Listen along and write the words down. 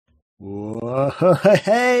Whoa,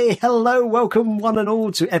 hey, hello, welcome one and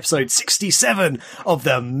all to episode 67 of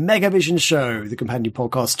the Megavision Show, the companion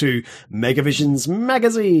podcast to Megavision's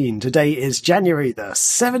magazine. Today is January the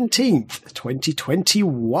 17th,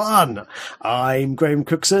 2021. I'm Graham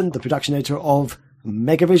Cookson, the production editor of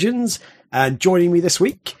Megavisions, and joining me this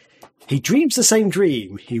week, he dreams the same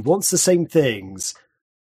dream, he wants the same things.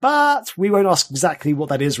 But we won't ask exactly what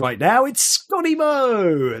that is right now. It's Scotty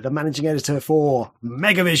Moe, the managing editor for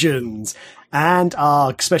Megavisions. And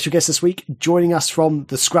our special guest this week, joining us from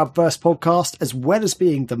the Scrubverse podcast, as well as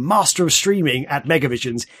being the master of streaming at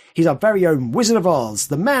Megavisions. He's our very own Wizard of Oz,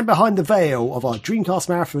 the man behind the veil of our Dreamcast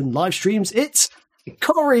Marathon live streams. It's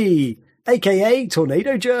Corey, a.k.a.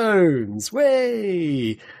 Tornado Jones.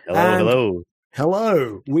 Way. Hello.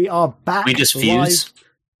 We are back. We just fused.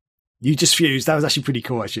 You just fused. That was actually pretty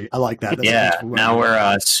cool, actually. I like that. That's now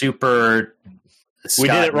we're super... We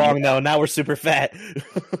did it wrong, though. Now we're super fat.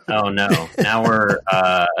 Oh, no. Now we're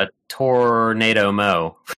a Tornado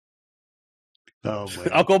Mo. Oh, boy.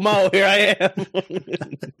 Uncle Mo, here I am.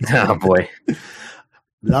 Oh, boy.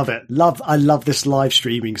 Love it. I love this live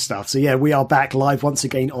streaming stuff. So, yeah, we are back live once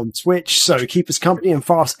again on Twitch. So keep us company and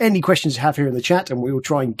fire us any questions you have here in the chat, and we will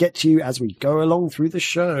try and get to you as we go along through the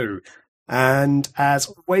show. And as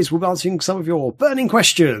always, we'll be answering some of your burning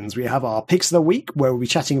questions. We have our picks of the week, where we'll be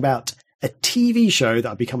chatting about a TV show that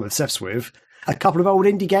I've become obsessed with, a couple of old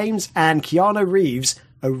indie games, and Keanu Reeves'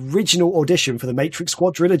 original audition for the Matrix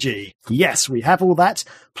quadrilogy. Yes, we have all that,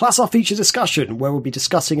 plus our feature discussion, where we'll be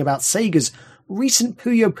discussing about Sega's recent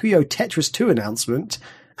Puyo Puyo Tetris 2 announcement.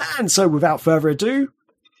 And so without further ado,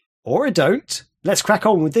 or a don't, let's crack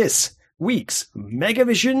on with this week's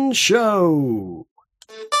Megavision Show.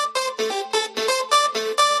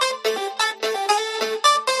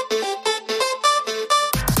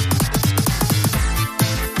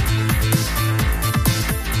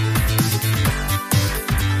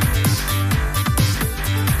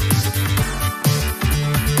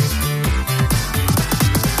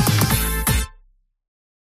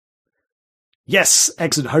 Yes,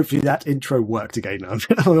 excellent. Hopefully that intro worked again. I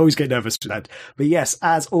always get nervous with that. But yes,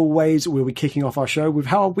 as always, we'll be kicking off our show with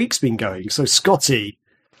how our week's been going. So, Scotty,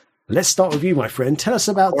 let's start with you, my friend. Tell us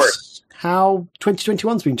about how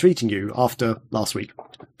 2021's been treating you after last week.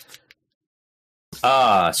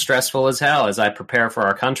 Stressful as hell as I prepare for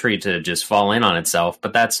our country to just fall in on itself,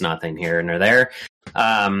 but that's nothing here nor there.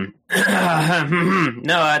 No,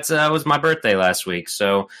 it was my birthday last week,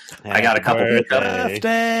 so I got a couple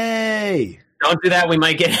birthday. Don't do that. We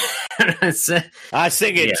might get. I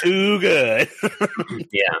sing it too good.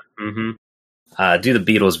 Yeah. Mm-hmm. Do the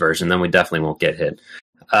Beatles version, then we definitely won't get hit.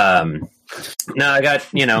 No, I got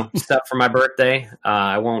stuff for my birthday.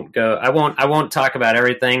 I won't talk about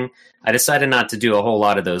everything. I decided not to do a whole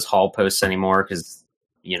lot of those haul posts anymore because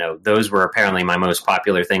those were apparently my most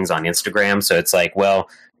popular things on Instagram. So it's like,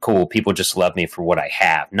 well, cool. People just love me for what I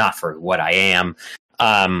have, not for what I am.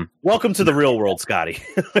 Welcome to the real world, Scotty.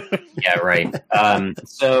 Yeah, right.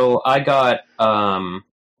 So I got, I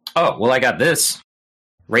got this.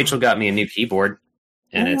 Rachel got me a new keyboard,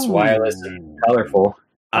 and it's wireless and colorful.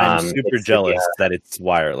 I'm super jealous that it's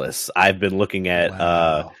wireless. I've been looking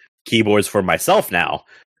at keyboards for myself now,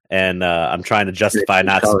 and I'm trying to justify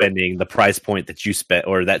not spending the price point that you spent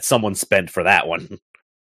or that someone spent for that one.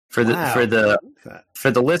 For the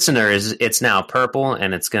listeners, it's now purple,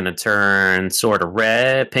 and it's going to turn sort of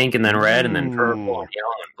red, pink, and then red, and then purple, and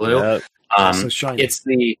yellow, and blue. Yep. So shiny. It's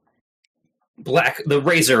the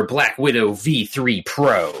Razer Black Widow V3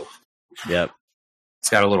 Pro. Yep, it's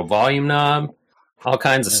got a little volume knob, all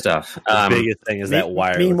kinds of stuff. The biggest thing is that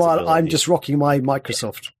wireless. Meanwhile, ability. I'm just rocking my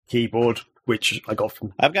Microsoft keyboard, which I got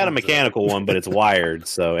from. I've got a mechanical one, but it's wired,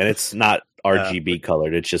 and it's not RGB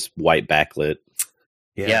colored. It's just white backlit.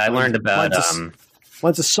 Yeah, I learned about.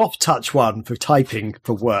 Mine's a soft touch one for typing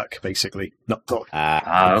for work, basically. Not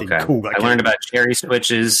okay. Cool. I learned about cherry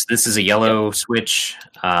switches. This is a yellow switch.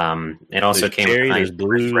 It also came with there's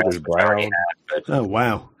blue, there's brown. Oh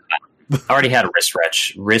wow! I already had a wrist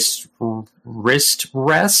rest, but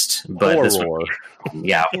horror.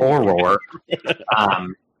 Horror.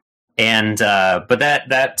 But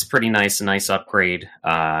that's pretty nice, a nice upgrade.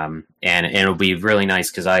 And it'll be really nice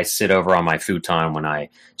because I sit over on my futon when I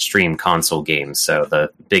stream console games. So the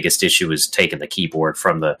biggest issue is taking the keyboard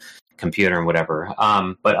from the computer and whatever.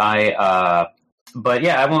 I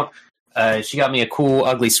won't. She got me a cool,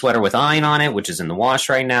 ugly sweater with Iron on it, which is in the wash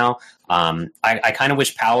right now. I kind of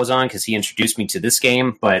wish Pal was on because he introduced me to this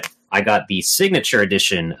game, but I got the signature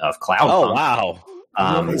edition of Cloud. Oh, wow.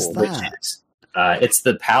 What is that? Which is, it's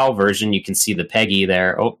the PAL version. You can see the Peggy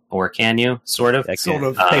there. Oh, or can you? Sort of. Sort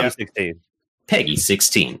of. Peggy 16. Peggy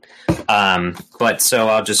 16. But so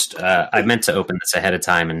I'll just, I meant to open this ahead of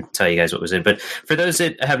time and tell you guys what was in. But for those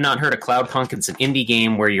that have not heard of Cloudpunk, it's an indie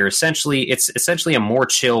game where it's essentially a more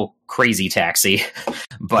chill Crazy Taxi,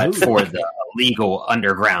 but for the illegal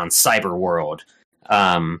underground cyber world.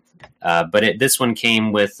 But this one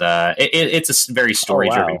came with, it's a very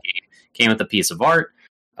story-driven game. Came with a piece of art.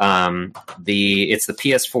 It's the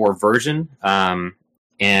PS4 version.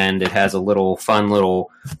 And it has a little fun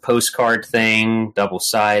little postcard thing,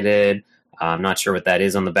 double-sided. I'm not sure what that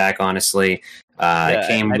is on the back, honestly.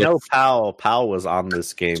 I know Powell was on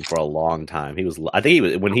this game for a long time. I think he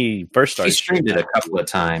was when he first started. He streamed it a couple of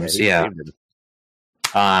times. Yeah. The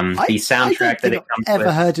soundtrack that it comes with. I've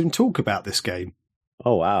ever heard him talk about this game.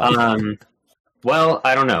 Oh wow. Well,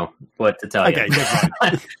 I don't know what to tell you. Okay,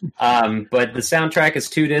 but the soundtrack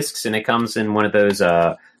is 2 discs, and it comes in one of those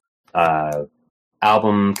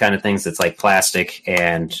album kind of things that's like plastic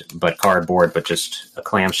but cardboard, but just a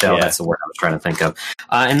clamshell. That's the word I was trying to think of.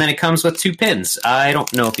 And then it comes with 2 pins. I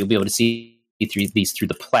don't know if you'll be able to see these through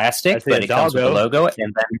the plastic, but it comes with a logo and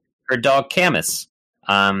then her dog Camus.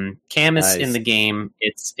 Camus in the game,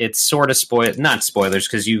 it's sort of not spoilers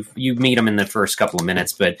because you meet him in the first couple of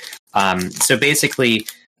minutes, but so basically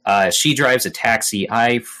she drives a taxi.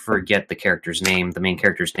 I forget the main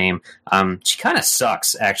character's name. She kind of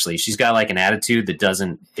sucks, actually. She's got like an attitude that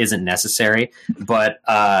isn't necessary. But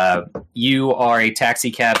you are a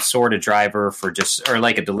taxi cab sort of driver or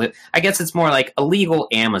like I guess it's more like a legal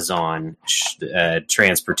Amazon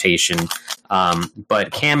transportation.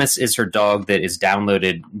 But Camus is her dog that is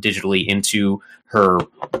downloaded digitally into her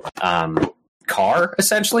car,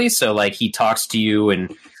 essentially. So like he talks to you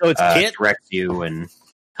and so it's directs you and.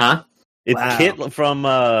 Huh? It's Kit from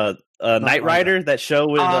Knight Rider, that show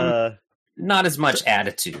with not as much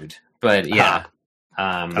attitude, but yeah.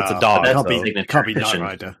 It's a dog. Can't be Knight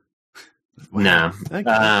Rider. No. Okay.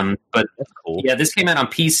 But that's cool. Yeah, this came out on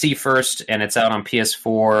PC first, and it's out on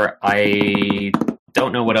PS4. I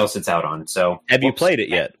don't know what else it's out on. So have you played it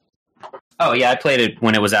yet? Oh yeah, I played it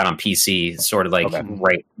when it was out on PC, sort of like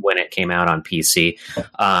right when it came out on PC.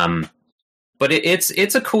 But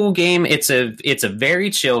it's a cool game. It's a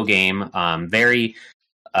very chill game, very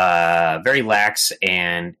lax,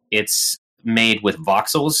 and it's made with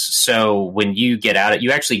voxels. So when you get out,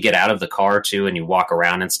 you actually get out of the car too, and you walk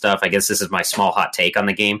around and stuff. I guess this is my small hot take on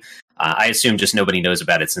the game. I assume just nobody knows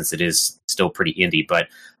about it since it is still pretty indie. But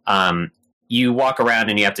you walk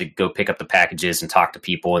around and you have to go pick up the packages and talk to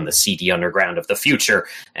people in the seedy underground of the future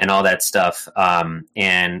and all that stuff.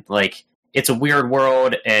 And like. It's a weird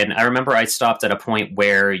world, and I remember I stopped at a point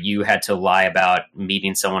where you had to lie about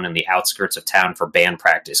meeting someone in the outskirts of town for band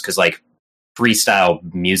practice, because, like, freestyle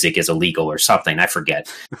music is illegal or something. I forget.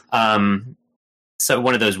 So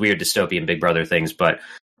one of those weird dystopian Big Brother things, but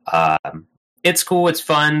it's cool. It's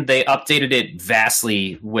fun. They updated it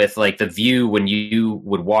vastly with, like, the view when you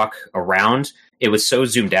would walk around. It was so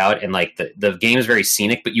zoomed out, and, like, the game is very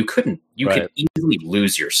scenic, but you could easily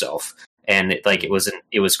lose yourself. And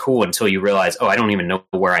it was cool until you realize, I don't even know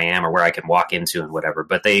where I am or where I can walk into and whatever.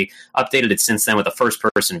 But they updated it since then with a first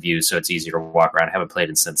person view, so it's easier to walk around. I haven't played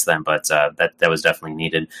it since then, but that was definitely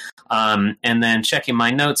needed. And then checking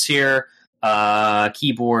my notes here,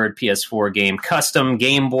 keyboard, PS4 game, custom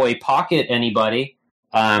Game Boy Pocket. Anybody?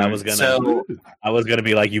 I was gonna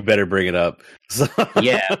be like, you better bring it up.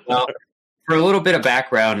 Yeah. Well. For a little bit of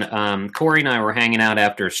background, Corey and I were hanging out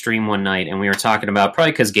after a stream one night, and we were talking about,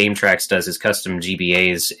 probably because GameTrax does his custom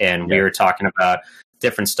GBAs, and we were talking about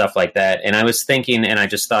different stuff like that. And I was thinking, and I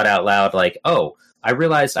just thought out loud, like, I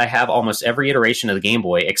realized I have almost every iteration of the Game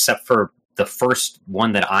Boy except for the first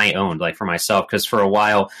one that I owned, like for myself, because for a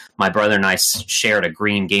while, my brother and I shared a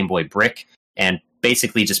green Game Boy brick, and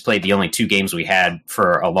basically just played the only 2 games we had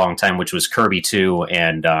for a long time, which was Kirby 2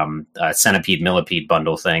 and Centipede Millipede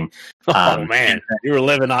bundle thing. Man, you were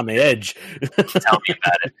living on the edge. Tell me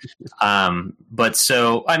about it. But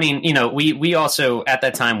so, I mean, we also, at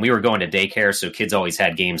that time, we were going to daycare, so kids always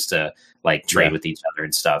had games to like trade with each other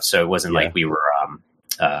and stuff. So it wasn't like we were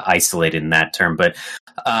isolated in that term. But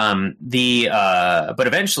but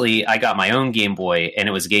eventually I got my own Game Boy, and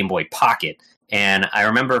it was Game Boy Pocket. And I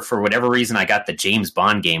remember, for whatever reason, I got the James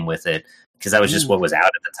Bond game with it, because that was just what was out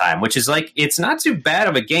at the time, which is like, it's not too bad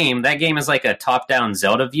of a game. That game is like a top-down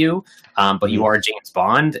Zelda view, but you are James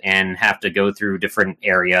Bond and have to go through different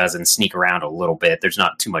areas and sneak around a little bit. There's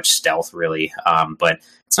not too much stealth, really, but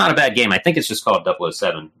it's not a bad game. I think it's just called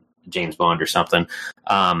 007 James Bond or something.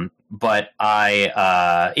 But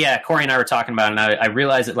Corey and I were talking about it, and I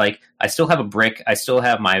realized that, like, I still have a brick. I still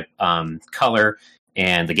have my Color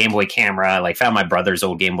and the Game Boy camera. I found my brother's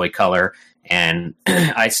old Game Boy Color, and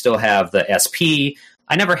I still have the SP.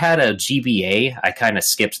 I never had a GBA. I kind of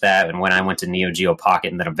skipped that, and when I went to Neo Geo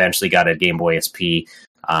Pocket, and then eventually got a Game Boy SP.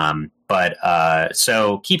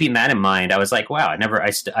 So keeping that in mind, I was like, wow,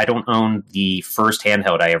 I don't own the first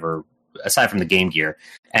handheld I ever, aside from the Game Gear.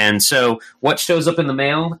 And so what shows up in the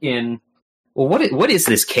mail what is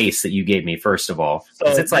this case that you gave me, first of all? So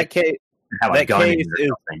it's like that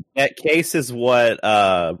case is what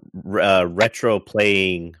retro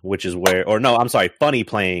playing, which is where, or no, I'm sorry, funny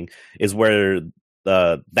playing is where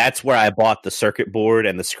that's where I bought the circuit board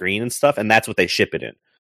and the screen and stuff, and that's what they ship it in.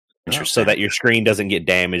 So that your screen doesn't get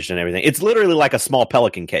damaged and everything. It's literally like a small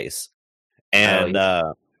Pelican case. And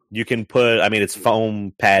you can it's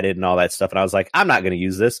foam padded and all that stuff. And I was like, I'm not going to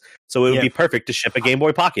use this. So it would be perfect to ship a Game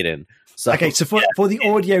Boy Pocket in. So, okay, so for the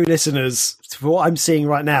audio listeners, for what I'm seeing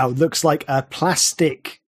right now, looks like a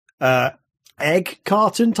plastic egg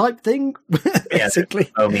carton type thing,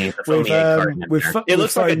 basically. The foamy egg carton. It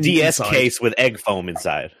looks like a DS case with egg foam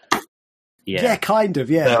inside. Yeah, kind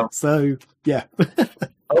of, yeah. So yeah.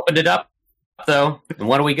 Opened it up, though, and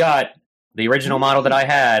what do we got? The original model that I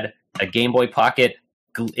had, a Game Boy Pocket.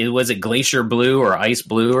 Was it Glacier Blue or Ice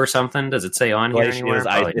Blue or something? Does it say on here anywhere?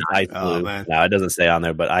 Ice Blue. Man. No, it doesn't say on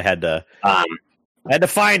there, but I had to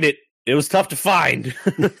find it. It was tough to find.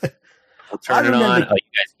 I'll turn it on. Oh,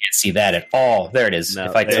 you guys can't see that at all. There it is.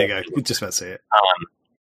 No, there you go. You just about to see it.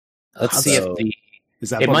 Let's see if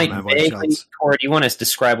it might vaguely. Corey, do you want to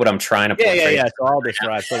describe what I'm trying to play? Yeah. So I'll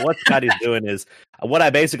describe. So what Scotty's doing is, what I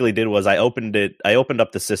basically did was I opened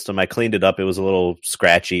up the system, I cleaned it up. It was a little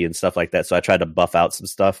scratchy and stuff like that, so I tried to buff out some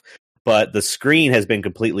stuff. But the screen has been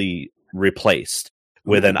completely replaced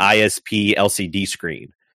with an ISP LCD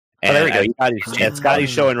screen. And there we go. Scotty's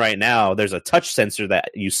showing right now, there's a touch sensor that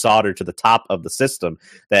you solder to the top of the system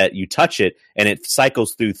that you touch it, and it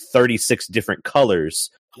cycles through 36 different colors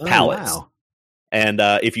palettes. Wow. And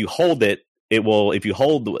if you hold it, if you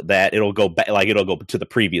hold that, it'll go back, like it'll go to the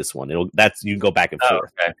previous one. You can go back and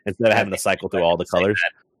forth instead of having to cycle through all the colors.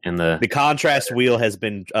 And the contrast wheel has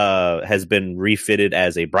been refitted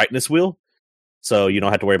as a brightness wheel, so you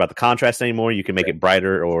don't have to worry about the contrast anymore. You can make it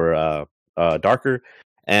brighter or darker.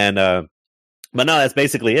 And but no, that's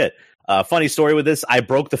basically it. Funny story with this, I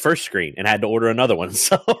broke the first screen and had to order another one.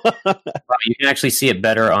 So you can actually see it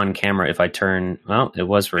better on camera if I turn. Well, it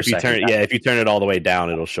was for a second. If you turn it all the way down,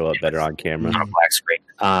 it'll show up better on camera. On a black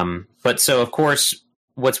screen. But so of course,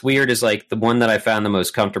 what's weird is like the one that I found the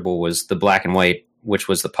most comfortable was the black and white, which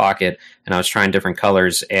was the Pocket, and I was trying different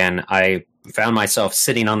colors, and I found myself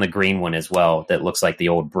sitting on the green one as well. That looks like the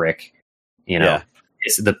old brick, Yeah.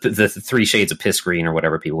 It's the 3 shades of piss green or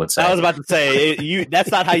whatever people would say. I was about to say that's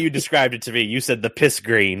not how you described it to me. You said the piss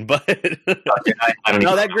green, but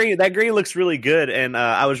no, that green looks really good, and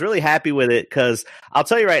I was really happy with it because I'll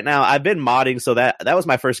tell you right now, I've been modding. So that was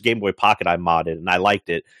my first Game Boy Pocket I modded, and I liked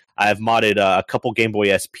it. I've modded a couple Game Boy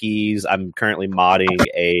SPs. I'm currently modding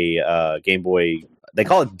a Game Boy. They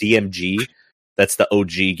call it DMG. That's the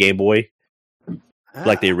OG Game Boy,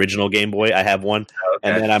 like the original Game Boy. I have one,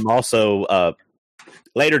 and then I'm also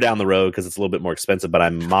later down the road, because it's a little bit more expensive, but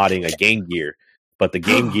I'm modding a Game Gear. But the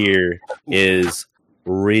Game Gear is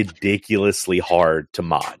ridiculously hard to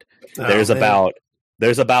mod. There's about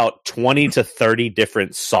 20 to 30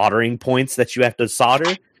 different soldering points that you have to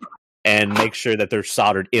solder and make sure that they're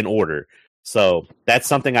soldered in order. So that's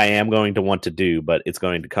something I am going to want to do, but it's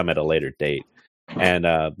going to come at a later date. And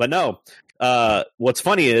but no, what's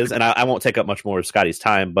funny is, and I won't take up much more of Scotty's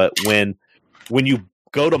time, but when you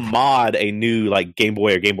go to mod a new like Game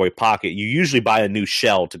Boy or Game Boy Pocket, you usually buy a new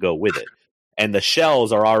shell to go with it. And the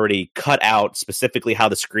shells are already cut out specifically how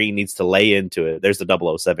the screen needs to lay into it. There's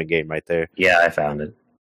the 007 game right there. Yeah, I found it.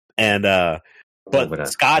 And but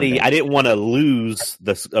Scotty, I didn't want to lose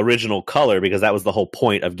the original color because that was the whole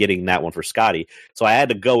point of getting that one for Scotty. So I had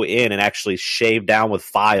to go in and actually shave down with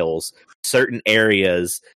files certain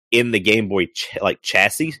areas in the Game Boy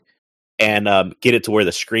chassis and get it to where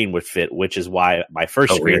the screen would fit, which is why my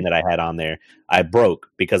first screen that I had on there, I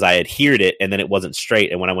broke because I adhered it and then it wasn't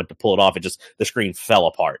straight. And when I went to pull it off, the screen fell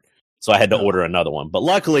apart. So I had to order another one. But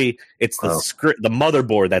luckily, it's the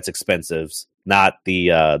motherboard that's expensive, not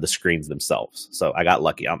the screens themselves. So I got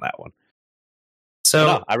lucky on that one.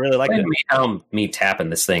 So I really like it. How me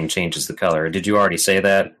tapping this thing changes the color. Did you already say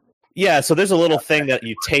that? Yeah, so there's a little thing that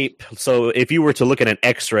you tape. So if you were to look at an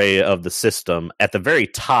X-ray of the system, at the very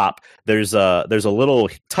top, there's a little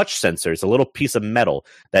touch sensor. It's a little piece of metal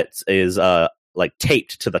that is like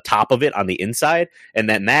taped to the top of it on the inside, and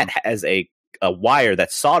then that has a wire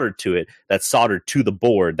that's soldered to it, that's soldered to the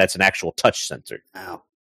board. That's an actual touch sensor. Wow.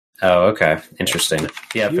 Oh, okay. Interesting.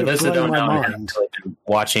 Yeah, for You're those that don't blowing know, my I have mind. been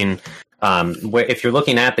watching. If you're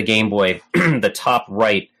looking at the Game Boy, the top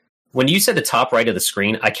right. When you said the top right of the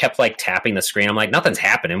screen, I kept like tapping the screen. I'm like, nothing's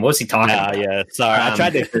happening. What was he talking about? Yeah, sorry. I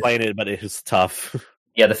tried to explain it, but it was tough.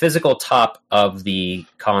 Yeah, the physical top of the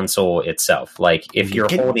console itself. Like if you're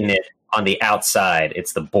holding it on the outside,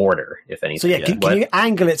 it's the border, if anything. So yeah, can you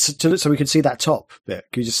angle it so we can see that top bit?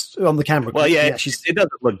 Can you just on the camera? Well, yeah, it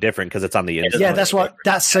doesn't look different because it's on the inside. Yeah, that's what.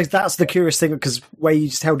 That's the curious thing because where you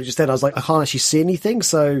just held it just then, I was like, I can't actually see anything.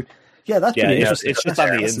 So yeah, that's pretty interesting. It's just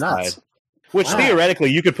on the inside. Nuts. Which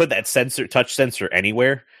theoretically, you could put that touch sensor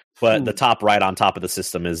anywhere, but the top right on top of the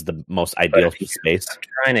system is the most ideal space.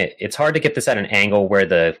 It's hard to get this at an angle where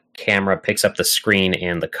the camera picks up the screen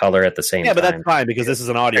and the color at the same time. Yeah, but that's fine because this is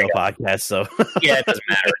an audio podcast, so yeah, it doesn't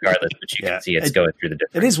matter regardless. But you can see it's going through the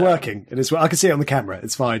different. It is working. It is. I can see it on the camera.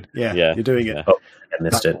 It's fine. Yeah, you're doing it. Oh, I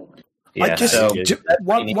missed it. Yeah.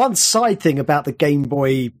 One side thing about the Game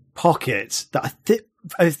Boy Pocket that I think.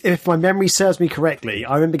 If my memory serves me correctly,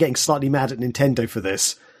 I remember getting slightly mad at Nintendo for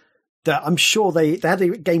this. That I'm sure they had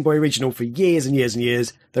the Game Boy original for years and years and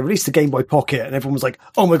years. They released the Game Boy Pocket, and everyone was like,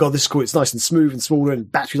 "Oh my god, this is cool! It's nice and smooth and smaller,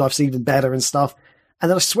 and battery life's even better and stuff." And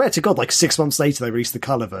then I swear to God, like 6 months later, they released the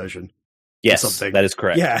color version. Yes, something. That is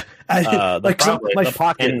correct. Yeah, and, the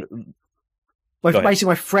Pocket. Basically,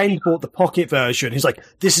 my friend bought the Pocket version. He's like,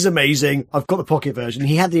 "This is amazing! I've got the Pocket version."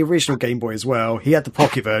 He had the original Game Boy as well. He had the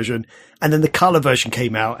Pocket version, and then the color version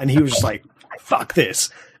came out, and he was just like, "Fuck this!"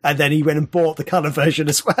 And then he went and bought the color version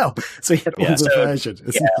as well. So he had all the versions.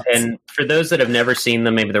 And for those that have never seen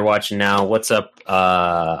them, maybe they're watching now. What's up?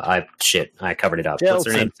 I covered it up. What's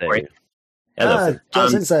their name? Joe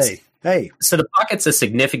Sensei. Hey. So the Pocket's a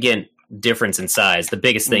significant difference in size. The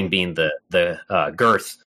biggest thing being the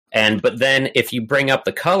girth. But then if you bring up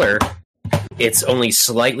the color, it's only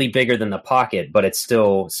slightly bigger than the Pocket, but it's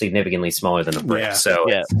still significantly smaller than the Brick. Yeah. So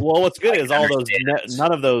well, what's good is all those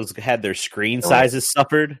none of those had their screen sizes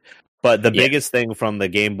suffered. But the biggest thing from the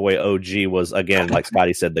Game Boy OG was, again, like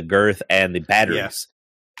Scotty said, the girth and the batteries.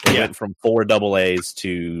 It went from 4 AA's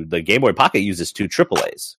to the Game Boy Pocket uses 2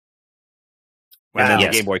 AA's. Wow. And then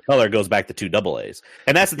the Game Boy Color goes back to 2 AA's.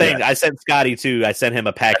 And that's the thing. Yeah. I sent Scotty, too. I sent him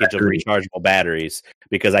a package of rechargeable batteries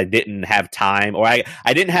because I didn't have time, or I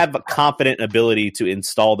didn't have a confident ability to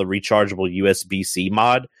install the rechargeable USB-C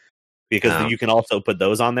mod, because you can also put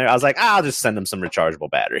those on there. I was like, I'll just send them some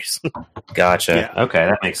rechargeable batteries. Gotcha. Yeah. Okay,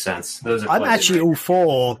 that makes sense. Those are I'm actually all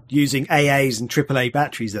for using AAs and AAA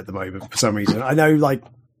batteries at the moment for some reason. I know, like,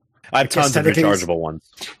 I have tons of rechargeable ones.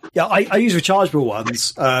 Yeah, I use rechargeable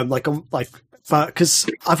ones, because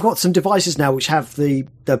I've got some devices now which have the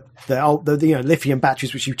lithium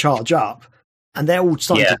batteries which you charge up, and they're all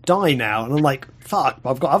starting to die now. And I'm like, fuck!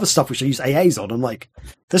 I've got other stuff which I use AAs on. I'm like,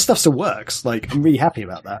 this stuff still works. Like, I'm really happy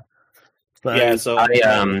about that. So I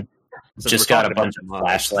just got a bunch of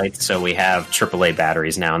flashlights, so we have AAA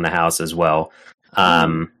batteries now in the house as well.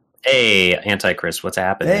 Hey, Antichrist, what's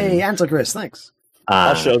happening? Hey, Antichrist, thanks.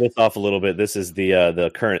 I'll show this off a little bit. This is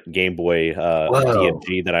the current Game Boy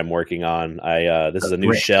DMG that I'm working on. This is a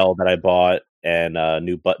new shell that I bought and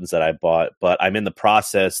new buttons that I bought, but I'm in the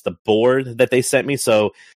process. The board that they sent me,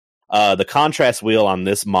 so the contrast wheel on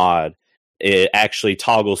this mod, it actually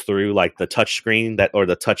toggles through like the touch screen or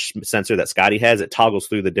the touch sensor that Scotty has. It toggles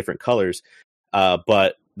through the different colors,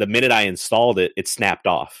 but the minute I installed it, it snapped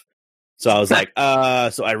off. So I was like,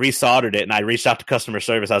 so I resoldered it and I reached out to customer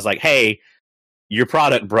service. I was like, hey, your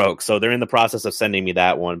product broke. So they're in the process of sending me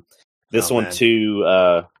that one. This one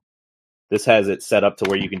too, this has it set up to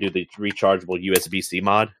where you can do the rechargeable USB-C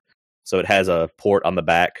mod. So it has a port on the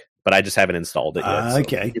back, but I just haven't installed it yet.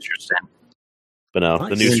 Okay. Interesting. But no,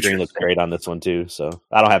 the new screen looks great on this one too. So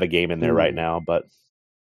I don't have a game in there right now, but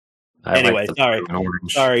anyway,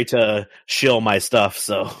 sorry to shill my stuff.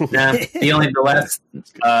 So the last thing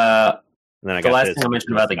I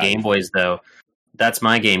mentioned about the Game Boys though, that's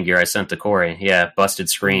my Game Gear I sent to Corey. Yeah, busted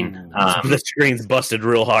screen. The screen's busted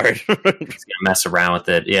real hard. He's gonna mess around with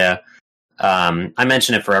it. Yeah. I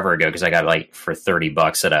mentioned it forever ago because I got like for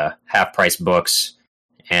 $30 at a half price Books,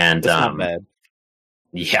 and that's not bad.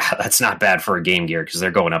 Yeah, that's not bad for a Game Gear because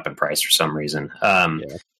they're going up in price for some reason.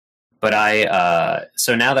 But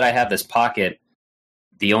so now that I have this Pocket,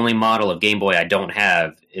 the only model of Game Boy I don't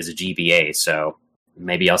have is a GBA. So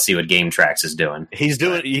maybe I'll see what Game Tracks is doing. He's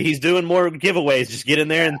doing more giveaways. Just get in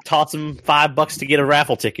there and toss him $5 to get a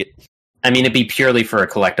raffle ticket. I mean, it'd be purely for a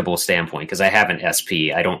collectible standpoint because I have an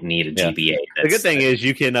SP. I don't need a GBA. The good thing is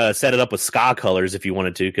you can set it up with Ska colors if you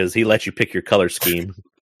wanted to, because he lets you pick your color scheme.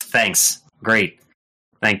 Thanks. Great.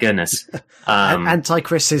 Thank goodness.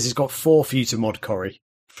 Antichrist says he's got 4 for you to mod, Corey.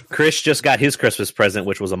 Chris just got his Christmas present,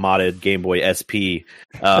 which was a modded Game Boy SP.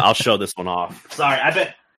 I'll show this one off. Sorry, I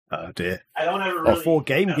bet. Oh dear. I don't ever really. 4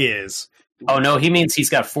 Game Gears. Oh no, he means he's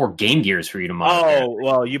got 4 Game Gears for you to mod. Oh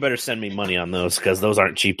well, you better send me money on those because those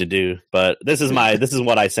aren't cheap to do. But this is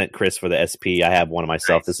what I sent Chris for the SP. I have one of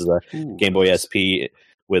myself. This is a Game Boy SP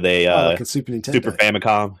with a, like a Super Nintendo. Super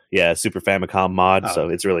Famicom. Yeah, Super Famicom mod. So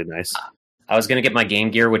it's really nice. I was going to get my Game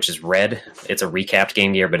Gear, which is red. It's a recapped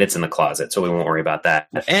Game Gear, but it's in the closet, so we won't worry about that.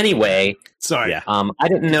 Anyway, sorry. Yeah. I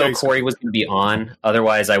didn't know Corey was going to be on.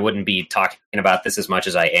 Otherwise, I wouldn't be talking about this as much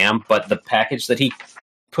as I am. But the package that he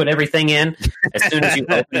put everything in, as soon as you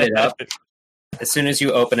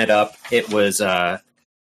open it up, it was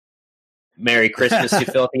Merry Christmas, You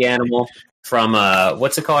Filthy Animal from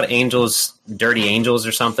what's it called? Dirty Angels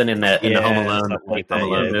or something in the Home Alone,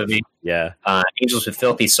 movie. Yeah. Angels with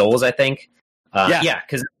Filthy Souls, I think.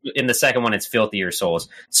 Because in the second one, it's Filthier Souls.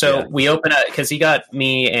 So we open up, because he got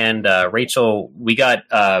me and Rachel, we got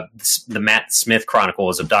the Matt Smith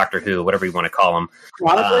Chronicles of Doctor Who, whatever you want to call them.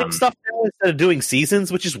 Chronicling stuff now instead of doing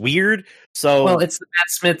seasons, which is weird. So, well, it's the Matt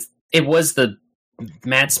Smith. It was the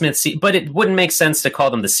Matt Smith, but it wouldn't make sense to call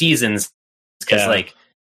them the seasons because, like,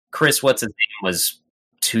 Chris, what's his name, was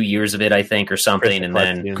 2 years of it, I think, or something, and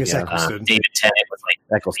then Chris Eccleston. David Tennant was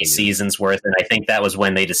like 3 seasons worth, and I think that was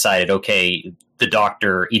when they decided, okay,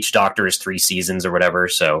 each Doctor is 3 seasons or whatever.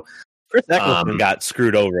 So Chris Eccleston got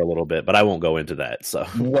screwed over a little bit, but I won't go into that. So,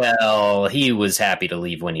 well, he was happy to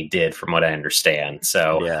leave when he did, from what I understand.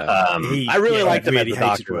 So, I really liked him as the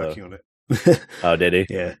Doctor. Working on it. Oh, did he?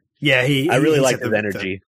 Yeah. I really liked his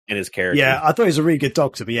energy and his character. Yeah, I thought he was a really good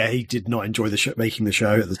Doctor, but he did not enjoy making the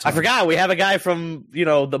show at the time. I forgot we have a guy from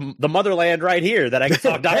the motherland right here that I can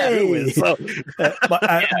talk Doctor Who with. So.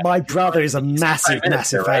 My brother is a massive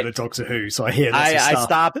fan of Doctor Who, so I hear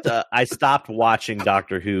this. I stopped watching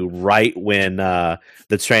Doctor Who right when the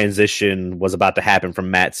transition was about to happen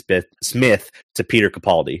from Matt Smith to Peter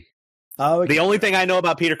Capaldi. Oh, okay. The only thing I know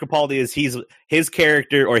about Peter Capaldi is his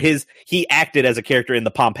character, or he acted as a character in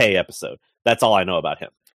the Pompeii episode. That's all I know about him.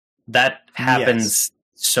 That happens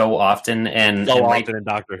so often, and often in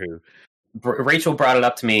Doctor Who. Rachel brought it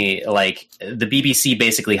up to me, like, the BBC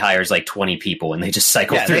basically hires like 20 people and they just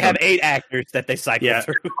cycle through. They have 8 actors that they cycle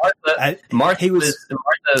through.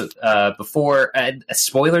 Martha before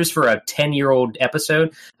spoilers for a 10-year-old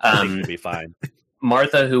episode. It'll be fine.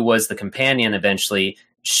 Martha, who was the companion eventually,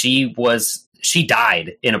 she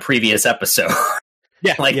died in a previous episode.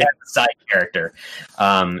 As a side character.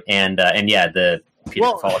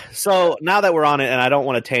 So now that we're on it, and I don't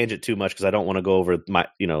want to tangent too much because I don't want to go over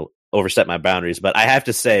overstep my boundaries, but I have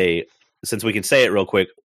to say, since we can say it real quick,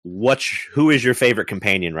 who is your favorite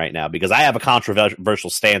companion right now? Because I have a controversial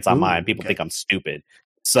stance on mine. People think I'm stupid.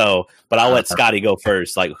 So, but I'll let Scotty go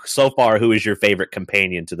first. Like, so far, who is your favorite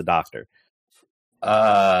companion to the Doctor?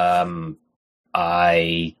 I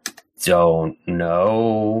don't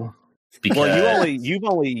know. Because... Well,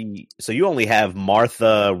 you only have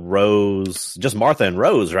Martha, Rose, just Martha and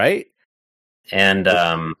Rose, right? And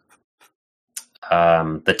the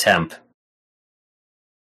temp.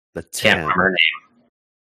 Can't remember her name.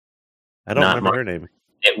 I don't remember her name.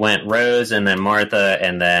 It went Rose and then Martha,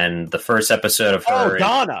 and then the first episode of her. Oh,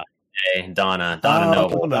 Donna. Donna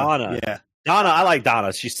Noble. Donna. Yeah. Donna, I like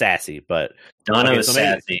Donna. She's sassy, but Donna was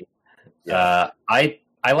sassy. Yeah. I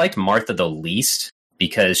liked Martha the least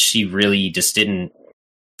because she really just didn't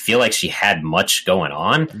feel like she had much going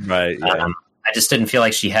on. Right. Yeah. I just didn't feel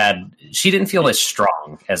like she didn't feel as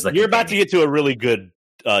strong as the. You're about to get to a really good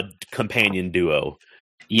companion duo.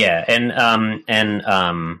 Yeah, and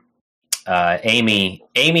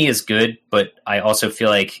Amy is good, but I also feel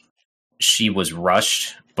like she was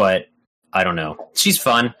rushed. But I don't know, she's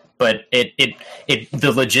fun, but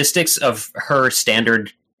the logistics of her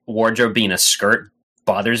standard wardrobe being a skirt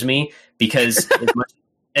bothers me because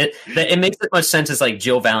it makes as much sense as like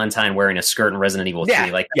Jill Valentine wearing a skirt in Resident Evil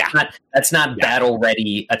 3. Like that's not battle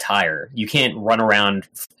ready attire. You can't run around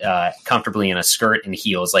comfortably in a skirt and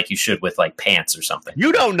heels like you should with like pants or something.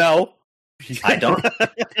 You don't know. I don't.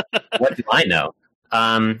 What do I know?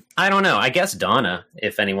 I don't know. I guess Donna,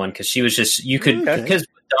 if anyone, because she was just because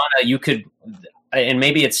Donna, you could. And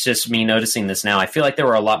maybe it's just me noticing this now. I feel like there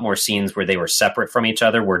were a lot more scenes where they were separate from each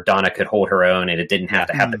other, where Donna could hold her own, and it didn't have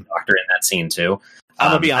to have the Doctor in that scene too. I'm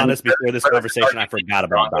gonna be honest. Before this conversation, I forgot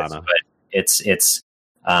about Donna. But it's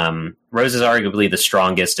Rose is arguably the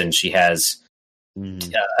strongest, and she has an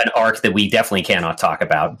arc that we definitely cannot talk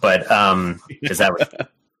about. But because that was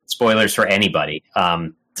spoilers for anybody,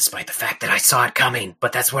 despite the fact that I saw it coming.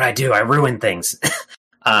 But that's what I do. I ruin things.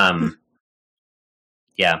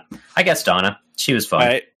 Yeah, I guess Donna. She was fun. All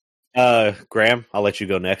right. Graham, I'll let you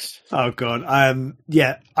go next. Oh god.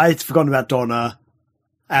 I'd forgotten about Donna.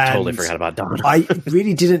 And Totally forgot about Donna. I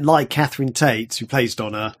really didn't like Catherine Tate, who plays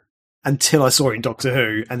Donna, until I saw her in Doctor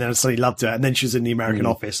Who, and then I suddenly loved her. And then she was in the American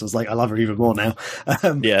Office. I was like, I love her even more now.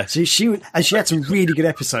 Yeah. So she had some really good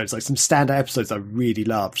episodes, like some standout episodes I really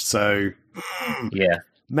loved. So Yeah.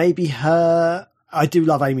 maybe her. I do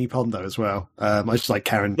love Amy Pond though as well. I just like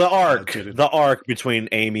Karen. The arc between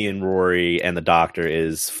Amy and Rory and the Doctor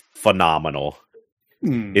is phenomenal.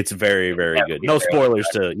 It's very, very good. No spoilers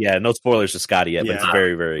to Scotty yet, but it's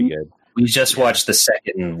very, very good. We just watched the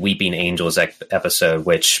second Weeping Angels episode,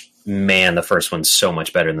 which, man, the first one's so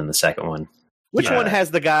much better than the second one. Which one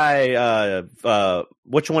has the guy?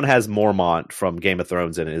 Which one has Mormont from Game of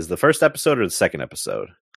Thrones in it? Is the first episode or the second episode?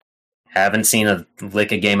 Haven't seen a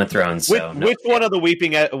lick of Game of Thrones. So which one of the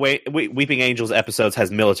Weeping Angels episodes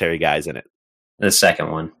has military guys in it? The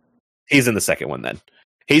second one. He's in the second one. Then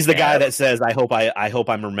he's the guy that says, "I hope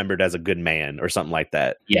I'm remembered as a good man" or something like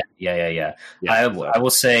that. Yeah. I will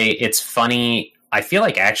say it's funny. I feel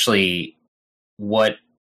like actually, what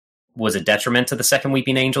was a detriment to the second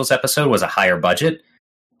Weeping Angels episode was a higher budget.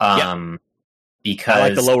 Because I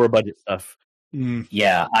like the lower budget stuff.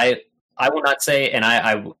 Yeah, I will not say, and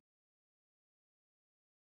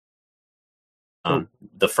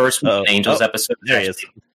the first Weeping Angels episode. There he is.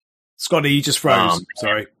 Scotty, you just froze.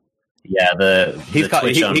 Sorry. Yeah, he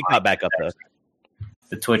caught back up though.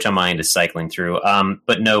 The Twitch on my end is cycling through.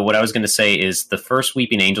 But no, what I was going to say is the first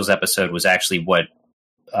Weeping Angels episode was actually what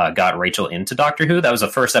got Rachel into Doctor Who. That was the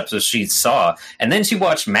first episode she saw, and then she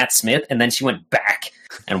watched Matt Smith, and then she went back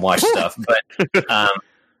and watched stuff. But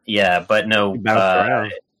but no,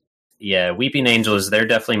 Weeping Angels, they're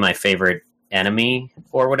definitely my favorite enemy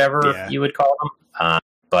or whatever you would call them.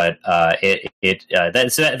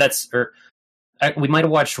 We might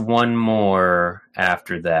have watched one more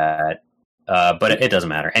after that, but it doesn't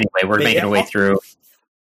matter. Anyway, we're making our way through.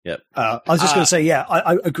 Yep. I was just going to say,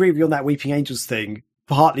 I agree with you on that Weeping Angels thing,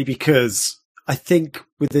 partly because I think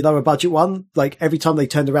with the lower budget one, like every time they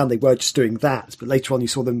turned around, they were just doing that, but later on you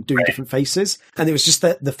saw them doing different faces, and it was just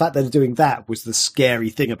that the fact that they're doing that was the scary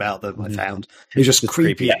thing about them. I found it was just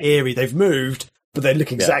creepy and eerie. They've moved, but they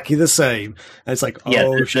look exactly the same, and it's like,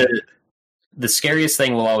 shit. The scariest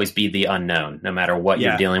thing will always be the unknown, no matter what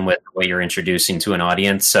you're dealing with, what you're introducing to an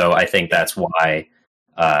audience. So I think that's why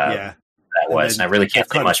that was. And I really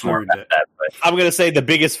can't say much more about that. But I'm going to say the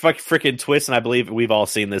biggest freaking twist, and I believe we've all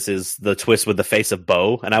seen this, is the twist with the face of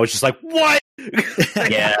Bo. And I was just like, what?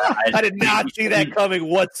 Yeah. I did not see that coming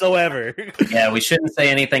whatsoever. Yeah, we shouldn't say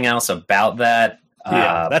anything else about that.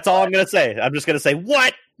 That's all I'm going to say. I'm just going to say,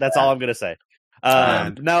 what? That's all I'm going to say.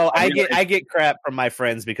 No, I get crap from my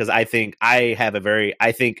friends because I think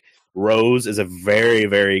Rose is a very,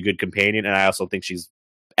 very good companion, and I also think she's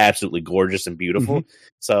absolutely gorgeous and beautiful.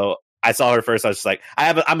 So I saw her first, I was just like,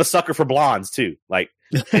 I'm a sucker for blondes too, like,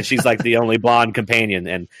 and she's like the only blonde companion,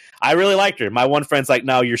 and I really liked her. My one friend's like,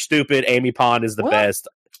 no, you're stupid. Amy Pond is the best,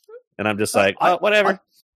 and I'm just like, whatever.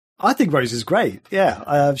 I think Rose is great.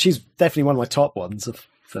 Yeah, she's definitely one of my top ones.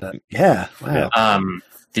 Wow. Yeah.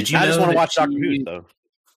 Did you? I just want to watch Doctor Who, though.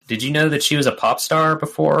 Did you know that she was a pop star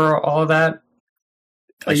before all of that?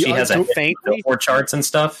 Like she has a Billboard charts and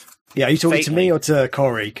stuff. Yeah, are you talking to me or to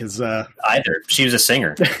Corey? Because either. She was a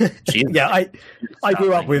singer. I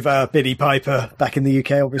grew up with Billie Piper back in the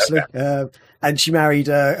UK, obviously, and she married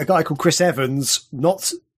a guy called Chris Evans,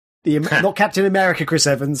 not Captain America Chris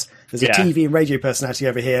Evans. There's a TV and radio personality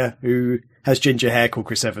over here who has ginger hair called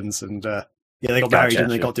Chris Evans, and they got married and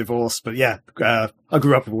they got divorced. But I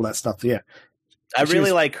grew up with all that stuff. Yeah, I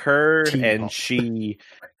really like her, and she.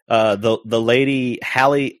 The lady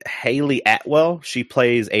Haley Atwell, she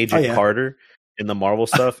plays Agent Carter in the Marvel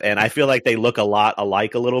stuff, and I feel like they look a lot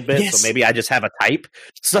alike a little bit. Yes. So maybe I just have a type.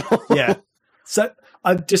 So So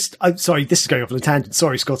I'm sorry. This is going off on a tangent.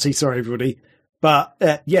 Sorry, Scotty. Sorry, everybody. But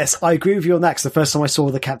yes, I agree with you on that. Because the first time I saw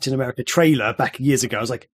the Captain America trailer back years ago, I was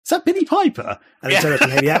like, "Is that Billie Piper?" And it turned out to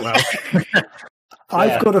be Haley Atwell.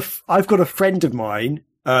 I've got a friend of mine.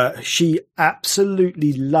 She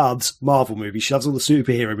absolutely loves Marvel movies. She loves all the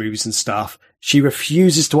superhero movies and stuff. She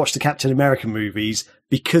refuses to watch the Captain America movies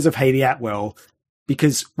because of Haley Atwell.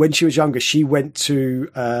 Because when she was younger, she went to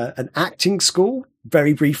an acting school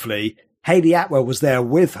very briefly. Haley Atwell was there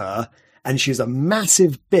with her, and she was a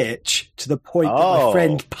massive bitch to the point that my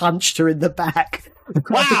friend punched her in the back.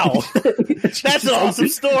 Wow, that's an awesome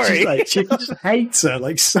story. She just hates her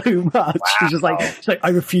like so much. Wow. She's just like, I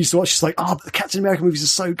refuse to watch. She's like, the Captain America movies are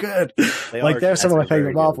so good. They're some of my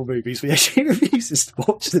favorite Marvel movies, but she refuses to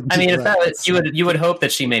watch them. I mean, you would hope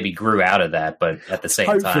that she maybe grew out of that, but at the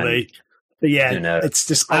same time, But yeah, Who knows? it's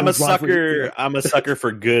just I'm a old rivalry. sucker. I'm a sucker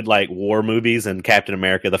for good like war movies and Captain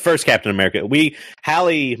America. The first Captain America.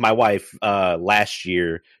 Hallie, my wife, last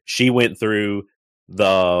year, she went through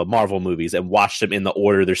the Marvel movies and watched them in the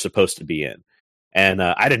order they're supposed to be in. And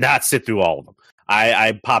I did not sit through all of them.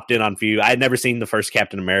 I popped in on a few. I had never seen the first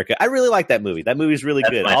Captain America. I really like that movie. That movie's really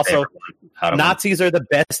good. Also, Nazis are the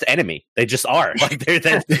best enemy. They just are. Like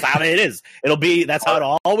that's how it is. That's how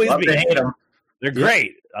it'll always be. They're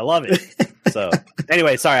great. I love it. So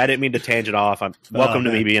anyway, sorry, I didn't mean to tangent off. Welcome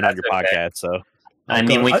to me being on your podcast. So I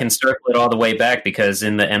mean, we can circle it all the way back because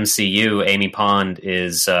in the MCU, Amy Pond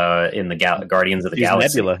is in the Guardians of the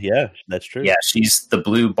Galaxy. Nebula. Yeah, that's true. Yeah, she's the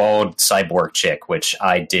blue bald cyborg chick, which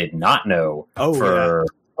I did not know.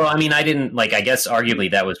 Well, I mean, I didn't I guess arguably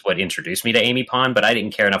that was what introduced me to Amy Pond, but I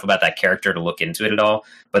didn't care enough about that character to look into it at all.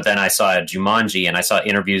 But then I saw Jumanji, and I saw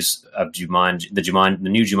interviews of Jumanji, the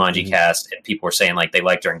new Jumanji cast, and people were saying they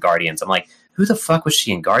liked her in Guardians. I'm like, who the fuck was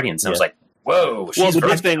she in Guardians? And I was like, whoa. Well,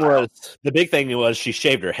 the big thing was she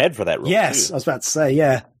shaved her head for that role. Yes, too. I was about to say,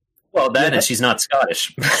 yeah. Well, and she's not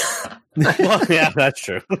Scottish. Well, yeah, that's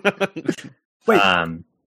true. Wait,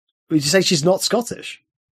 did you say she's not Scottish?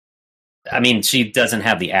 I mean, she doesn't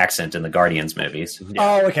have the accent in the Guardians movies.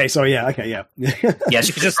 Yeah. Oh, okay. Sorry. Yeah. Okay. Yeah. Yeah.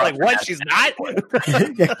 She's just like, what? She's not?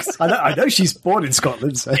 Yeah, I know she's born in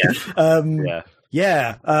Scotland. So. Yeah.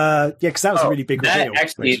 Yeah. Because that was a really big reveal.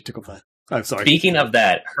 Actually, she took off that. Oh, sorry. Speaking of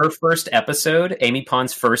that, her first episode, Amy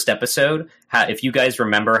Pond's first episode, if you guys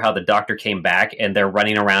remember how the doctor came back and they're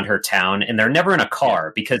running around her town and they're never in a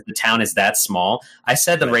car because the town is that small. I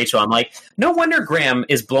said to Rachel, I'm like, no wonder Graham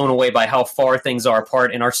is blown away by how far things are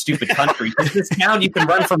apart in our stupid country. Because this town, you can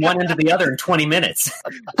run from one end to the other in 20 minutes.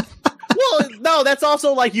 Well, no, that's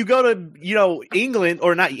also like you go to, England,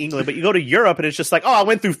 or not England, but you go to Europe and it's just like, oh, I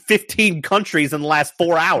went through 15 countries in the last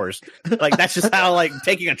 4 hours. Like, that's just how,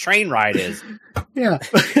 taking a train ride is. Yeah.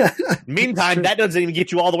 Meantime, that doesn't even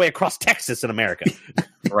get you all the way across Texas in America.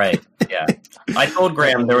 Right. Yeah. I told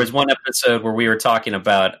Graham there was one episode where we were talking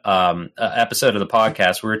about, an episode of the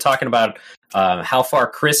podcast. We were talking about how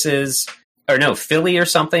far Chris is, Philly or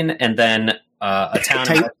something, and then a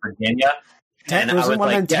town in West Virginia. And was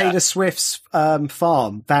one in Taylor Swift's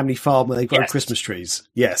family farm where they grow Christmas trees.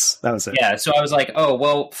 Yes, that was it. Yeah, so I was like, oh,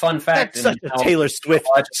 well, fun fact. That's such a Taylor Swift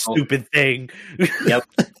stupid thing. Yep.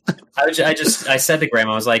 I said to Graham,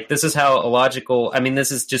 I was like, this is how illogical. I mean,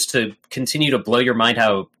 this is just to continue to blow your mind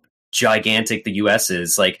how gigantic the U.S.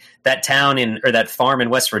 is. Like that town or that farm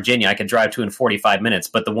in West Virginia, I could drive to in 45 minutes,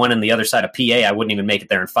 but the one on the other side of PA, I wouldn't even make it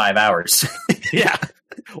there in 5 hours. Yeah.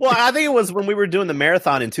 Well, I think it was when we were doing the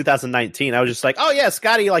marathon in 2019. I was just like, "Oh yeah,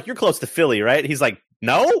 Scotty, you're close to Philly, right?" He's like,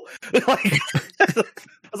 "No." I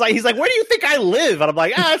was like, "He's like, where do you think I live?" And I'm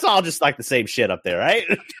like, "It's all just the same shit up there, right?"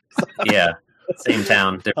 Yeah, same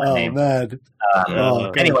town, different name. Man.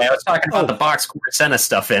 Anyway, I was talking about the box Court sent us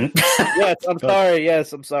stuff in. Yes, I'm sorry.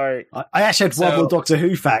 Yes, I'm sorry. I actually had one more Doctor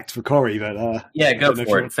Who fact for Corey, but go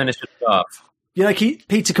for it. Finish it off.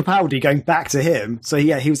 Peter Capaldi, going back to him. So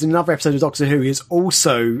he was in another episode of Doctor Who. He is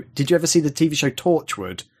also. Did you ever see the TV show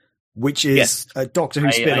Torchwood, which is a Doctor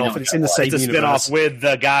Who spin-off, and it's in the same universe? It's a spin-off with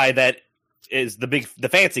the guy that is the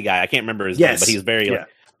fancy guy. I can't remember his name, but he's very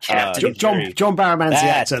John Barrowman's the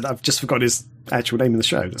actor. I've just forgotten his actual name in the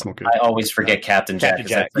show. That's not good. I always forget Captain Jack.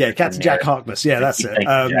 Captain Jack Harkness. Yeah, that's it.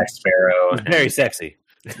 Jack Sparrow. Very sexy.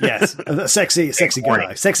 Yes, sexy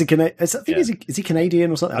guy. Sexy Canadian. Is he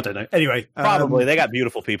Canadian or something? I don't know. Anyway, probably they got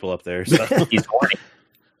beautiful people up there. So. He's horny.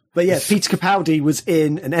 But yeah, Peter Capaldi was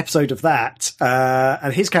in an episode of that,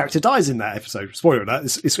 and his character dies in that episode. Spoiler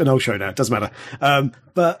alert! It's an old show now. It doesn't matter.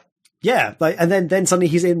 But yeah, and then suddenly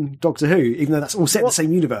he's in Doctor Who, even though that's all set in the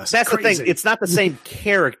same universe. That's crazy. The thing. It's not the same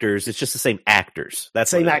characters. It's just the same actors.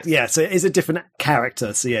 That's same act. Yeah, so it is a different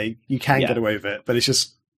character. So yeah, you can get away with it, but it's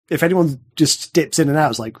just. If anyone just dips in and out,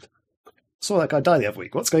 it's like, saw that guy die the other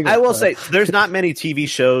week. What's going on? I will say, there's not many TV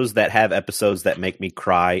shows that have episodes that make me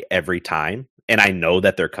cry every time, and I know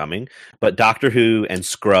that they're coming. But Doctor Who and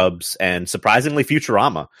Scrubs and surprisingly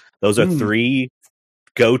Futurama, those are three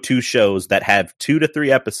go-to shows that have 2 to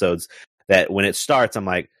 3 episodes that when it starts, I'm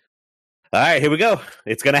like, all right, here we go.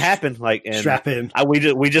 It's going to happen. Strap in.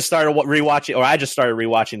 We just started rewatching, or I just started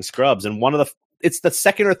rewatching Scrubs, and it's the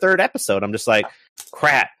second or third episode. I'm just like,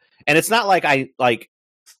 crap. And it's not like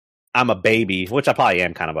I'm a baby, which I probably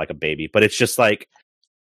am kind of like a baby, but it's just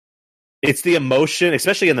it's the emotion,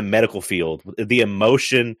 especially in the medical field, the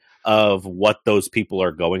emotion of what those people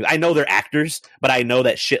are going. I know they're actors, but I know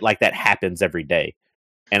that shit like that happens every day.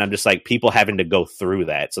 And I'm just like, people having to go through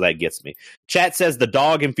that. So that gets me. Chat says the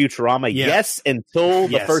dog in Futurama. Yeah. Yes, until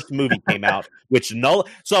the first movie came out, which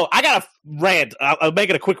So I got a rant. I'll make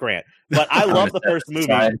it a quick rant. But I love the first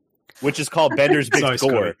movie, which is called Bender's Big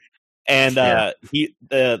Score. And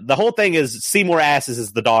the whole thing is Seymour Asses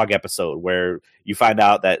is the dog episode where you find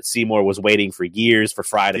out that Seymour was waiting for years for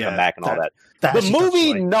Fry to come back and all that. The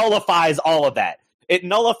movie nullifies all of that. It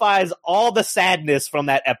nullifies all the sadness from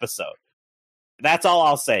that episode. That's all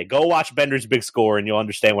I'll say. Go watch Bender's Big Score and you'll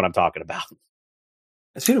understand what I'm talking about.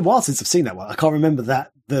 It's been a while since I've seen that one. I can't remember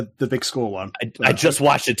that the Big Score one. I just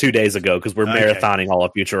watched it 2 days ago because we're marathoning all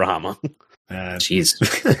of Futurama. Jeez.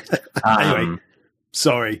 Anyway,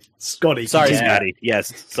 sorry, Scotty. Sorry, Scotty.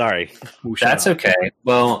 Yes, sorry. That's okay.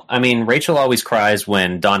 Well, I mean, Rachel always cries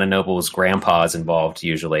when Donna Noble's grandpa is involved,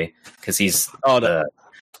 usually, because he's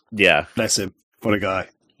bless him. What a guy.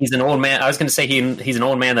 He's an old man. I was going to say he's an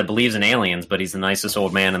old man that believes in aliens, but he's the nicest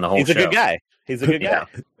old man in the whole show. He's a good guy. He's a good guy.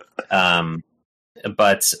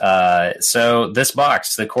 But so this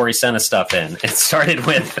box that Corey sent us stuff in, it started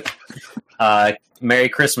with Merry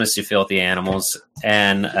Christmas, you filthy animals,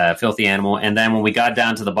 and filthy animal. And then when we got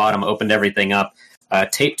down to the bottom, opened everything up,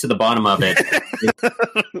 taped to the bottom of it,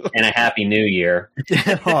 and a Happy New Year.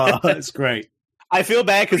 Oh, that's great. I feel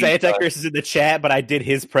bad because Antichrist is in the chat, but I did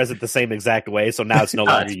his present the same exact way, so now it's no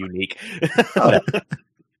longer unique.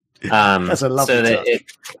 That's a lovely touch.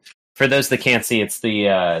 For those that can't see, it's the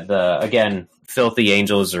again, filthy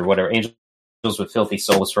angels or whatever, angels with filthy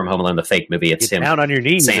souls from Home Alone, the fake movie. It's him down on your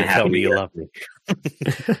knees saying and tell Happy me New you Year. love me.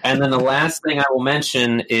 And then the last thing I will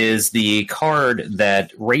mention is the card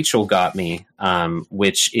that Rachel got me,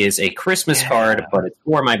 which is a Christmas card, but it's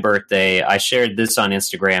for my birthday. I shared this on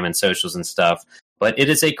Instagram and socials and stuff, but it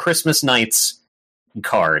is a Christmas Nights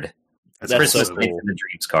card. It's Christmas so Nights cool. in the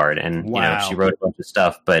Dreams card. And, Wow. she wrote a bunch of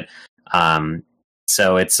stuff, but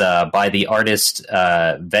so it's by the artist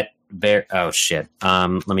oh, shit.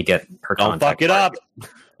 Let me get her Don't contact. fuck it up.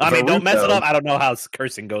 I mean, don't mess it Veruco. up. I don't know how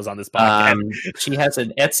cursing goes on this podcast. She has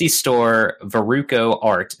an Etsy store, Veruco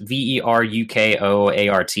Art,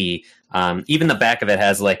 VERUKOART. Even the back of it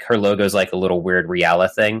has like her logo's like a little weird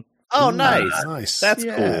Riala thing. Oh, nice. Nice. That's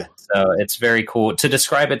cool. So it's very cool. To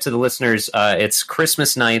describe it to the listeners, it's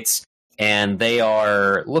Christmas Nights, and they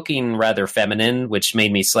are looking rather feminine, which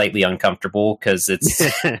made me slightly uncomfortable because it's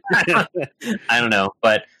I don't know,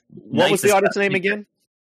 but What was the artist's name again?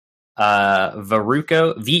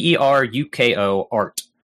 Veruco, VERUKO Art.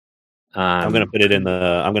 I'm gonna put it in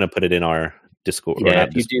our Discord. Yeah,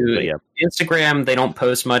 if you do Instagram, they don't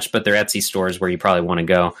post much, but they're Etsy stores where you probably want to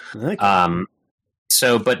go. Okay.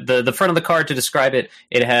 So, but the front of the card, to describe it,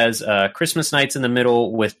 it has Christmas Nights in the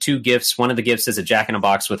middle with two gifts. One of the gifts is a Jack in a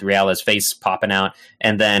Box with Riala's face popping out,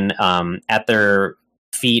 and then at their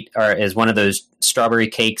feet is one of those strawberry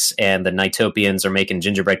cakes, and the Nighttopians are making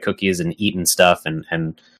gingerbread cookies and eating stuff.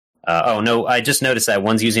 And oh no, I just noticed that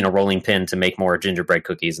one's using a rolling pin to make more gingerbread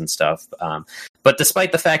cookies and stuff. But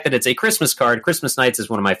despite the fact that it's a Christmas card, Christmas Nights is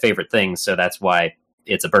one of my favorite things, so that's why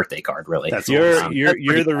it's a birthday card. Really,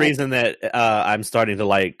 You're the reason that I'm starting to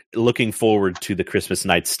like looking forward to the Christmas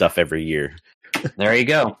Nights stuff every year. There you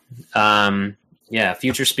go. Yeah,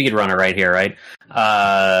 future speedrunner right here, right?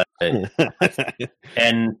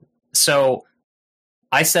 And so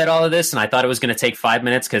I said all of this, and I thought it was going to take 5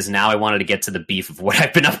 minutes because now I wanted to get to the beef of what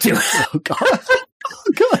I've been up to. Oh, God.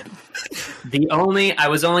 Oh, God. I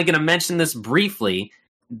was only going to mention this briefly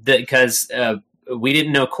because we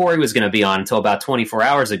didn't know Corey was going to be on until about 24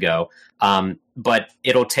 hours ago. But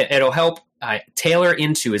it'll help tailor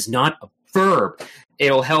into is not a verb.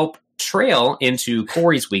 It'll help trail into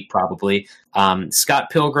Corey's week probably. Scott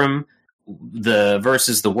Pilgrim, the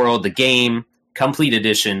versus the World, the game complete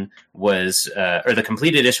edition was the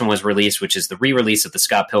complete edition was released, which is the re-release of the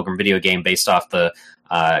Scott Pilgrim video game based off the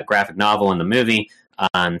graphic novel and the movie.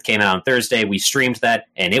 Came out on Thursday. We streamed that,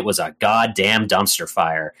 and it was a goddamn dumpster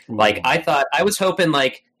fire. Like, I was hoping,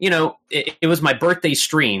 like, you know, it was my birthday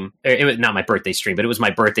stream. It was not my birthday stream, but it was my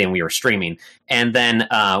birthday, and we were streaming. And then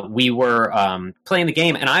we were playing the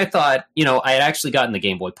game, and I thought, you know, I had actually gotten the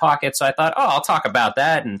Game Boy Pocket, so I thought, oh, I'll talk about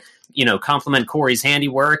that and, you know, compliment Corey's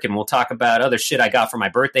handiwork, and we'll talk about other shit I got for my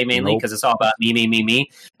birthday mainly because it's all about me.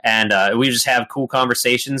 And we just have cool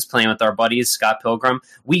conversations playing with our buddies, Scott Pilgrim.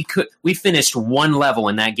 We finished one level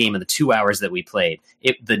in that game in the 2 hours that we played.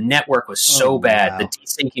 The network was so bad. Wow. The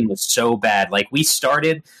desyncing was so bad. Like, we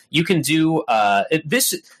started, you can do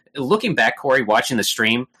this. Looking back, Corey, watching the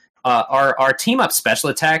stream, our team up special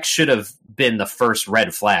attack should have been the first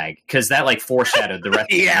red flag because that like foreshadowed the rest.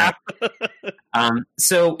 Yeah. Of the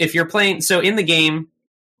so if you're playing, so in the game,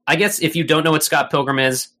 I guess if you don't know what Scott Pilgrim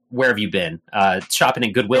is, where have you been? Shopping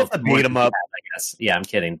at Goodwill. Beat 'em up. I guess. Yeah, I'm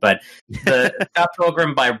kidding. But the Scott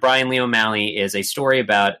Pilgrim by Brian Lee O'Malley is a story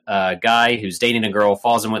about a guy who's dating a girl,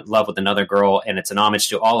 falls in love with another girl, and it's an homage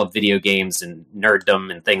to all of video games and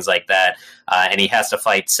nerddom and things like that. And he has to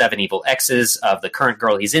fight 7 evil exes of the current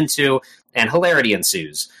girl he's into, and hilarity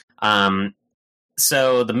ensues.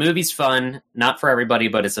 So the movie's fun, not for everybody,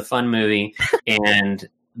 but it's a fun movie. And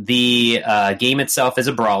the game itself is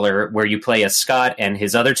a brawler where you play as Scott and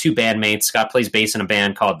his other 2 bandmates. Scott plays bass in a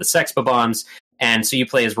band called the Sex Bombs. And so you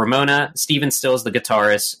play as Ramona, Steven Stills, the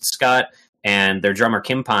guitarist, Scott, and their drummer,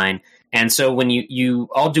 Kim Pine. And so when you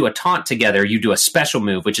all do a taunt together, you do a special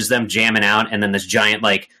move, which is them jamming out, and then this giant,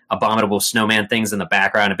 like, abominable snowman thing's in the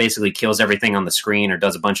background. It basically kills everything on the screen or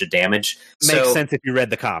does a bunch of damage. Makes sense if you read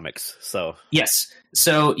the comics. So yes.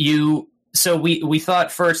 So we thought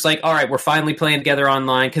first, like, all right, we're finally playing together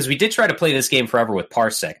online, because we did try to play this game forever with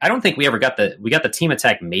Parsec. I don't think we ever got the team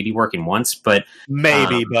attack maybe working once, but but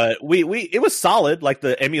it was solid. Like,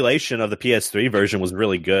 the emulation of the PS3 version was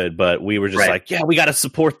really good, but we were just like, yeah, we got to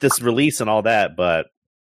support this release and all that. But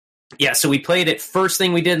yeah, so we played it. First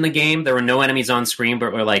thing we did in the game, there were no enemies on screen,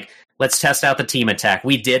 but we're like, let's test out the team attack.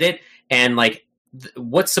 We did it, and like,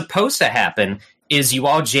 what's supposed to happen is you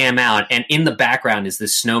all jam out, and in the background is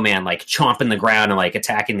this snowman, like, chomping the ground and, like,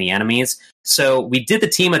 attacking the enemies. So we did the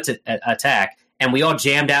team attack, and we all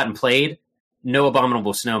jammed out and played. No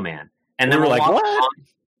abominable snowman. And then we were like, what?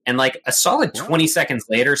 And, like, a solid 20 seconds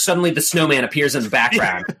later, suddenly the snowman appears in the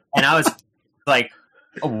background. And I was like,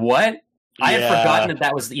 what? I had forgotten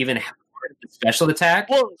that was even part of the special attack.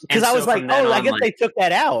 Well, because I was like, I guess they took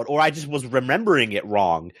that out, or I just was remembering it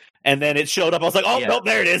wrong. And then it showed up. I was like, no,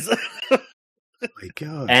 there it is. Oh my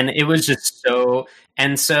God. And it was just so.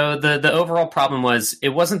 And so the overall problem was, it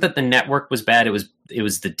wasn't that the network was bad. It was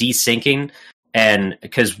the desyncing. And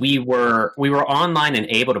because we were online and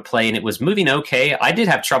able to play, and it was moving okay. I did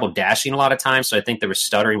have trouble dashing a lot of times, so I think there was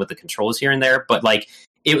stuttering with the controls here and there. But like,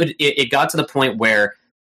 it got to the point where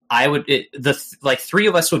like 3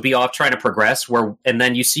 of us would be off trying to progress, and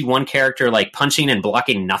then you see one character like punching and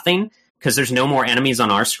blocking nothing, because there's no more enemies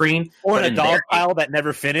on our screen. Or in a dog pile that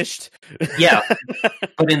never finished. Yeah.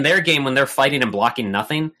 But in their game, when they're fighting and blocking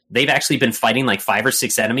nothing, they've actually been fighting like 5 or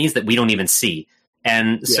 6 enemies that we don't even see.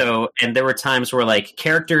 And so, and there were times where like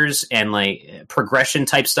characters and like progression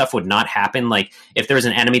type stuff would not happen. Like if there was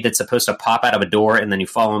an enemy that's supposed to pop out of a door and then you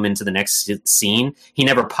follow him into the next scene, he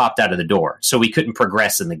never popped out of the door. So we couldn't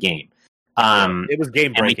progress in the game. It was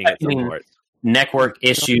game breaking at some point. Network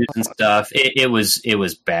issues and stuff. It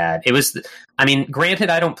was bad. It was, I mean,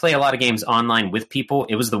 granted, I don't play a lot of games online with people.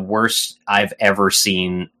 It was the worst I've ever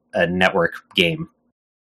seen a network game.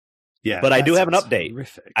 Yeah, but I do have an update.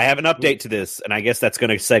 Horrific. I have an update to this, and I guess that's going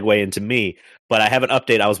to segue into me. But I have an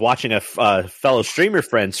update. I was watching a fellow streamer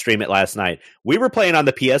friend stream it last night. We were playing on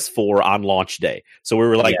the PS4 on launch day. So we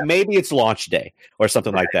were like, maybe it's launch day or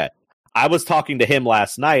something like that. I was talking to him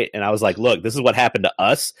last night, and I was like, look, this is what happened to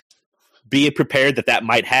us. Be prepared that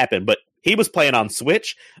might happen. But he was playing on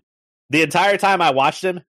Switch. The entire time I watched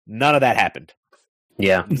him, none of that happened.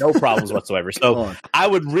 Yeah. No problems whatsoever. So I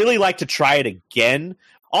would really like to try it again.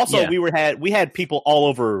 Also, we had people all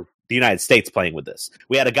over the United States playing with this.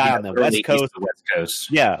 We had a guy on the West Coast. West Coast.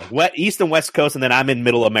 Yeah, East and West Coast, and then I'm in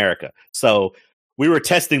Middle America. So we were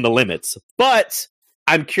testing the limits. But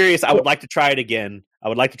I'm curious. I would like to try it again.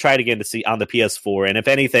 To see on the PS4. And if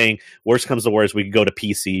anything, worst comes to worst, we could go to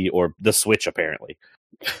PC or the Switch, apparently.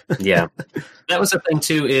 Yeah. That was the thing,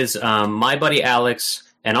 too, is my buddy Alex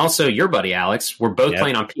and also your buddy Alex were both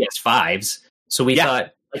playing on PS5s. So we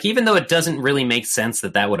thought, like, even though it doesn't really make sense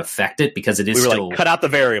that would affect it, because it is still... like, cut out the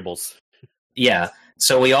variables. Yeah.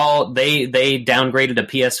 So we all... They downgraded to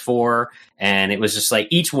PS4, and it was just like,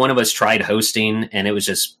 each one of us tried hosting, and it was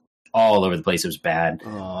just all over the place. It was bad.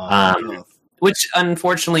 Which,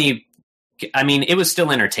 unfortunately... I mean, it was still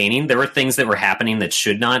entertaining. There were things that were happening that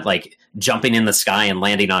should not, like jumping in the sky and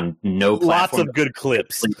landing on no platform. Lots of good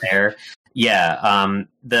clips there. Yeah.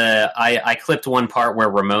 I clipped one part where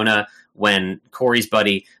Ramona, when Corey's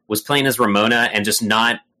buddy was playing as Ramona and just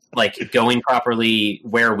not like going properly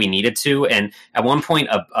where we needed to. And at one point,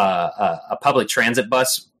 a public transit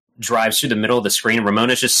bus drives through the middle of the screen, and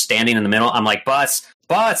Ramona's just standing in the middle. I'm like, bus,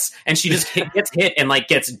 and she just gets hit and like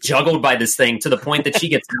gets juggled by this thing to the point that she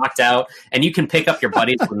gets knocked out. And you can pick up your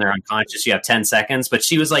buddies when they're unconscious. You have 10 seconds, but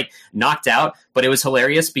she was like knocked out. But it was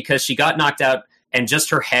hilarious because she got knocked out and just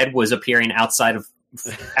her head was appearing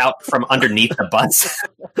out from underneath the bus.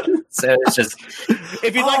 So it's just,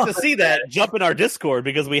 if you'd like to see that, jump in our Discord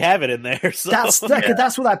because we have it in there. So. That's what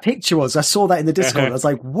that picture was. I saw that in the Discord. I was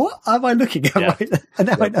like, what am I looking at? And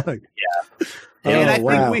now I know. Yeah. And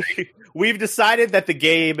I think we've decided that the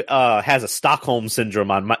game has a Stockholm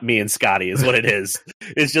syndrome on me and Scotty is what it is.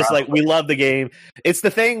 It's just like, we love the game. It's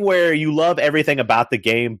the thing where you love everything about the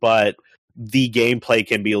game, but the gameplay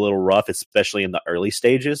can be a little rough, especially in the early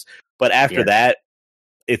stages. But after that,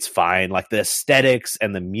 it's fine. Like the aesthetics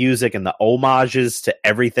and the music and the homages to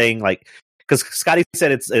everything, like, because Scotty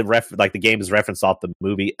said it's like the game is referenced off the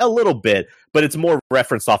movie a little bit, but it's more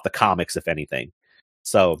referenced off the comics, if anything.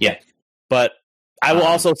 So but I will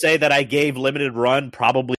also say that I gave Limited Run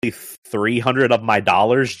probably $300 of my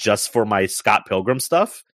dollars just for my Scott Pilgrim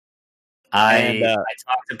stuff. I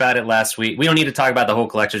talked about it last week. We don't need to talk about the whole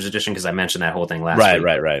collector's edition because I mentioned that whole thing last week.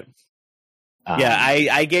 Right.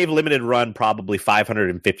 I gave Limited Run probably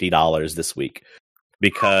 $550 this week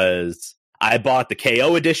because I bought the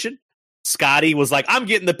KO edition. Scotty was like, I'm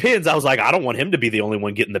getting the pins. I was like, I don't want him to be the only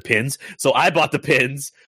one getting the pins. So I bought the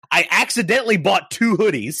pins. I accidentally bought 2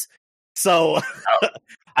 hoodies. So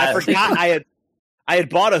I forgot I had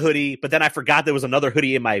bought a hoodie, but then I forgot there was another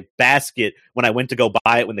hoodie in my basket when I went to go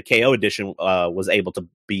buy it when the KO edition was able to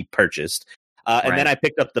be purchased. And then I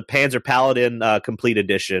picked up the Panzer Paladin complete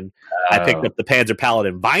edition. I picked up the Panzer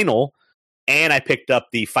Paladin vinyl, and I picked up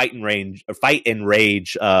the Fight and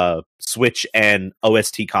Rage Switch and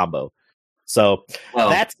OST combo. So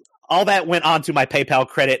that's all that went onto my PayPal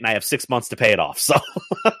credit, and I have 6 months to pay it off. So,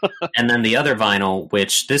 and then the other vinyl,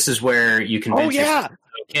 which this is where you convince yourself,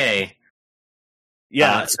 okay.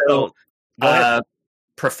 Yeah. So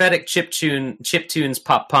Prophetic Chiptunes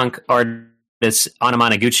pop punk artist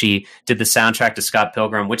Anamanaguchi did the soundtrack to Scott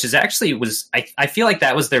Pilgrim, which is actually I feel like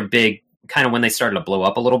that was their big kind of when they started to blow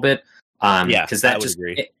up a little bit. Because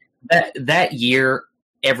that year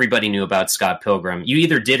everybody knew about Scott Pilgrim. You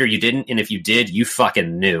either did or you didn't, and if you did, you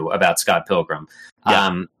fucking knew about Scott Pilgrim.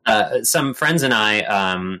 Some friends and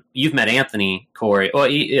I, you've met Anthony, Corey. Well,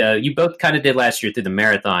 you both kind of did last year through the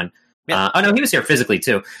marathon. No, he was here physically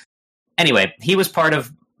too. Anyway, he was part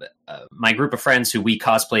of my group of friends who we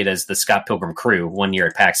cosplayed as the Scott Pilgrim crew one year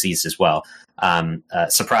at PAX East as well.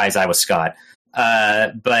 Surprise, I was Scott.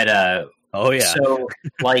 So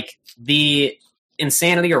like the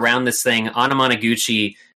insanity around this thing,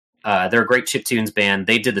 Anamanaguchi, they're a great chiptunes band.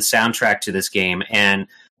 They did the soundtrack to this game, and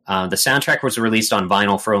the soundtrack was released on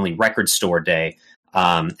vinyl for only Record Store Day.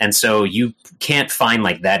 And so you can't find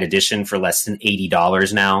like that edition for less than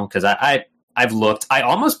 $80 now. Cause I've looked, I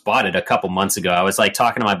almost bought it a couple months ago. I was like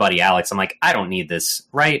talking to my buddy Alex. I'm like, I don't need this.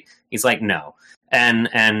 Right. He's like, no.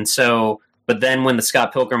 And so, but then when the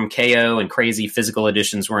Scott Pilgrim KO and Crazy physical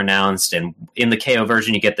editions were announced, and in the KO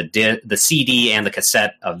version, you get the CD and the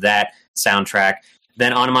cassette of that soundtrack.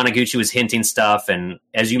 Then Anamanaguchi was hinting stuff, and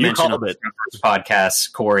as you mentioned on the first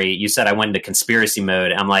podcast, Corey, you said I went into conspiracy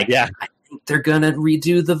mode. I'm like, I think they're gonna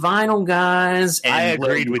redo the vinyl, guys. And I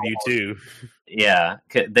agreed with you too. Yeah,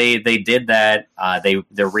 they did that.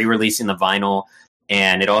 They're re-releasing the vinyl,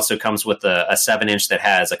 and it also comes with a 7-inch that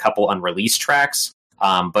has a couple unreleased tracks.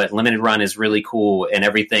 But Limited Run is really cool, and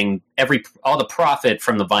all the profit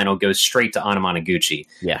from the vinyl goes straight to Anamanaguchi,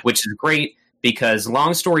 which is great because,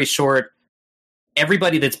 long story short,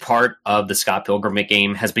 everybody that's part of the Scott Pilgrim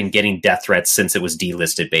game has been getting death threats since it was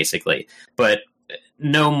delisted, basically. But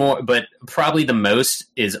no more. But probably the most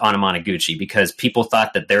is Anamanaguchi because people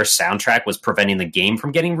thought that their soundtrack was preventing the game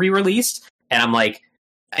from getting re-released, and I'm like,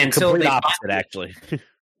 until complete opposite, actually.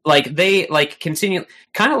 Like they continue,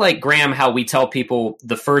 kind of like Graham, how we tell people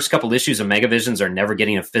the first couple issues of Megavisions are never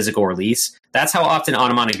getting a physical release. That's how often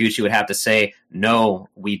Anamanaguchi would have to say, no,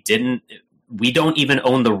 we didn't. We don't even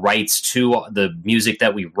own the rights to the music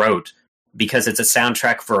that we wrote because it's a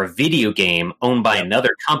soundtrack for a video game owned by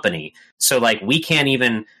another company. So like we can't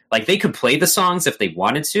even, like, they could play the songs if they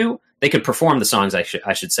wanted to. They could perform the songs, I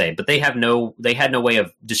should say, but they had no way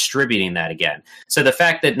of distributing that again. So the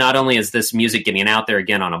fact that not only is this music getting out there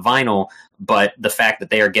again on a vinyl, but the fact that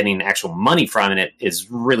they are getting actual money from it is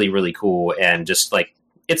really, really cool. And just like,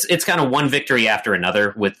 it's kind of one victory after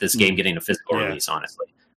another with this game getting a physical release, honestly.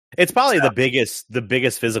 It's probably the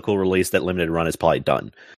biggest physical release that Limited Run has probably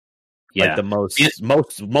done. Like the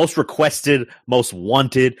most requested, most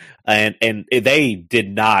wanted, and they did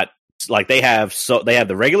not, like, they have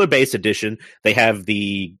the regular base edition, they have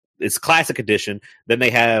it's classic edition, then they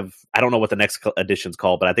have, I don't know what the next edition's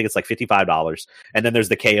called, but I think it's like $55, and then there's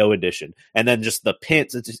the KO edition, and then just the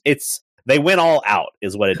pins. It's they went all out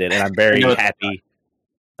is what it did, and I'm very happy.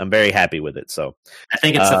 I'm very happy with it. So I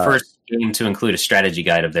think it's the first game to include a strategy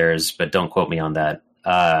guide of theirs, but don't quote me on that.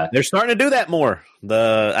 They're starting to do that more.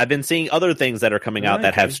 I've been seeing other things that are coming out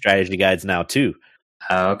that have strategy guides now too.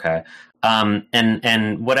 Okay.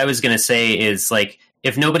 And what I was going to say is, like,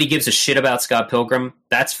 if nobody gives a shit about Scott Pilgrim,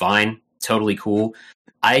 that's fine. totally cool.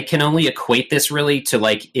 I can only equate this really to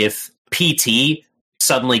like if PT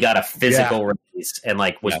suddenly got a physical release and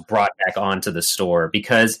like was brought back onto the store,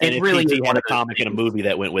 because and it really had a comic and a movie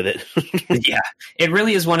that went with it. Yeah, it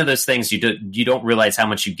really is one of those things you don't realize how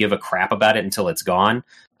much you give a crap about it until it's gone.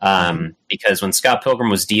 Because when Scott Pilgrim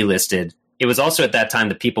was delisted, it was also at that time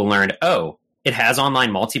that people learned, oh, it has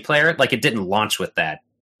online multiplayer. Like it didn't launch with that.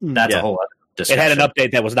 That's a whole other discussion. It had an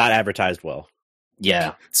update that was not advertised well.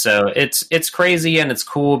 Yeah, so it's crazy and it's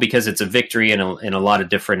cool because it's a victory in a lot of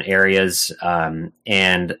different areas. And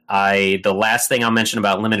the last thing I'll mention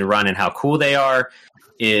about Limited Run and how cool they are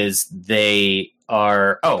is they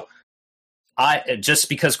are. Oh, just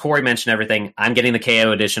because Corey mentioned everything, I'm getting the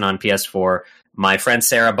KO edition on PS4. My friend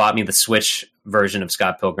Sarah bought me the Switch version of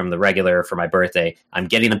Scott Pilgrim, the regular, for my birthday. I'm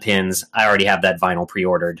getting the pins. I already have that vinyl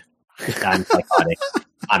pre-ordered. I'm psychotic.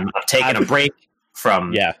 I'm taking a break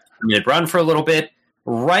from Limited Run for a little bit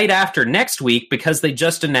right after next week, because they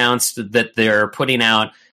just announced that they're putting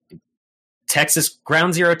out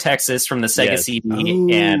Ground Zero Texas from the Sega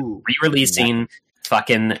CD and re-releasing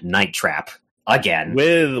fucking Night Trap again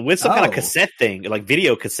with some kind of cassette thing, like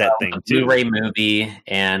video cassette thing, a Blu-ray movie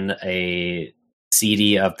and a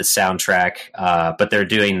CD of the soundtrack. But they're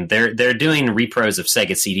doing repros of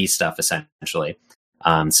Sega CD stuff essentially.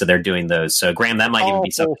 So they're doing those. So Graham, that might even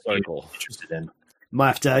be something you're interested in. Might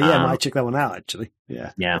have to, might check that one out, actually.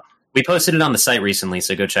 Yeah. We posted it on the site recently,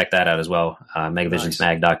 so go check that out as well.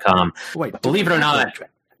 Megavisionsmag.com. Wait, believe it or not,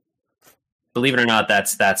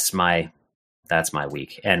 that's my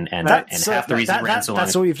week. And half the reason ran so long.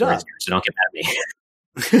 That's all you've done. So don't get mad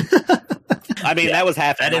at me. I mean, that was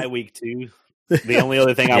half of my week too. The only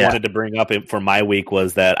other thing I wanted to bring up for my week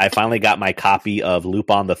was that I finally got my copy of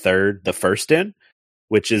Lupin the Third, the First In,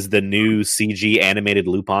 which is the new CG animated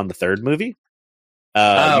Lupin the Third movie.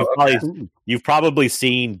 You've probably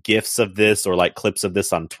seen GIFs of this or like clips of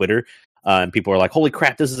this on Twitter, and people are like, "Holy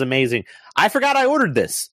crap, this is amazing!" I forgot I ordered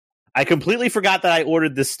this. I completely forgot that I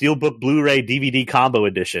ordered this Steelbook Blu-ray DVD combo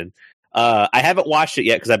edition. I haven't watched it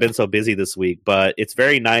yet because I've been so busy this week, but it's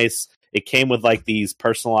very nice. It came with like these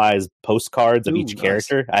personalized postcards of each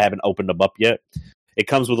character. I haven't opened them up yet. It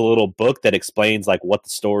comes with a little book that explains like what the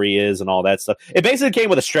story is and all that stuff. It basically came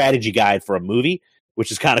with a strategy guide for a movie,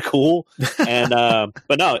 which is kind of cool. And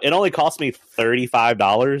but no, it only cost me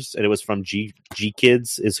 $35, and it was from G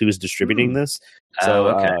Kids is who's distributing this.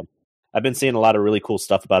 So I've been seeing a lot of really cool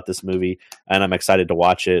stuff about this movie, and I'm excited to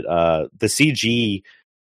watch it. The CG,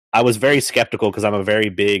 I was very skeptical because I'm a very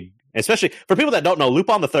big, especially for people that don't know,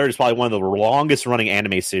 Lupin the Third is probably one of the longest running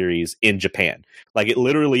anime series in Japan. Like it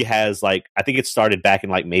literally has I think it started back in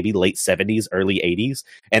like maybe late 70s, early 80s,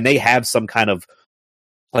 and they have some kind of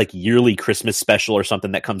like yearly Christmas special or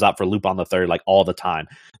something that comes out for Lupin the Third like all the time.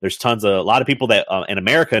 There's a lot of people that in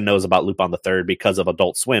America knows about Lupin the Third because of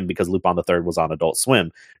Adult Swim, because Lupin the Third was on Adult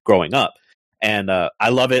Swim growing up. And I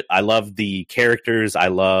love it. I love the characters. I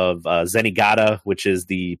love Zenigata, which is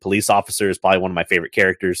the police officer, is probably one of my favorite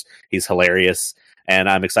characters. He's hilarious. And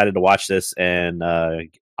I'm excited to watch this. And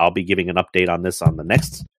I'll be giving an update on this on the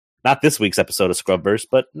next, not this week's episode of Scrubverse,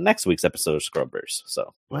 but next week's episode of Scrubverse.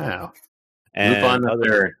 So, wow. And Lupin the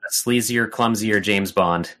Third, sleazier, clumsier James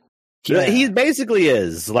Bond. Yeah. He basically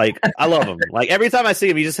is. Like, I love him. Like, every time I see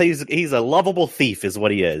him, he's a lovable thief is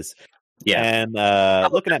what he is. Yeah. And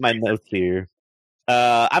looking at my notes here,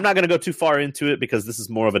 I'm not going to go too far into it because this is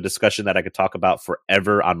more of a discussion that I could talk about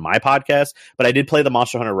forever on my podcast. But I did play the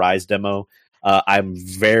Monster Hunter Rise demo. I'm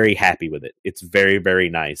very happy with it. It's very, very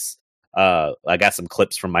nice. I got some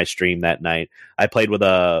clips from my stream that night. I played with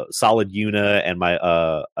a Solid Yuna and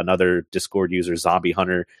my another Discord user, Zombie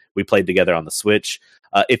Hunter. We played together on the Switch.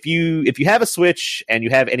 If you have a Switch and you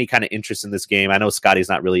have any kind of interest in this game, I know Scotty's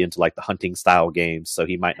not really into like the hunting style games, so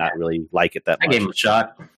he might not really like it that much. I gave him a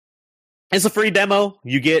shot. It's a free demo.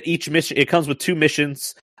 You get each mission. It comes with 2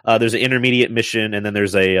 missions. There's an intermediate mission, and then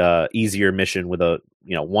there's a easier mission with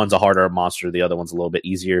one's a harder monster, the other one's a little bit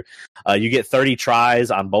easier. You get 30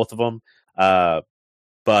 tries on both of them,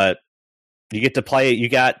 but you get to play. You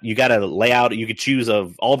got to lay out. You could choose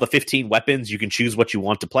of all the 15 weapons. You can choose what you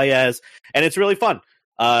want to play as, and it's really fun.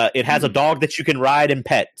 It has a dog that you can ride and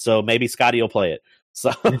pet, so maybe Scotty will play it.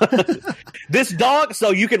 So this dog,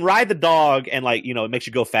 so you can ride the dog and it makes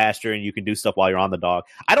you go faster and you can do stuff while you're on the dog.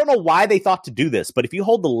 I don't know why they thought to do this, but if you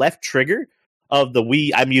hold the left trigger of the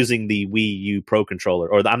Wii, I'm using the Wii U Pro controller,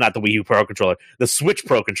 or I'm not the Wii U Pro controller, the Switch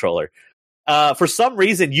Pro controller. For some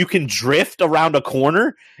reason, you can drift around a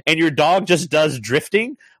corner and your dog just does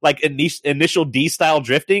drifting, like initial D-style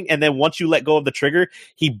drifting. And then once you let go of the trigger,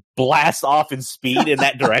 he blasts off in speed in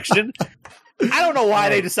that direction. I don't know why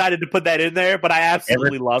they decided to put that in there, but I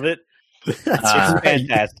absolutely love it. That's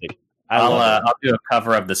fantastic. I'll do a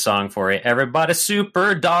cover of the song for you. Everybody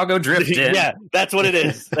super doggo drifting. Yeah, that's what it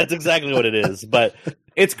is. That's exactly what it is. But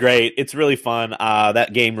it's great. It's really fun.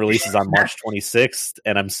 That game releases on March 26th,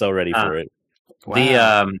 and I'm so ready for it.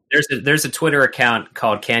 Wow. There's a Twitter account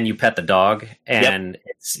called Can You Pet the Dog, and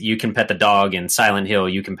you can pet the dog in Silent Hill.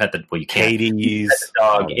 You can pet the you can't pet the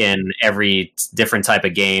dog in every different type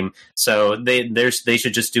of game. So they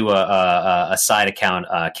should just do a side account.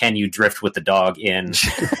 Can you drift with the dog in?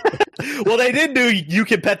 Well, they did do You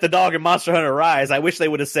Can Pet the Dog in Monster Hunter Rise. I wish they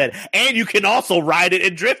would have said, and you can also ride it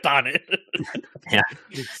and drift on it. Yeah,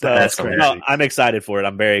 so that's I'm excited for it.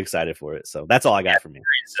 I'm very excited for it. So that's all I got from you.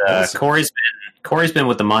 Corey's been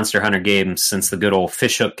with the Monster Hunter games since the good old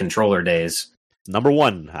fishhook controller days. Number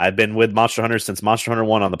one, I've been with Monster Hunter since Monster Hunter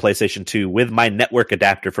 1 on the PlayStation 2 with my network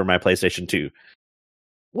adapter for my PlayStation 2.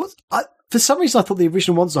 For some reason, I thought the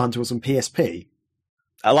original Monster Hunter was on PSP.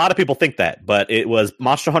 A lot of people think that, but it was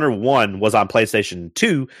Monster Hunter 1 was on PlayStation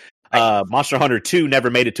 2. Monster Hunter 2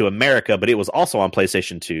 never made it to America, but it was also on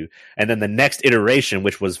PlayStation 2. And then the next iteration,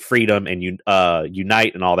 which was Freedom and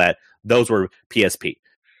Unite and all that, those were PSP.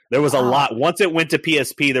 There was a lot. Once it went to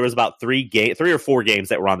PSP, there was about 3 or 4 games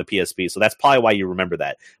that were on the PSP. So that's probably why you remember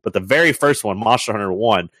that. But the very first one, Monster Hunter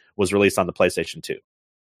 1, was released on the PlayStation 2.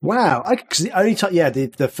 Wow. Because the only time,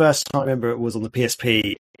 the first time I remember it was on the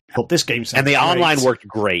PSP. I thought this game sounds and the great. Online worked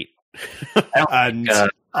great. And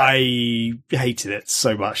I hated it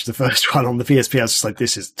so much. The first one on the PSP, I was just like,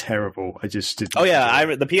 this is terrible. I just didn't. Oh,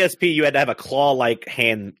 yeah. The PSP, you had to have a claw-like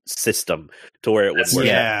hand system to where it would work.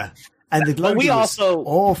 Yeah. And the loading was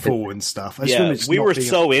awful and stuff. We were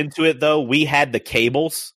so into it, though. We had the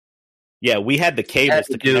cables. Yeah, we had the cables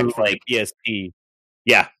to connect from the PSP.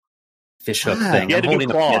 Yeah. Fishhook thing. You had to do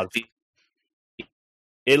claws.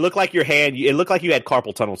 It looked like your hand. It looked like you had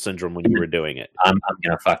carpal tunnel syndrome when you were doing it. I'm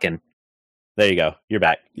gonna fucking. There you go. You're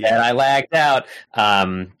back. Yeah, and I lagged out.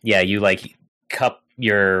 You like cup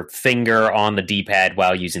your finger on the D-pad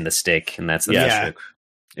while using the stick, and that's the fishhook.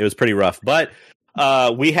 It was pretty rough, but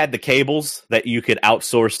we had the cables that you could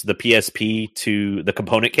outsource the PSP to the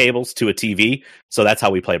component cables to a TV. So that's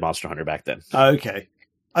how we played Monster Hunter back then. Okay.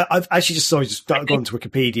 I've actually just gone to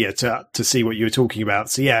Wikipedia to see what you were talking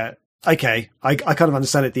about. So yeah. Okay, I kind of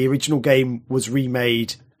understand it. The original game was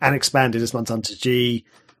remade and expanded as Monster Hunter G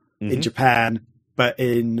in Japan, but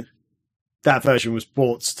in that version was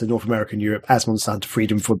brought to North America and Europe as Monster Hunter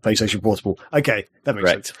Freedom for PlayStation Portable. Okay, that makes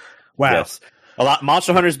sense. Wow. Yes.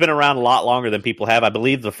 Monster Hunter's been around a lot longer than people have. I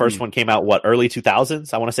believe the first one came out, early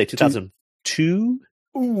 2000s? I want to say 2002?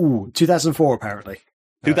 Ooh, 2004 apparently.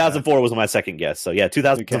 2004 was my second guess. So yeah,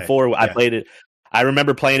 2004, I played it. I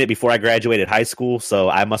remember playing it before I graduated high school, so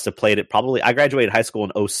I must have played it I graduated high school in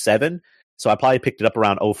 2007, so I probably picked it up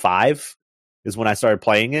around 2005 is when I started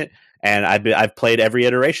playing it, and I've played every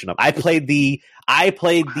iteration of it. I played the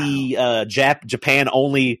Japan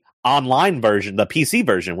only online version, the PC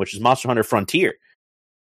version, which is Monster Hunter Frontier.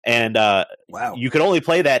 And you could only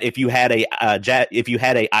play that if you had you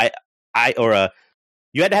had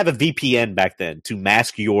to have a VPN back then to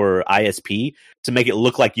mask your ISP to make it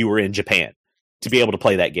look like you were in Japan to be able to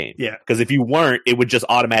play that game. Yeah. Because if you weren't, it would just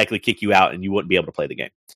automatically kick you out and you wouldn't be able to play the game.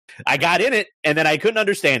 I got in it and then I couldn't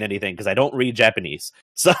understand anything because I don't read Japanese.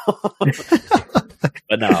 So,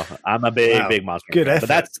 but no, I'm a big Monster Hunter. Good effort. But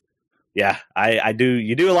that's, I do.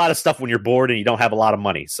 You do a lot of stuff when you're bored and you don't have a lot of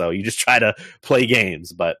money. So you just try to play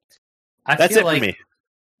games, but that's it for me.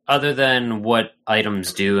 Other than what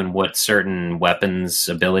items do and what certain weapons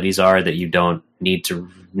abilities are, that you don't need to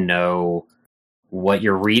know what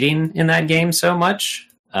you're reading in that game so much.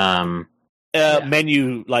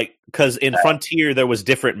 Menu, like, because in Frontier there was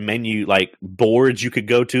different menu like boards you could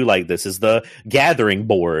go to, like this is the gathering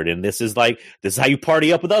board and this is how you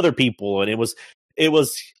party up with other people, and it was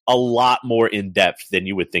a lot more in depth than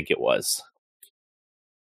you would think it was.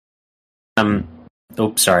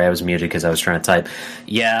 Sorry, I was muted because I was trying to type.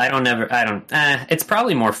 Yeah, it's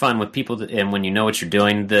probably more fun with people and when you know what you're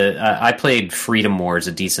doing. I played Freedom Wars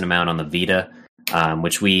a decent amount on the Vita,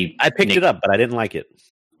 which I picked it up, but I didn't like it.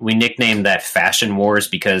 We nicknamed that Fashion Wars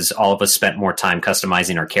because all of us spent more time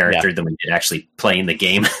customizing our character than we did actually playing the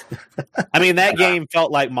game. I mean, that game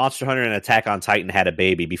felt like Monster Hunter and Attack on Titan had a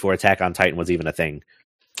baby before Attack on Titan was even a thing.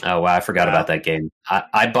 Oh, wow, I forgot about that game.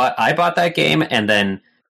 I bought that game, and then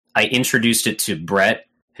I introduced it to Brett,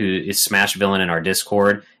 who is Smash Villain in our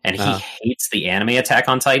Discord, and he hates the anime Attack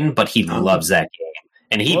on Titan, but he loves that game.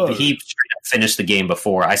 And he straight up finished the game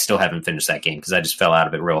before. I still haven't finished that game because I just fell out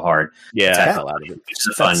of it real hard. Yeah, I fell out of it. It's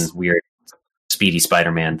a fun, weird, speedy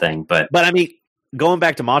Spider-Man thing. But I mean, going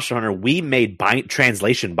back to Monster Hunter, we made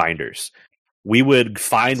translation binders we would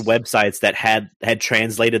find websites that had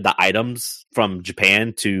translated the items from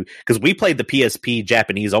Japan to, because we played the PSP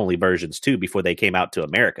Japanese only versions too before they came out to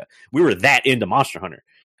America. We were that into Monster Hunter,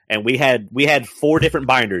 and we had 4 different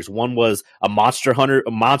binders. One was a monster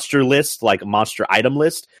list, like a monster item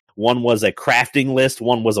list. One was a crafting list.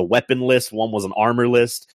 One was a weapon list. One was an armor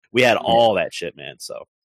list. We had all that shit, man. So,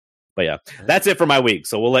 but yeah, that's it for my week.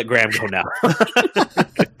 So we'll let Graham go now.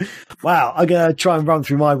 Wow, I'm going to try and run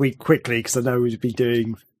through my week quickly because I know we'd be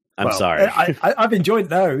doing... I'm sorry. I've enjoyed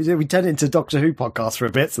those. We turned into Doctor Who podcast for a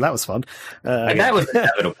bit, so that was fun. That was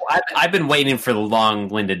inevitable. I've been waiting for the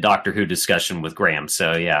long-winded Doctor Who discussion with Graham,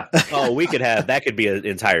 so yeah. Oh, that could be an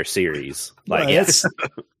entire series. Like,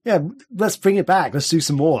 let's bring it back. Let's do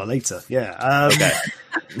some more later. Yeah. Okay.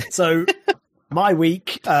 So... my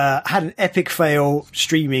week had an epic fail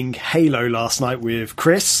streaming Halo last night with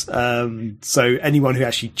Chris. So anyone who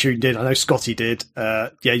actually tuned in, I know Scotty did.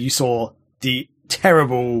 You saw the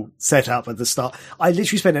terrible setup at the start. I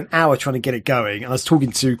literally spent an hour trying to get it going, and I was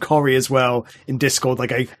talking to Corey as well in Discord.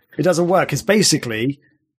 Like, it doesn't work because basically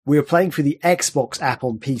we were playing through the Xbox app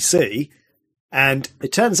on PC, and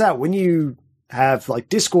it turns out when you have like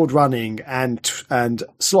Discord running and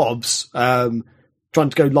Slobs, trying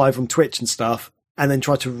to go live on Twitch and stuff, and then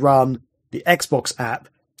try to run the Xbox app,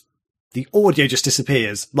 the audio just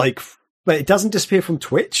disappears. But it doesn't disappear from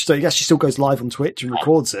Twitch, so it actually still goes live on Twitch and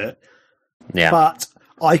records it. Yeah. But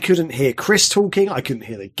I couldn't hear Chris talking, I couldn't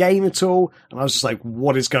hear the game at all, and I was just like,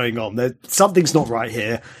 what is going on? Something's not right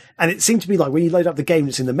here. And it seemed to be like when you load up the game,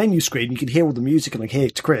 it's in the menu screen, you can hear all the music and I hear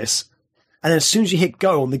Chris. And then as soon as you hit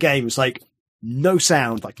go on the game, it's like, no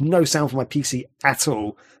sound from my PC at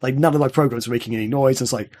all. Like, none of my programs were making any noise. I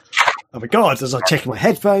was like, oh my God. I was like checking my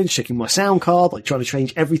headphones, checking my sound card, like trying to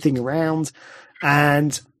change everything around.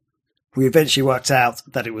 And we eventually worked out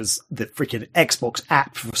that it was the freaking Xbox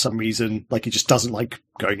app for some reason. Like, it just doesn't like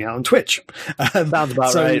going out on Twitch. Sounds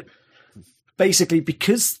about right. Basically,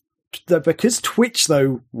 because Twitch,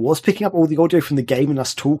 though, was picking up all the audio from the game and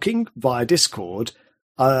us talking via Discord,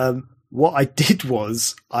 what I did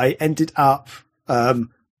was I ended up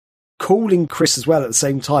calling Chris as well at the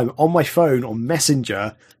same time on my phone on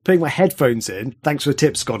Messenger, putting my headphones in. Thanks for the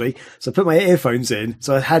tip, Scotty. So I put my earphones in.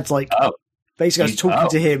 So I had basically I was talking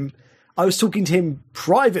to him. I was talking to him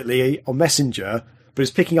privately on Messenger, but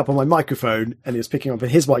it's picking up on my microphone and it's picking up on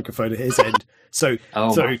his microphone at his end. So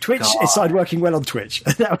Twitch, it started working well on Twitch.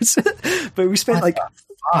 But we spent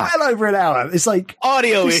well over an hour. It's like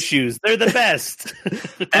audio issues. They're the best.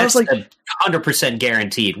 That's like 100%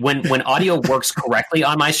 guaranteed. When audio works correctly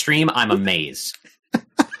on my stream, I'm amazed.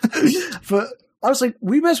 But I was like,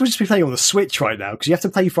 we might as well just be playing on the Switch right now because you have to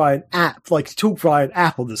play via an app, like talk via an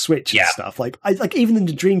app on the Switch and stuff. Like even in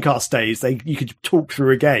the Dreamcast days, you could talk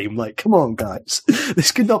through a game. Like, come on, guys,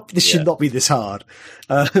 this should not be this hard.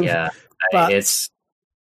 And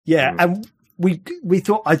we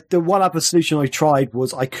thought the one other solution I tried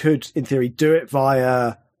was I could, in theory, do it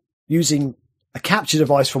via using a capture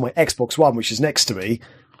device from my Xbox One, which is next to me,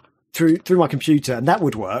 through my computer, and that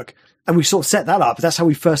would work. And we sort of set that up. That's how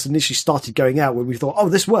we first initially started going out, when we thought, oh,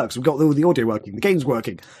 this works. We've got all the audio working. The game's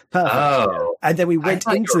working. Perfect. Oh, and then we went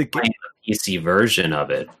into the game. The PC version of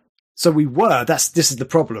it. So we were. This is the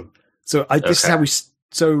problem. So this is how we.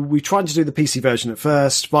 So we tried to do the PC version at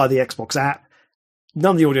first via the Xbox app.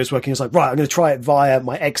 None of the audio is working. It's like, right, I'm going to try it via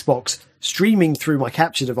my Xbox, streaming through my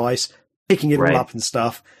capture device, picking it all up and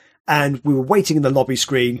stuff. And we were waiting in the lobby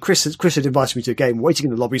screen. Chris had invited me to a game, waiting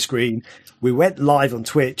in the lobby screen. We went live on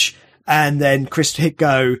Twitch, and then Chris hit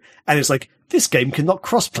go, and it's like, this game cannot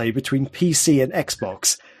crossplay between PC and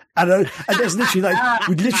Xbox. And there's literally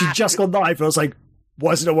we'd literally just gone live, and I was like,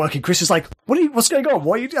 why is it not working? Chris is like, what's going on?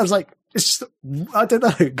 Why are you? I was like, it's just, I don't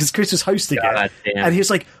know, because Chris was hosting it. And he was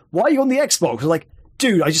like, why are you on the Xbox? I was like,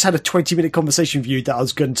 dude, I just had a 20-minute conversation with you that I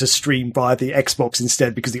was going to stream via the Xbox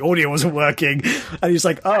instead because the audio wasn't working. And he's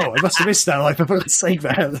like, oh, I must have missed that. Like, I forgot to say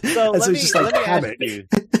that. So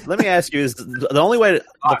let me ask you, is the only way to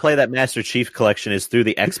play that Master Chief Collection is through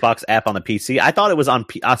the Xbox app on the PC? I thought it was on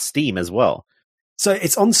Steam as well. So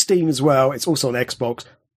it's on Steam as well. It's also on Xbox.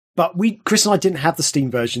 But Chris and I didn't have the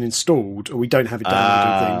Steam version installed, or we don't have it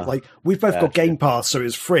downloaded. Like, we've both got Game Pass, so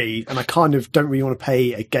it's free, and I kind of don't really want to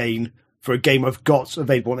pay again for a game I've got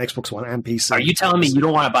available on Xbox One and PC. Are you telling me you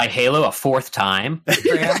don't want to buy Halo a fourth time?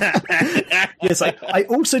 Yes, I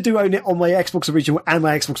also do own it on my Xbox Original and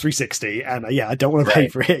my Xbox 360, and I don't want to pay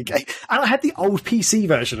for it again. And I had the old PC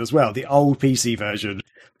version as well, the old PC version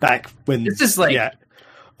back when... This is like... Yeah.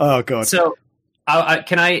 Oh, God. So... I'm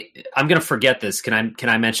going to forget this. Can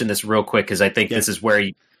I mention this real quick? Because I think this is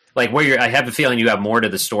where like where I have a feeling you have more to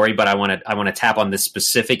the story, but I want to tap on this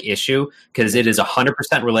specific issue because it is 100%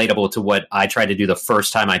 relatable to what I tried to do the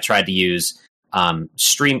first time I tried to use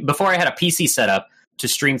stream before I had a PC set up to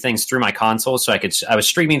stream things through my console. So I was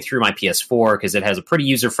streaming through my PS4 because it has a pretty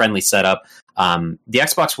user friendly setup. The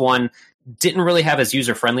Xbox One didn't really have as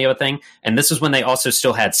user friendly of a thing, and this is when they also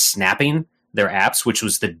still had snapping their apps, which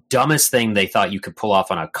was the dumbest thing they thought you could pull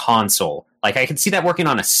off on a console. Like I could see that working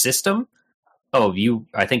on a system. Oh,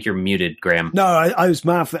 I think you're muted, Graham. No, I was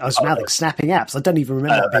mouthing snapping apps. I don't even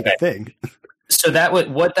remember that being a thing. So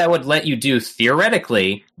what that would let you do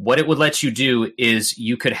theoretically, what it would let you do is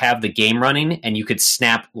you could have the game running and you could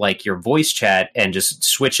snap like your voice chat and just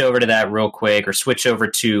switch over to that real quick or switch over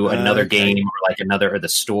to another game or like or the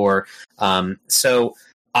store. So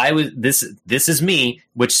this is me,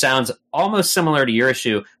 which sounds almost similar to your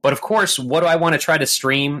issue. But of course, what do I want to try to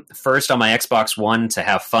stream first on my Xbox One to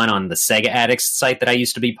have fun on the Sega Addicts site that I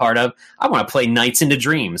used to be part of? I want to play Nights into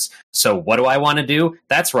Dreams. So what do I want to do?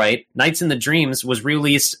 That's right. Nights into Dreams was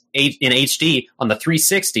released in HD on the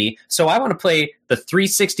 360. So I want to play the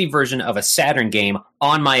 360 version of a Saturn game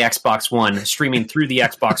on my Xbox One, streaming through the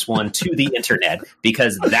Xbox One to the internet,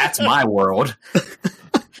 because that's my world.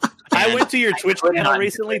 I went to your Twitch channel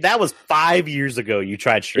recently. That was 5 years ago. You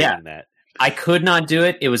tried streaming that. I could not do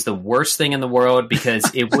it. It was the worst thing in the world because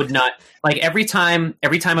it would not like every time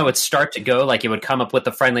I would start to go, like it would come up with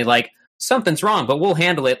the friendly like something's wrong, but we'll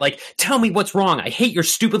handle it. Like, tell me what's wrong. I hate your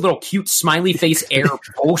stupid little cute smiley face air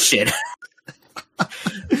bullshit.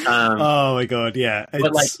 Oh my god, yeah.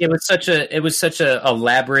 But like it was such a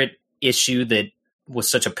elaborate issue that was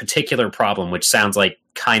such a particular problem, which sounds like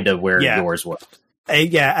kind of where yours was.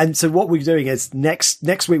 And so what we're doing is next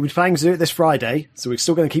week we're planning to do it this Friday, so we're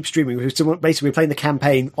still going to keep streaming. We're playing the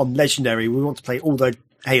campaign on Legendary. We want to play all the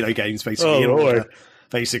Halo games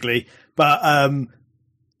basically. But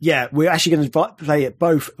we're actually going to play it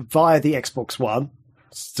both via the Xbox One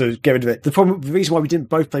to get rid of it. The reason why we didn't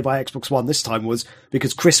both play via Xbox One this time was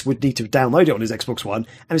because Chris would need to download it on his Xbox One,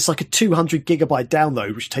 and it's like a 200 gigabyte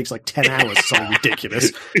download, which takes like 10 hours. So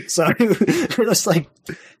ridiculous. So it's like,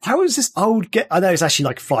 how is this old I know it's actually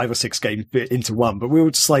like 5 or 6 games into one, but we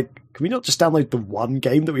were just like, can we not just download the one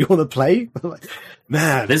game that we want to play?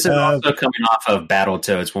 Man, this is also coming off of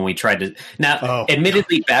Battletoads when we tried to. Now,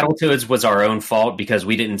 admittedly, Battletoads was our own fault because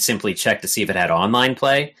we didn't simply check to see if it had online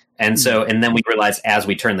play. And so, and then we realized as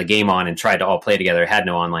we turned the game on and tried to all play together, it had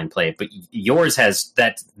no online play. But yours has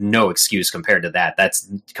no excuse compared to that. That's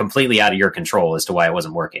completely out of your control as to why it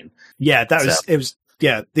wasn't working. Yeah,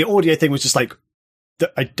 the audio thing was just like,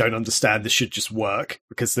 I don't understand. This should just work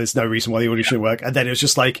because there's no reason why the audio shouldn't work. And then it was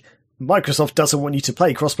just like, Microsoft doesn't want you to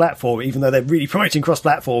play cross-platform, even though they're really promoting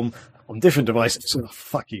cross-platform on different devices. So,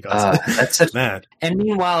 fuck you guys. That's such mad. And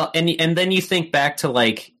meanwhile, and then you think back to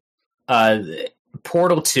like,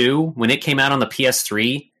 Portal 2, when it came out on the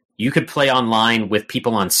PS3, you could play online with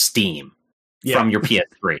people on Steam from your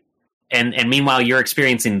PS3. And meanwhile, you're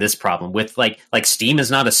experiencing this problem with like Steam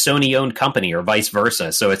is not a Sony-owned company or vice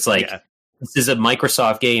versa. So it's like, this is a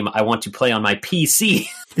Microsoft game I want to play on my PC.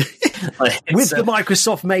 With the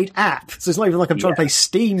Microsoft-made app. So it's not even like I'm trying to play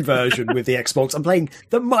Steam version with the Xbox. I'm playing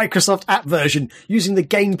the Microsoft app version using the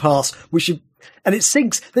Game Pass, and it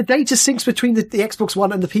syncs. The data syncs between the Xbox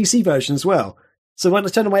One and the PC version as well. So when I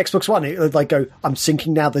turn on my Xbox One, it would like go, I'm syncing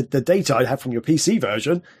now the data I have from your PC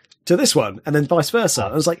version to this one, and then vice versa.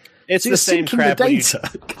 I was like, it's the same crap. When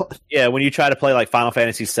you try to play like Final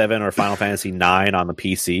Fantasy 7 or Final Fantasy 9 on the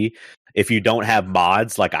PC, if you don't have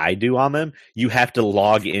mods like I do on them, you have to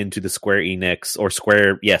log into the Square Enix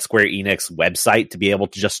website to be able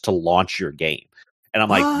to launch your game. And I'm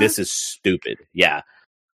like, this is stupid. Yeah.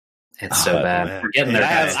 It's so bad. Man. We're getting there.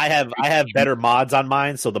 I have better mods on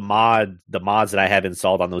mine, so the mods that I have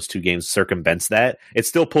installed on those two games circumvents that. It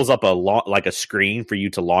still pulls up a screen for you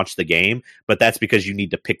to launch the game, but that's because you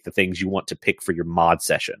need to pick the things you want to pick for your mod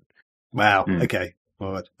session. Wow. Okay.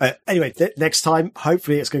 All right. Anyway, next time,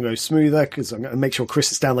 hopefully it's going to go smoother because I'm going to make sure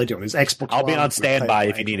Chris is downloading on his Xbox. I'll be on standby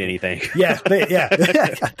if you need anything. Yeah.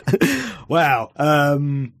 Wow.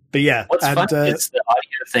 But yeah, what's fun is the audio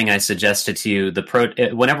thing I suggested to you.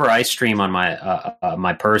 Whenever I stream on my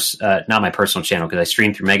not my personal channel because I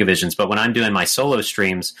stream through Megavisions, but when I'm doing my solo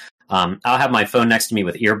streams, I'll have my phone next to me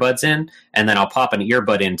with earbuds in, and then I'll pop an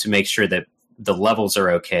earbud in to make sure that the levels are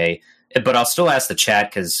okay. But I'll still ask the chat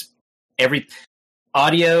because every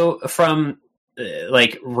audio from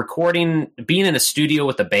like recording, being in a studio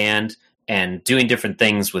with a band and doing different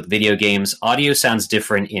things with video games, audio sounds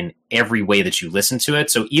different in every way that you listen to it.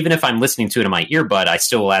 So even if I'm listening to it in my earbud, I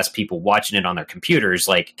still will ask people watching it on their computers,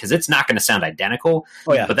 like, because it's not going to sound identical.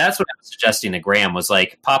 Oh, yeah. But that's what I was suggesting to Graham, was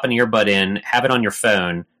like, pop an earbud in, have it on your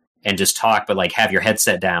phone, and just talk, but like have your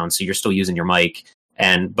headset down so you're still using your mic.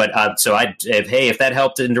 And if that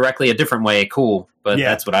helped indirectly a different way, cool. But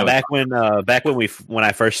that's what I was when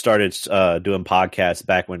I first started doing podcasts,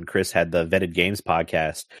 back when Chris had the Vetted Games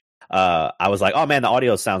podcast, I was like, oh man, the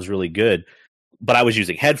audio sounds really good. But I was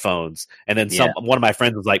using headphones, and then one of my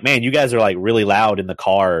friends was like, man, you guys are like really loud in the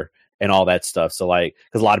car and all that stuff. So like,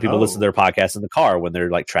 because a lot of people listen to their podcasts in the car when they're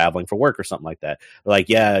like traveling for work or something like that. They're like,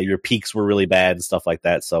 yeah, your peaks were really bad and stuff like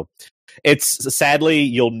that. So it's sadly,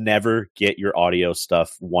 you'll never get your audio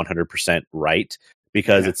stuff 100% right,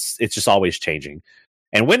 because it's just always changing.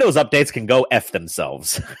 And Windows updates can go F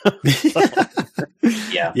themselves.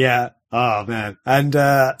 Yeah. Oh man. And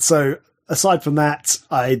so aside from that,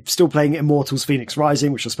 I'm still playing Immortals Phoenix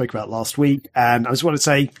Rising, which I spoke about last week. And I just want to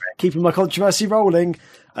say, keeping my controversy rolling,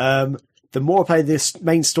 the more I play this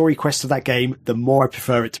main story quest of that game, the more I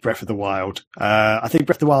prefer it to Breath of the Wild. I think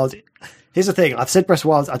Breath of the Wild, here's the thing, I've said Breath of the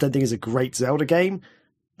Wild I don't think is a great Zelda game,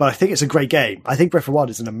 but I think it's a great game. I think Breath of the Wild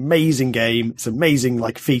is an amazing game. It's an amazing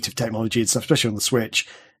like feat of technology and stuff, especially on the Switch.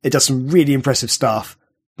 It does some really impressive stuff,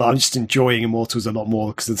 but I'm just enjoying Immortals a lot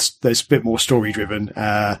more because there's a bit more story driven.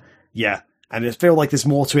 And I feel like there's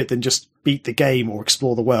more to it than just beat the game or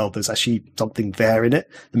explore the world. There's actually something there in it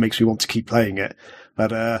that makes me want to keep playing it.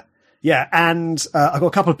 But and I've got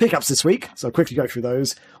a couple of pickups this week, so I'll quickly go through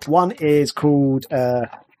those. One is called Ninpen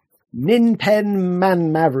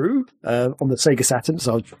Manmaru on the Sega Saturn,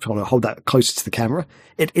 so I'll try to hold that closer to the camera.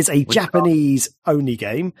 It is a Japanese-only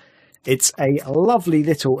game. It's a lovely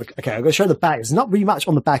little... Okay, I'm going to show the back. There's not really much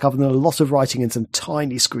on the back other than a lot of writing and some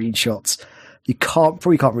tiny screenshots. You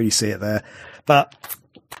probably can't really see it there, but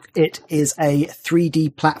it is a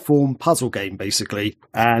 3D platform puzzle game, basically.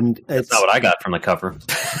 And that's not what I got from the cover.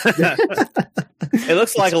 It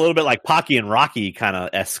looks like a little bit like Pocky and Rocky kind of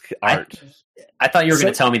esque art. I thought you were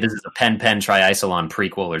going to tell me this is a Pen Triicelon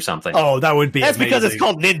prequel or something. Oh, that would be That's amazing. Because it's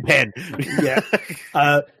called Ninpen.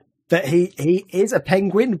 Yeah. But he is a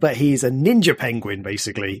penguin, but he's a ninja penguin,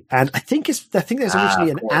 basically. And I think there's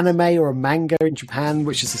originally an anime or a manga in Japan,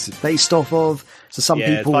 which is based off of. So some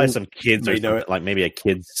people... it's probably some kids or like maybe a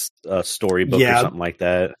kid's storybook or something like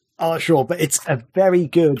that. Oh, sure. But it's a very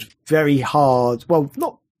good, very hard... Well,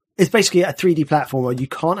 it's basically a 3D platformer. You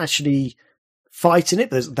can't actually fight in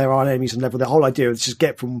it. There are enemies on level. The whole idea is just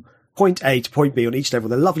get from point A to point B on each level.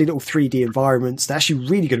 They're lovely little 3D environments. They're actually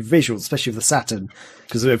really good visuals, especially with the Saturn,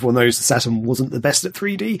 because everyone knows the Saturn wasn't the best at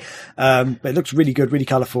 3D. But it looks really good, really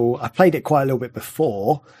colourful. I played it quite a little bit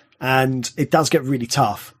before, and it does get really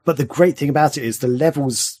tough. But the great thing about it is the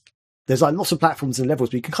levels, there's like lots of platforms and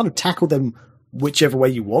levels, but you can kind of tackle them whichever way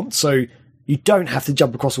you want. So you don't have to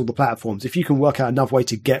jump across all the platforms. If you can work out another way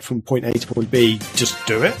to get from point A to point B, just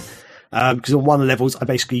do it. Because on one of the levels, I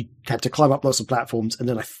basically had to climb up lots of platforms, and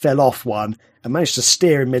then I fell off one and managed to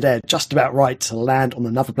steer in midair just about right to land on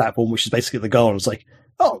another platform, which is basically the goal. I was like,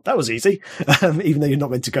 oh, that was easy, even though you're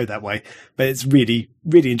not meant to go that way. But it's really,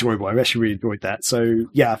 really enjoyable. I actually really enjoyed that. So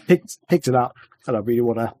yeah, I picked it up, and I really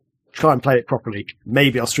want to try and play it properly.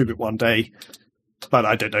 Maybe I'll stream it one day, but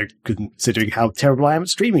I don't know, considering how terrible I am at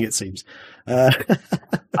streaming, it seems. I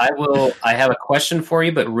have a question for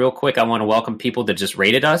you, but real quick, I want to welcome people that just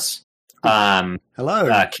rated us.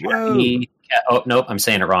 Hello. Callie, nope, I'm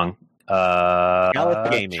saying it wrong. Callie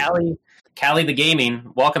the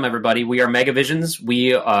Gaming. Welcome, everybody. We are Megavisions.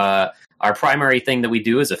 We our primary thing that we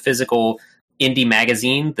do is a physical indie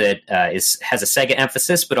magazine that has a Sega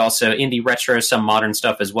emphasis, but also indie retro, some modern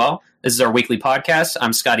stuff as well. This is our weekly podcast.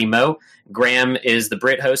 I'm Scotty Moe. Graham is the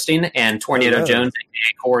Brit hosting, and Tornado Jones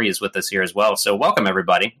and Corey is with us here as well. So welcome,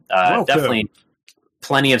 everybody. Definitely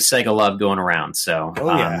plenty of Sega love going around. So,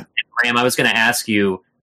 Graham, I was going to ask you,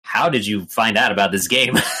 how did you find out about this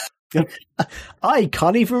game? I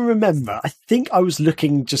can't even remember. I think I was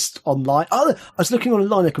looking just online. I was looking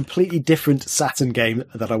online a completely different Saturn game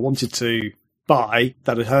that I wanted to buy,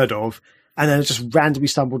 that I'd heard of, and then I just randomly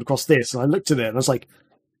stumbled across this, and I looked at it, and I was like,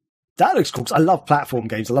 that looks cool, because I love platform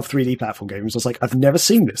games. I love 3D platform games. I was like, I've never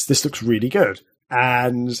seen this. This looks really good.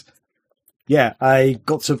 And yeah, I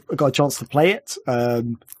got a chance to play it.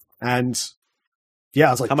 And yeah,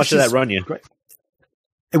 I was like, how much did that run you? Great.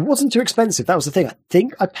 It wasn't too expensive. That was the thing. I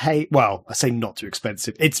think I paid, well, I say not too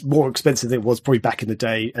expensive. It's more expensive than it was probably back in the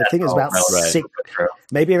day. I think it was about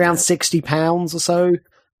maybe around £60 or so.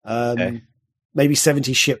 Maybe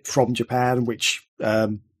 70 shipped from Japan, which, I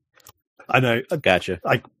know. Gotcha.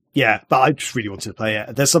 Yeah, but I just really wanted to play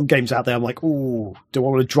it. There's some games out there I'm like, ooh, do I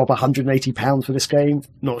want to drop £180 for this game?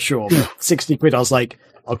 Not sure. But 60 quid, I was like,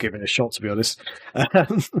 I'll give it a shot, to be honest.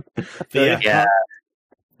 Yeah,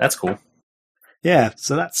 that's cool. Yeah,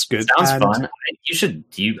 so that's good. Sounds fun.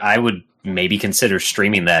 I would maybe consider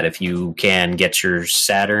streaming that if you can get your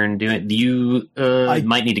Saturn doing. You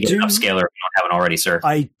might need to get an upscaler if you don't have one already, sir.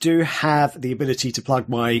 I do have the ability to plug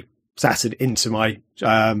my Saturn into my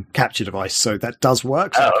capture device, so that does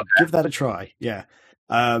work. So I can give that a try. Yeah.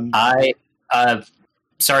 Sorry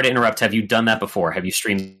to interrupt. Have you done that before? Have you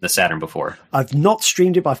streamed the Saturn before? I've not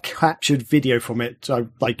streamed it, but I've captured video from it,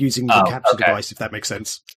 like using the capture device, if that makes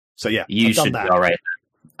sense. So yeah, you should be all right.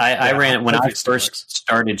 I ran when I first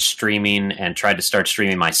started streaming and tried to start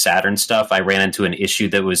streaming my Saturn stuff. I ran into an issue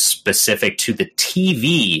that was specific to the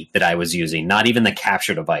TV that I was using, not even the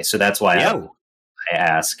capture device. So that's why I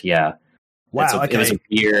ask. Yeah, wow. It was a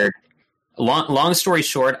weird. Long story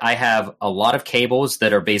short, I have a lot of cables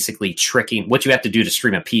that are basically tricking what you have to do to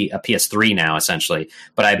stream a PS3 now, essentially.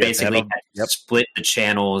 But I basically had to split the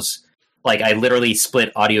channels. Like I literally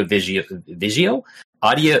split audio, the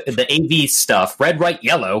AV stuff, red, white,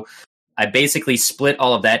 yellow. I basically split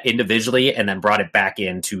all of that individually and then brought it back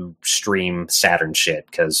in to stream Saturn shit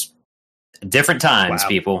because different times,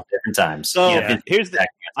 people, different times. So here's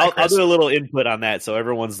I'll do a little input on that. So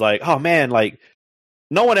everyone's like, oh man, like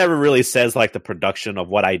no one ever really says like the production of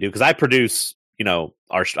what I do. Cause I produce,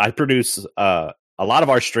 I produce a lot of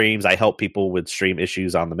our streams. I help people with stream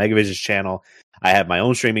issues on the Megavisions channel. I have my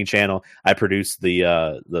own streaming channel. I produce the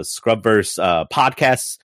Scrubverse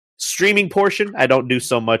podcast streaming portion. I don't do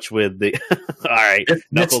so much with the. All right,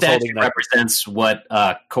 this statue represents what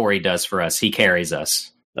Corey does for us. He carries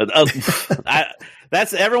us.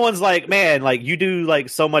 That's everyone's like, man, like you do like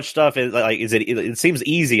so much stuff. Like, it seems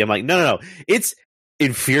easy. I'm like, no. It's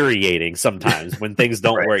infuriating sometimes when things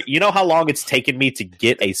don't work. You know how long it's taken me to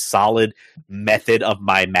get a solid method of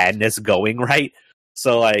my madness going, right?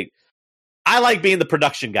 So like. I like being the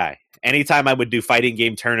production guy. Anytime I would do fighting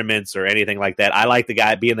game tournaments or anything like that, I like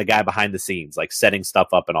being the guy behind the scenes, like setting stuff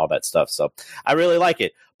up and all that stuff. So I really like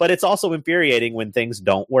it. But it's also infuriating when things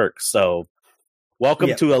don't work. So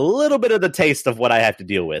welcome to a little bit of the taste of what I have to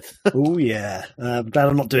deal with. Oh, yeah. Glad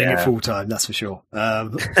I'm not doing it full time, that's for sure.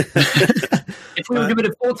 If we were doing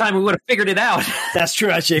it full time, we would have figured it out. That's true,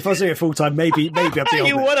 actually. If I was doing it full time, maybe I'd be on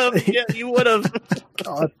You would have. Yeah, you would have.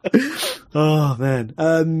 God. Oh,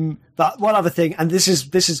 man. But one other thing, and this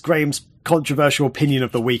is Graham's controversial opinion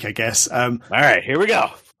of the week, I guess. All right, here we go.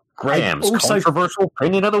 Graham's controversial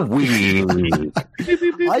opinion of the week.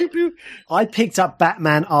 I picked up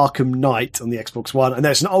Batman Arkham Knight on the Xbox One, and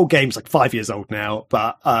it's an old game, it's like 5 years old now,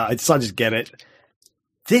 but I decided to get it.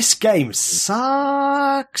 This game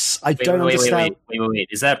sucks. I don't understand. Wait.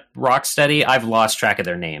 Is that Rocksteady? I've lost track of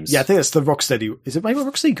their names. Yeah, I think it's the Rocksteady. Is it maybe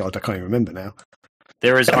Rocksteady? God, I can't even remember now.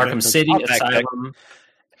 There is Arkham City, Asylum.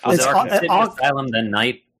 Asylum, then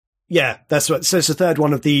Knight. Yeah, that's what. So it's the third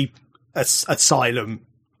one of the Asylum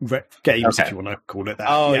games, if you want to call it that.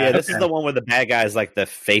 Oh, yeah. This is the one where the bad guy is like the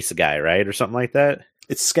face guy, right? Or something like that?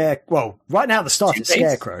 It's Well, right now at the start, it's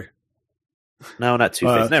Scarecrow. No, not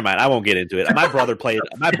Two-Face. Never mind. I won't get into it. My brother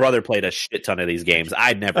played a shit ton of these games.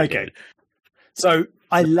 I never did. So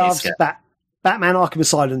I loved Batman Arkham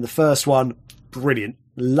Asylum, the first one. Brilliant.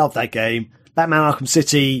 Love that game. Batman Arkham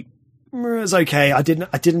City was okay. I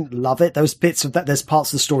didn't love it. There was bits of that. There's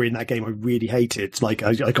parts of the story in that game I really hated. Like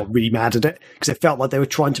I got really mad at it because it felt like they were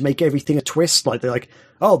trying to make everything a twist. Like they're like,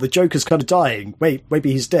 oh, the Joker's kind of dying. Wait,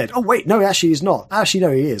 maybe he's dead. Oh, wait, no, actually he's not. Actually,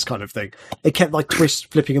 no, he is, kind of thing. They kept like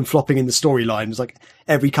twist flipping and flopping in the storyline. It was like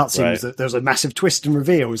every cutscene there was a massive twist and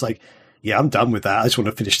reveal. It was like, yeah, I'm done with that. I just want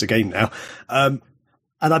to finish the game now. And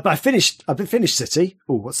I've been finished City.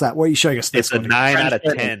 Oh, what's that? What are you showing us? It's a 9 out of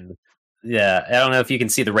 10. Yeah, I don't know if you can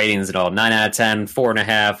see the ratings at all. 9 out of 10,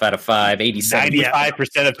 4.5 out of 5, 87.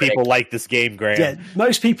 95% of people like this game, Graham. Yeah,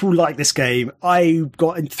 most people like this game. I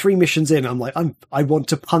got in 3 missions in. I'm like, I want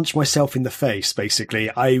to punch myself in the face,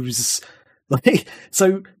 basically. I was like,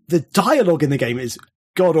 so the dialogue in the game is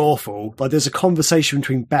god awful. Like there's a conversation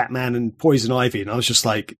between Batman and Poison Ivy, and I was just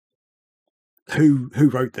like, who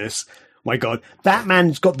wrote this? My God,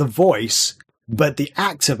 Batman's got the voice, but the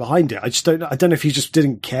actor behind it, I don't know if he just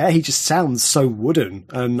didn't care. He just sounds so wooden.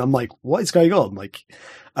 And I'm like, what is going on? Like,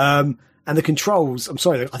 and the controls, I'm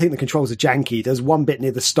sorry, I think the controls are janky. There's one bit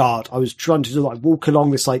near the start. I was trying to like walk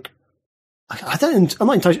along this, like, I'm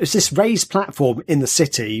not entirely sure. It's this raised platform in the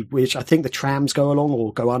city, which I think the trams go along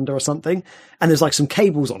or go under or something. And there's like some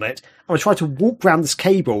cables on it. And I tried to walk around this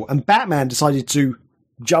cable, and Batman decided to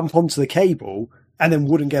jump onto the cable and then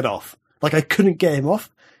wouldn't get off. Like I couldn't get him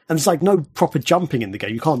off. and there's like no proper jumping in the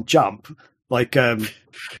game. You can't jump. Like, yeah,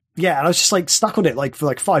 and I was just like stuck on it like for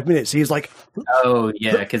like 5 minutes. He was like, "Oh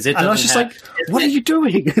yeah," because it. And I was just like, "What are you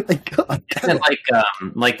doing?" Like, God, isn't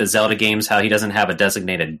it like the Zelda games? How he doesn't have a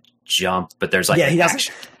designated jump, but there's like he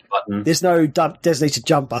doesn't. Button. There's no designated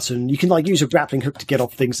jump button. You can like use a grappling hook to get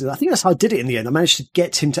off things. I think that's how I did it in the end. I managed to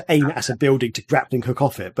get him to aim at a building to grappling hook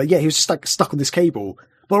off it. But yeah, he was just like stuck on this cable.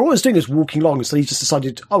 But all I was doing was walking along, so he just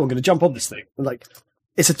decided, "Oh, I'm going to jump on this thing." I'm like,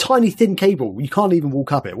 it's a tiny thin cable. You can't even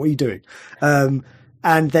walk up it. What are you doing?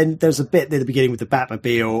 And then there's a bit near the beginning with the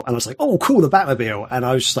Batmobile, and I was like, "Oh, cool, the Batmobile!" And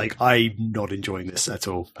I was just like, "I'm not enjoying this at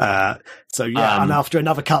all." So yeah, and after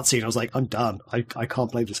another cutscene, I was like, "I'm done. I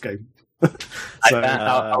can't play this game."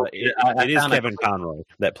 So it is Kevin Conroy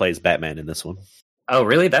that plays Batman in this one. Oh,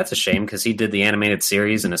 really? That's a shame because he did the animated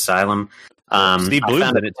series in Asylum. Steve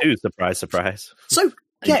Bloom's in it too. Surprise, surprise. So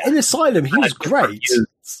yeah, in Asylum, he was great.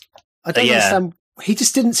 I don't understand. He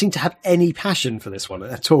just didn't seem to have any passion for this one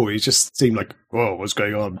at all. He just seemed like, "Whoa, what's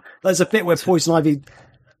going on?" There's a bit where Poison Ivy,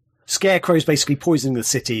 Scarecrow's basically poisoning the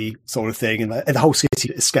city, sort of thing, and the whole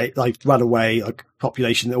city escape, like run away, like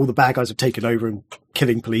population. All the bad guys have taken over and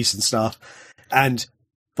killing police and stuff. And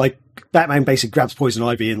like Batman basically grabs Poison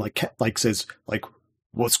Ivy and like says like,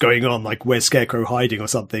 "What's going on? Like, where's Scarecrow hiding or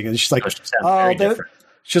something?" And she's like, it's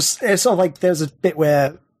sort of like there's a bit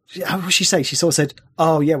where. How would she say? She sort of said,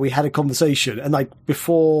 "Oh yeah, we had a conversation," and like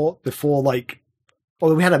before, like,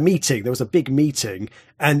 well, we had a meeting. There was a big meeting,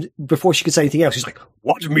 and before she could say anything else, she's like,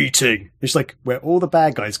 "What meeting?" And she's like, "Where all the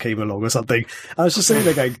bad guys came along or something." And I was just sitting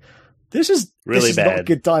there going, "This is bad. Not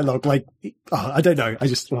good dialogue." Like, I don't know. I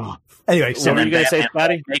just anyway. So what are you gonna say,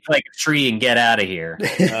 Spotty? Make like a tree and get out of here.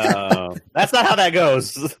 That's not how that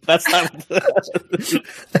goes. That's not.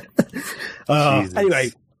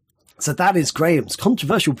 Anyway. So that is Graham's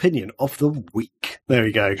controversial opinion of the week. There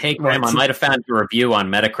we go. Hey, Graham, I might have found your review on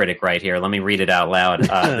Metacritic right here. Let me read it out loud.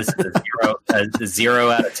 This is a 0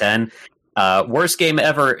 out of 10. Worst game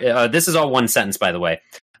ever. This is all one sentence, by the way.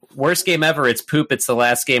 Worst game ever. It's poop. It's the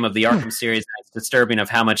last game of the Arkham series. It's disturbing of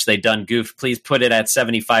how much they done goofed. Please put it at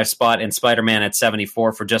 75 spot and Spider-Man at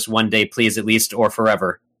 74 for just one day, please, at least, or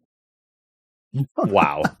forever.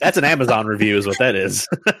 Wow, that's an Amazon review, is what that is.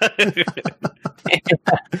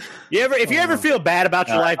 If you ever feel bad about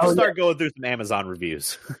your life, just start going through some Amazon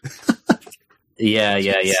reviews.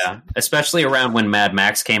 Yeah. Especially around when Mad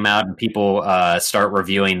Max came out and people start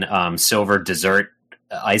reviewing silver dessert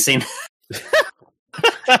icing.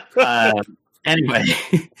 Anyway,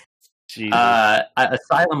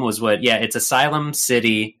 Asylum was what? Yeah, it's Asylum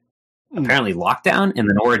City. Apparently, Lockdown, and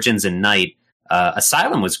then Origins and Night.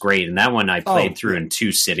 Asylum was great, and that one I played through in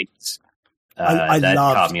 2 cities. That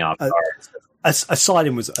caught me off guard.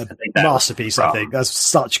 Asylum was a masterpiece, I think. That's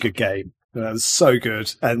such a good game. It was so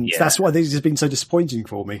good. And that's why this has been so disappointing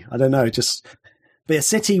for me. I don't know. But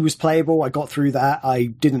City was playable. I got through that. I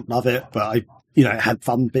didn't love it, but it had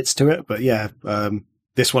fun bits to it. But yeah,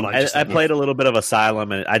 this one I played a little bit of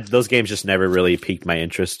Asylum, and those games just never really piqued my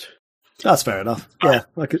interest. That's fair enough. Yeah,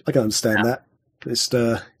 I can understand that.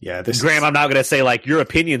 Graham, I'm not going to say like your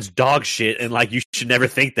opinion's dog shit and like you should never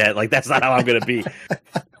think that. Like that's not how I'm going to be.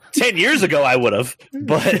 10 years ago I would have,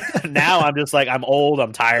 but now I'm just like I'm old,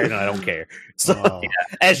 I'm tired, and I don't care. So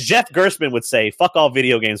as Jeff Gerstmann would say, fuck all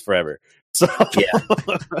video games forever. So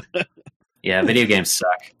yeah, video games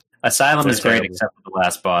suck. Asylum is great except for the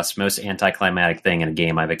last boss, most anticlimactic thing in a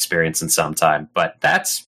game I've experienced in some time. But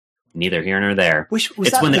that's neither here nor there. It's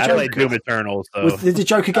when I played Doom Eternal. So. Did the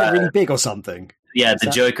Joker get really big or something? Yeah, the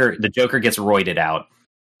Joker gets roided out.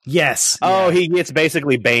 Yes. Oh, he gets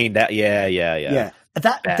basically baned out. Yeah.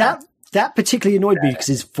 That particularly annoyed me because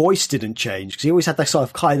his voice didn't change, because he always had that sort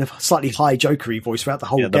of kind of slightly high jokery voice throughout the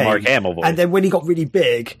whole game. The Mark Hamill voice. And then when he got really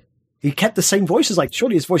big, he kept the same voice. As like,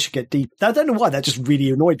 surely his voice should get deep. I don't know why. That just really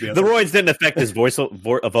annoyed me. The roids didn't affect his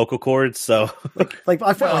vocal cords, so like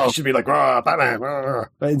I felt like he should be like Batman,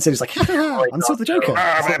 but instead he's like, I'm still the Joker.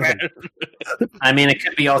 I mean, it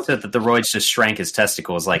could be also that the roids just shrank his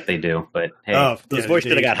testicles like they do. But hey, his voice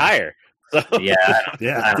should have got higher. So.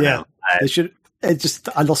 I don't know. They should.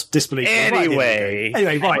 I lost disbelief. Anyway,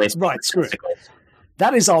 right. Screw it.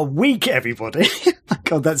 That is our week, everybody.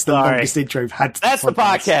 God, that's the longest intro we've had. That's the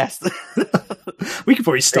podcast. We could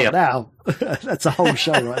probably stop now. That's a whole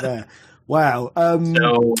show right there. Wow.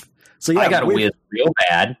 So yeah, I got a whiz real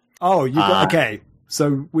bad. Oh, you got okay.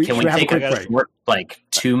 So can we take a quick break?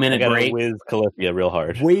 2-minute break. Whiz Califia real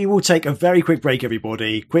hard. We will take a very quick break,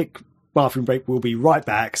 everybody. Quick bathroom break. We'll be right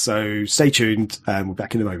back. So stay tuned, and we're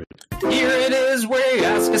back in a moment. Here it is, where you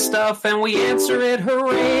ask us stuff and we answer it.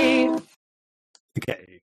 Hooray!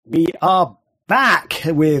 Okay, we are back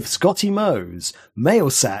with Scotty Moe's Mail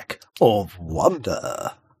Sack of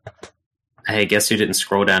Wonder. Hey, guess who didn't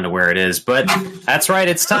scroll down to where it is? But that's right,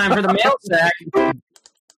 it's time for the Mail Sack.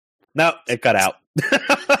 No, it got out.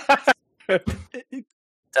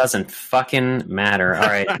 Doesn't fucking matter. All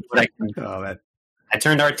right. Oh, man. I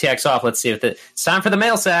turned RTX off. Let's see if it's time for the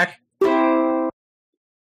Mail Sack.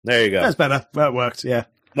 There you go. That's better. That worked, yeah.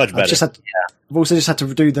 Much better. I've also just had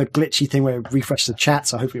to do the glitchy thing where it refreshes the chat,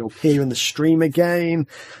 so hopefully it'll appear in the stream again.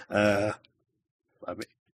 I'll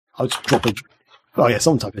just drop it. Oh, yeah,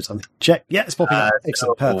 someone type in something. Check. Yeah, it's popping up.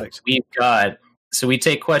 Excellent. Perfect. We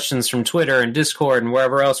take questions from Twitter and Discord and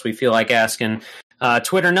wherever else we feel like asking.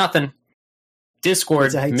 Twitter, nothing.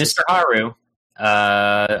 Discord, Mr. Haru.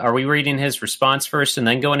 Are we reading his response first and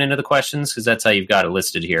then going into the questions? Because that's how you've got it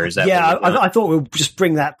listed here. Is that? Yeah, I thought we'll just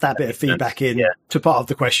bring that bit of feedback in to part of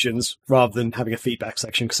the questions rather than having a feedback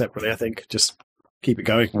section separately. I think just keep it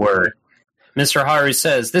going. Word. Mr. Haru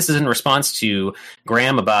says, this is in response to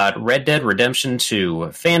Graham about Red Dead Redemption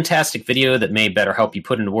 2. Fantastic video that may better help you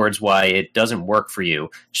put into words why it doesn't work for you.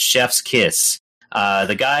 Chef's kiss.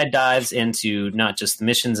 The guide dives into not just the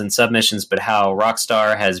missions and submissions, but how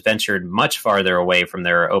Rockstar has ventured much farther away from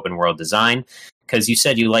their open world design. Because you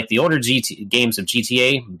said you like the older games of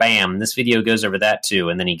GTA. Bam, this video goes over that too.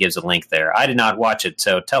 And then he gives a link there. I did not watch it,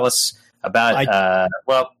 so tell us about,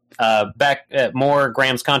 more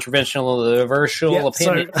Graham's controversial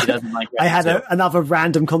opinion. So, he doesn't like I had another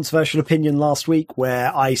random controversial opinion last week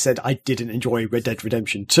where I said I didn't enjoy Red Dead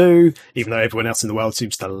Redemption 2, even though everyone else in the world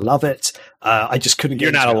seems to love it. I just couldn't get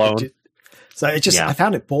You're not alone. So I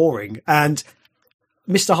found it boring. And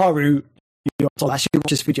Mr. Haru, I actually watched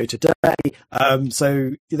this video today.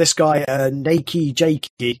 So this guy, Nakey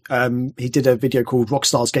Jakey, he did a video called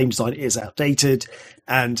Rockstar's Game Design is Outdated.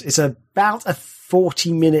 And it's about a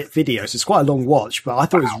 40-minute video, so it's quite a long watch, but I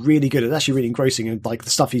thought it was really good. It's actually really engrossing, and like the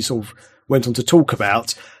stuff he sort of went on to talk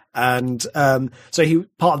about. And so he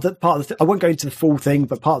part of the I won't go into the full thing,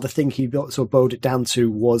 but part of the thing he sort of boiled it down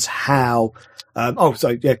to was how.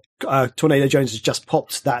 Tornado Jones has just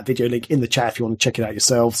popped that video link in the chat if you want to check it out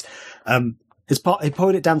yourselves. He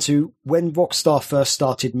boiled it down to when Rockstar first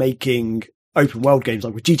started making open world games,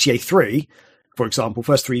 like with GTA 3, for example,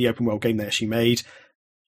 first 3D open world game they actually made.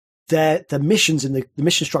 The missions in the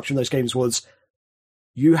mission structure in those games was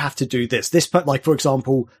you have to do this. Like, for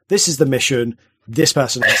example, this is the mission. This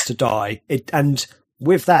person has to die. And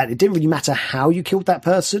with that, it didn't really matter how you killed that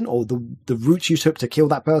person or the route you took to kill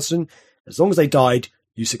that person. As long as they died,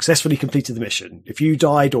 you successfully completed the mission. If you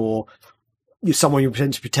died or someone you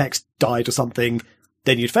pretend to protect died or something,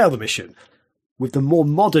 then you'd fail the mission. With the more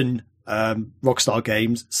modern Rockstar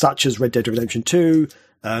games, such as Red Dead Redemption 2,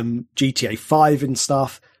 GTA 5 and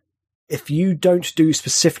stuff, if you don't do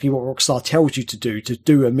specifically what Rockstar tells you to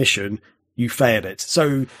do a mission, you fail it.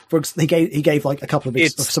 So he gave like a couple of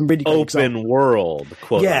some really good open world,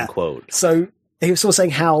 quote unquote. So he was sort of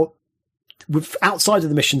saying how outside of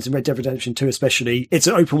the missions in Red Dead Redemption 2 especially, it's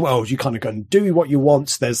an open world. You kind of go and do what you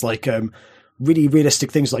want. There's like really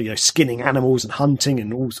realistic things like, skinning animals and hunting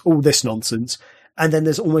and all this nonsense. And then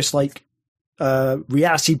there's almost like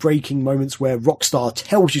reality breaking moments where Rockstar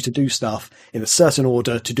tells you to do stuff in a certain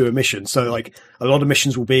order to do a mission. So like a lot of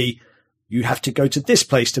missions will be, you have to go to this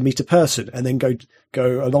place to meet a person and then go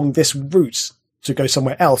along this route to go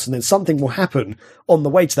somewhere else. And then something will happen on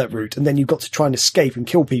the way to that route. And then you've got to try and escape and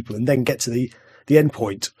kill people and then get to the end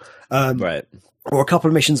point. Right. Or a couple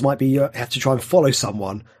of missions might be, you have to try and follow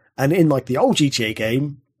someone. And in like the old GTA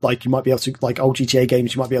game, like you might be able to, like old GTA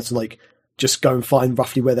games, you might be able to like just go and find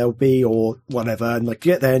roughly where they'll be or whatever and like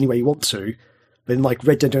get there any way you want to. But in like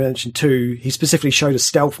Red Dead Redemption 2, he specifically showed a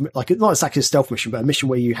stealth, like not exactly a stealth mission, but a mission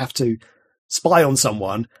where you have to spy on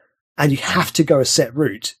someone and you have to go a set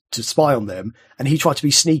route to spy on them. And he tried to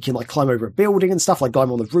be sneaky and like climb over a building and stuff, like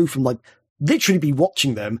climb on the roof and like literally be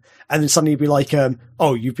watching them. And then suddenly be like,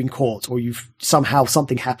 oh, you've been caught or you've somehow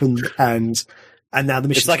something happened and now the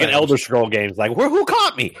mission. It's like an Elder Scroll game. It's like, who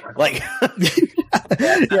caught me? Like,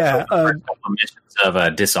 yeah. Missions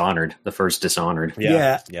of Dishonored, the first Dishonored.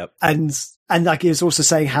 Yeah. Yep. And like he was also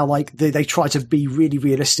saying how like they try to be really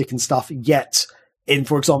realistic and stuff. Yet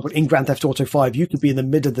for example, in Grand Theft Auto 5, you could be in the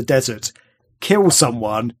middle of the desert, kill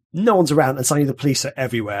someone, no one's around, and suddenly the police are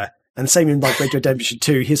everywhere. And same in like Red Dead Redemption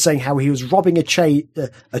 2, he's saying how he was robbing a train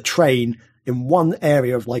in one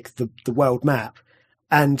area of like the world map,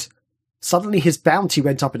 and suddenly his bounty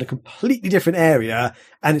went up in a completely different area,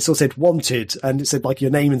 and it sort of said wanted, and it said like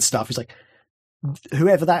your name and stuff. He's like,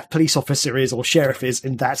 whoever that police officer is or sheriff is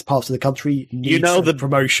in that part of the country needs the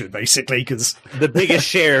promotion, basically, because the biggest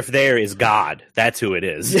sheriff there is God. That's who it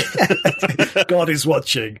is. God is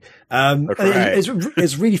watching.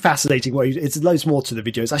 It's really fascinating. It's loads more to the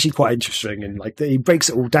video. It's actually quite interesting, and like he breaks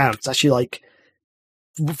it all down. It's actually like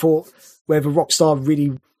before whether Rockstar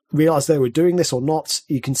really realized they were doing this or not,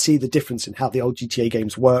 you can see the difference in how the old GTA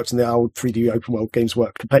games worked and the old 3D open world games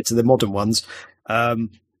work compared to the modern ones.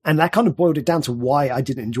 And that kind of boiled it down to why I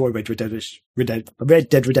didn't enjoy Red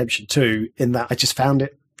Dead Redemption 2, in that I just found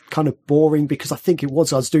it kind of boring, because I think I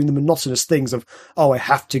was doing the monotonous things of, I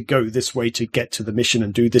have to go this way to get to the mission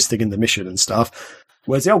and do this thing in the mission and stuff.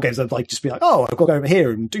 Whereas the old games, I'd like just be like, I've got to go over here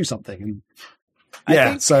and do something.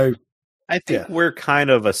 And I think we're kind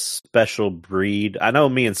of a special breed. I know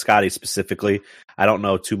me and Scotty specifically. I don't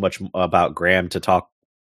know too much about Graham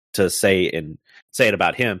to say it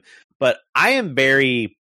about him, but I'm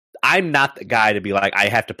not the guy to be like, I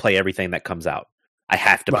have to play everything that comes out. I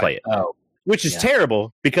have to play it. Which is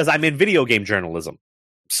terrible, because I'm in video game journalism.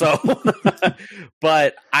 So,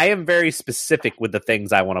 but I am very specific with the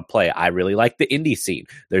things I want to play. I really like the indie scene.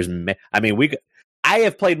 I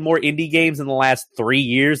have played more indie games in the last 3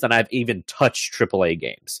 years than I've even touched AAA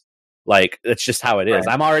games. Like, that's just how it is.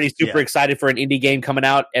 Right. I'm already super excited for an indie game coming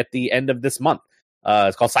out at the end of this month.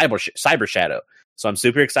 It's called Cyber Shadow. So I'm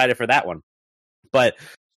super excited for that one. But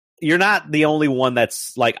you're not the only one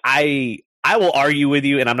that's like, I will argue with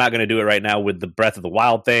you, and I'm not going to do it right now with the Breath of the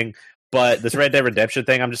Wild thing, but this Red Dead Redemption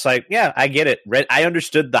thing, I'm just like, yeah, I get it. I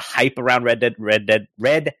understood the hype around Red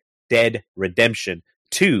Dead Redemption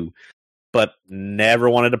 2, but never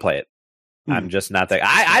wanted to play it. I'm just not that.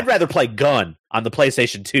 I'd rather play Gun on the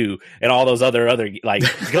PlayStation 2 and all those other like,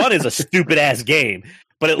 Gun is a stupid ass game,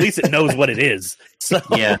 but at least it knows what it is. So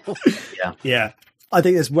yeah. I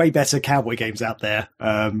think there's way better cowboy games out there.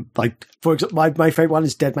 Like, for example, my favorite one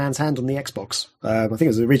is Dead Man's Hand on the Xbox. I think it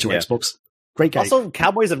was the original Xbox. Great game. Also,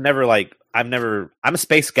 cowboys have never I'm a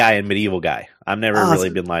space guy and medieval guy. I've never really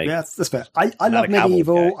been like. Yeah, that's fair. I love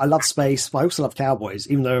medieval. I love space, but I also love cowboys,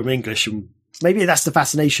 even though I'm English. And maybe that's the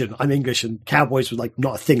fascination. I'm English, and cowboys were like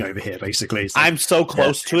not a thing over here. Basically, like, I'm so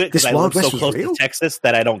close to it because I live so close to Texas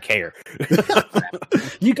that I don't care.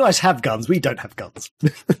 You guys have guns. We don't have guns.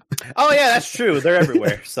 Oh yeah, that's true. They're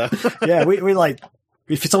everywhere. So yeah, we like,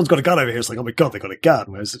 if someone's got a gun over here, it's like, oh my god, they got a gun.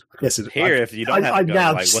 Whereas here, if you don't have a gun,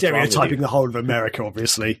 I'm now stereotyping the whole of America.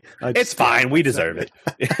 Obviously, it's fine. We deserve it.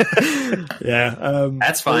 Yeah,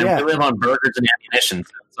 that's fine. We live on burgers and ammunition,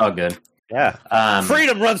 so it's all good. Yeah,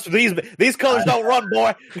 freedom runs through these colors. Don't run,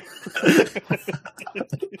 boy.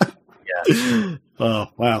 Yeah. Oh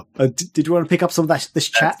wow! Did you want to pick up some of this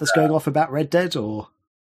chat that's going off about Red Dead, or?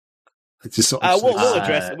 Just we'll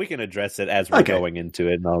address it. We can address it as we're going into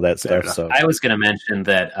it and all that stuff. So I was going to mention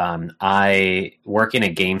that I working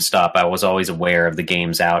at GameStop, I was always aware of the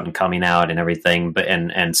games out and coming out and everything, but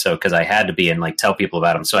and so because I had to be and like tell people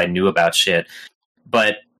about them, so I knew about shit.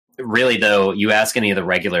 But really, though, you ask any of the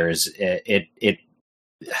regulars,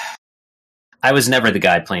 I was never the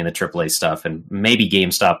guy playing the AAA stuff, and maybe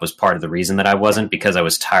GameStop was part of the reason that I wasn't, because I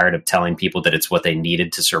was tired of telling people that it's what they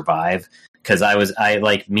needed to survive. Because I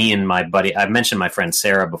like me and my buddy, I've mentioned my friend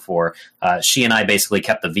Sarah before. She and I basically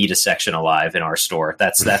kept the Vita section alive in our store.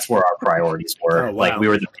 That's where our priorities were. Oh, wow. Like, we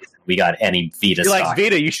were the reason we got any Vita. You like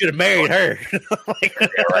Vita? You should have married her.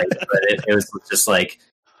 Yeah, right. But it was just like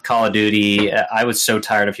Call of Duty. I was so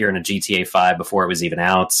tired of hearing a GTA 5 before it was even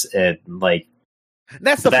out.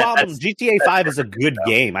 That's the problem. GTA 5 is a good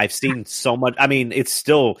game. I've seen so much. I mean, it's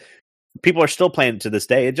still. People are still playing to this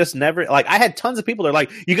day. It just never, like, I had tons of people that are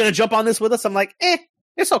like, you going to jump on this with us? I'm like,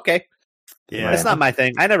 it's okay. Yeah. It's not my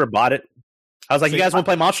thing. I never bought it. I was like, you guys want to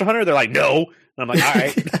play Monster Hunter? They're like, no. And I'm like, all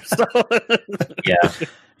right. Yeah.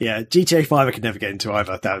 Yeah. GTA 5 I could never get into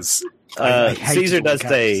either. That was, Caesar does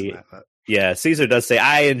say, Caesar does say,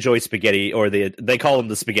 I enjoy spaghetti, or they call them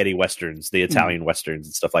the spaghetti westerns, the Italian westerns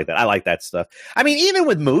and stuff like that. I like that stuff. I mean, even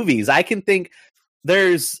with movies, I can think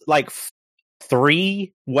there's like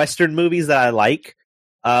 3 Western movies that I like.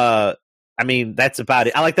 I mean, that's about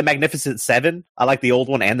it. I like the Magnificent Seven. I like the old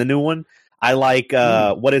one and the new one. I like,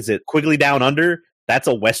 what is it? Quigley Down Under. That's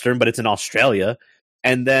a Western, but it's in Australia.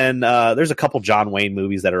 And then there's a couple John Wayne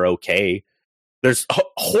movies that are okay. There's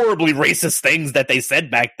horribly racist things that they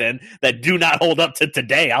said back then that do not hold up to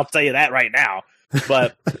today. I'll tell you that right now.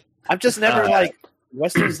 But I've just never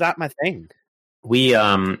Western's not my thing. We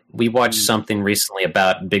watched something recently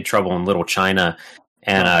about Big Trouble in Little China,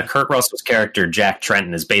 and Kurt Russell's character Jack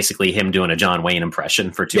Trenton is basically him doing a John Wayne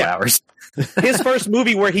impression for 2 hours. His first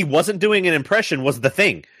movie where he wasn't doing an impression was The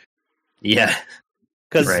Thing. Yeah.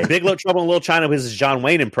 Because Big Trouble in Little China was his John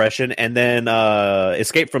Wayne impression, and then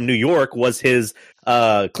Escape from New York was his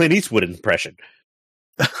Clint Eastwood impression.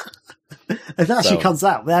 It actually comes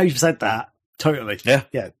out. Now you've said that. Totally. Yeah.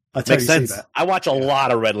 I totally see that. I watch a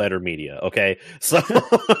lot of Red Letter Media, okay? So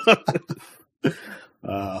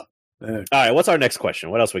all right, what's our next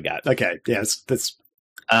question? What else we got? Okay, yes.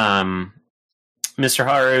 Mr.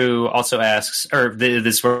 Haru also asks, or this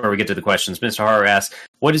is where we get to the questions. Mr. Haru asks,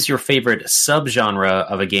 what is your favorite subgenre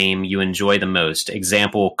of a game you enjoy the most?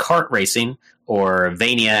 Example, kart racing, or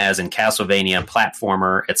Vania as in Castlevania,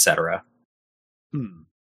 platformer, etc.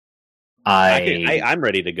 I'm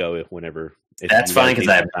ready to go whenever. That's fine, because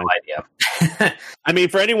I have no idea. I mean,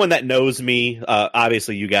 for anyone that knows me,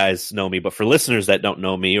 obviously you guys know me, but for listeners that don't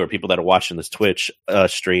know me or people that are watching this Twitch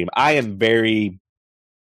stream, I am very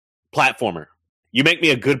platformer. You make me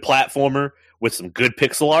a good platformer with some good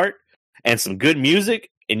pixel art and some good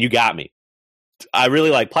music, and you got me. I really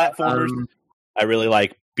like platformers. I really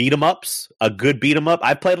like beat-em-ups. A good beat-em-up.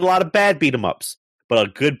 I've played a lot of bad beat-em-ups, but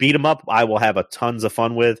a good beat-em-up I will have a tons of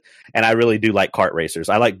fun with, and I really do like kart racers.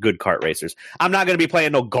 I like good kart racers. I'm not going to be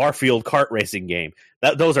playing no Garfield kart racing game.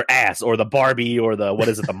 Those are ass, or the Barbie, or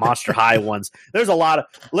the Monster High ones. There's a lot of,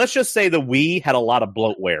 let's just say the Wii had a lot of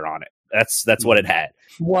bloatware on it. That's what it had.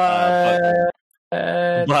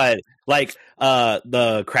 But like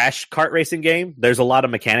the Crash kart racing game, there's a lot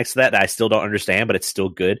of mechanics to that I still don't understand, but it's still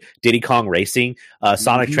good. Diddy Kong Racing,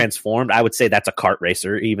 Sonic Transformed, I would say that's a kart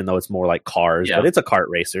racer, even though it's more like cars, but it's a kart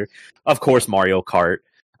racer. Of course, Mario Kart.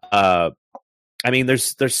 I mean,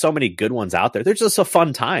 there's so many good ones out there. There's just a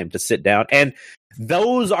fun time to sit down, and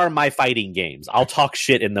those are my fighting games. I'll talk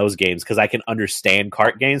shit in those games because I can understand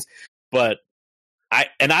kart games, but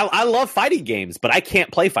I love fighting games, but I can't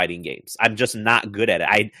play fighting games. I'm just not good at it.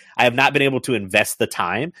 I have not been able to invest the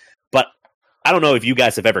time, but I don't know if you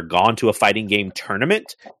guys have ever gone to a fighting game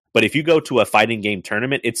tournament, but if you go to a fighting game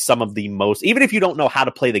tournament, it's some of the most, even if you don't know how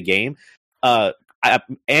to play the game,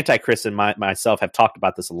 Anti-Chris and myself have talked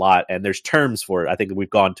about this a lot, and there's terms for it. I think we've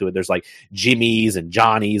gone to it. There's like Jimmies and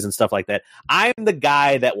Johnnies and stuff like that. I'm the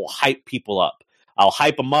guy that will hype people up. I'll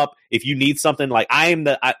hype them up. If you need something, like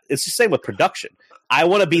it's the same with production. I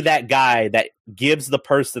want to be that guy that gives the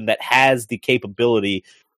person that has the capability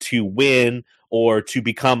to win or to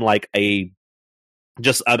become like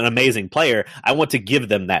just an amazing player. I want to give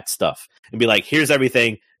them that stuff and be like, here's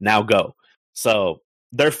everything, now go. So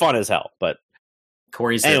they're fun as hell. But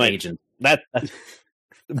Corey's anyway, the agent. That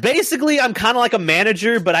basically, I'm kind of like a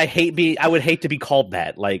manager, but I would hate to be called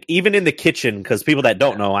that. Like even in the kitchen, because people that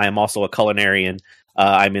don't know, I am also a culinarian.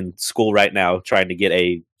 I'm in school right now trying to get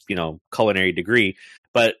a culinary degree,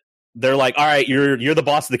 but they're like, all right, you're the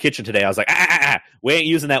boss of the kitchen today. I was like, we ain't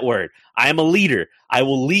using that word. I am a leader. I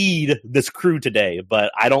will lead this crew today,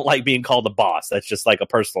 but I don't like being called the boss. That's just like a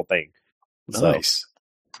personal thing. Nice.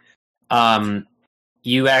 So,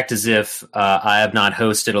 you act as if I have not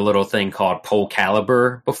hosted a little thing called Pole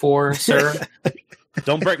Caliber before, sir.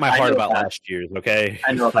 Don't break my heart about last year's, okay?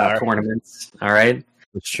 I know about tournaments. All right.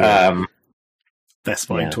 That's true. Best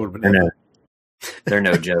fighting tournament ever. They're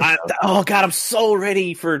no joke. Oh God, I'm so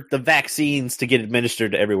ready for the vaccines to get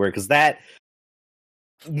administered everywhere, because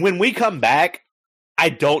when we come back, I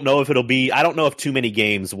don't know if too many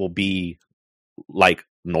games will be like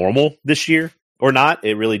normal this year or not.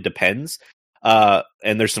 It really depends. And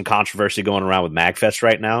there's some controversy going around with MagFest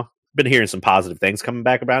right now. Been hearing some positive things coming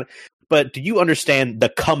back about it. But do you understand the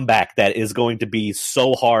comeback that is going to be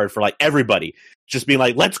so hard for like everybody? Just being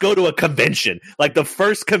like, let's go to a convention. Like the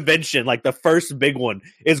first convention, like the first big one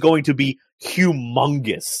is going to be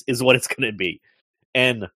humongous is what it's going to be.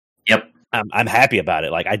 And yep, I'm happy about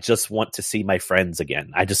it. Like, I just want to see my friends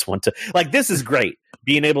again. I just want to, like, this is great.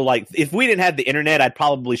 Being able to, like, if we didn't have the internet, I'd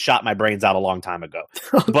probably shot my brains out a long time ago.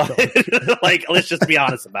 But like, let's just be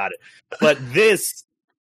honest about it. But this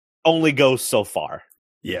only goes so far.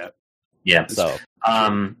 Yeah. Yeah. So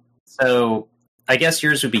I guess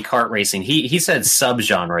yours would be kart racing. He said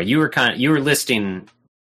subgenre. You were listing.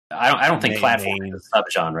 I don't think platforming is a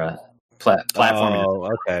subgenre. Platforming.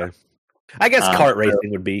 Oh, okay. I guess kart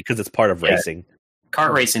racing would be because it's part of racing.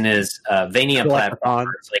 Kart racing is Vania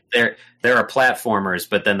platformers. Like there are platformers,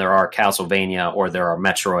 but then there are Castlevania or there are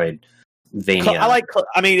Metroidvania.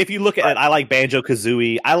 I mean, if you look at it, I like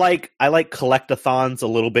Banjo-Kazooie. I like collectathons a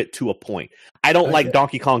little bit to a point. I don't like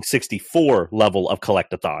Donkey Kong 64 level of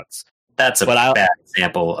collectathons. That's a bad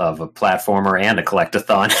example of a platformer and a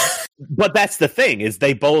collectathon. But that's the thing, is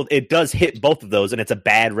it does hit both of those, and it's a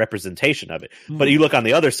bad representation of it. But you look on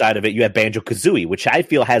the other side of it, you have Banjo-Kazooie, which I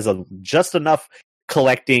feel has just enough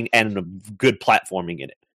collecting and good platforming in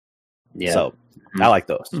it. Yeah. So I like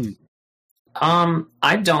those.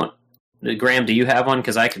 I don't. Graham, do you have one?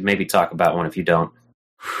 Because I could maybe talk about one if you don't.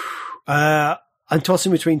 I'm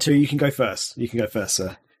tossing between two. You can go first.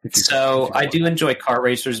 Sir. So I do enjoy kart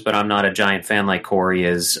racers, but I'm not a giant fan like Corey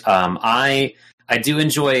is. I do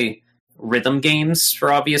enjoy rhythm games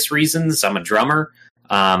for obvious reasons. I'm a drummer,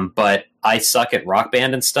 but I suck at Rock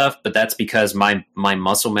Band and stuff. But that's because my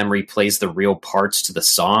muscle memory plays the real parts to the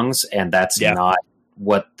songs, and that's not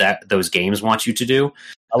what those games want you to do.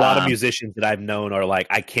 A lot of musicians that I've known are like,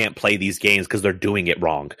 I can't play these games because they're doing it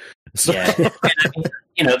wrong. So. Yeah, and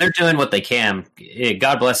I mean, they're doing what they can.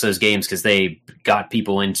 God bless those games because they got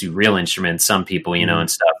people into real instruments. Some people, and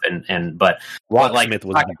stuff. But Rocksmith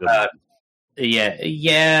was about,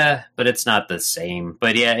 yeah, but it's not the same.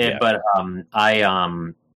 But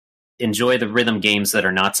I enjoy the rhythm games that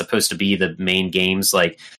are not supposed to be the main games.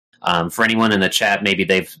 Like for anyone in the chat, maybe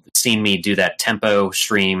they've seen me do that Tempo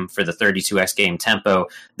stream for the 32X game Tempo.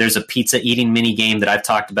 There's a pizza eating mini game that I've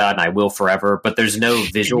talked about and I will forever, but there's no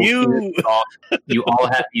visual. You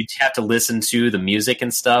have to listen to the music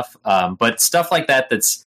and stuff. But stuff like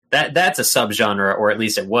that's a subgenre, or at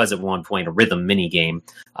least it was at one point a rhythm mini game.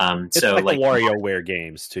 It's so like the WarioWare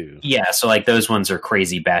games too. Yeah, so like those ones are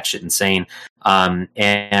crazy, batshit insane.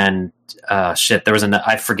 Shit, there was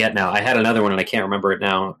I forget now. I had another one and I can't remember it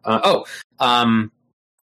now.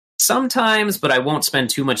 Sometimes, but I won't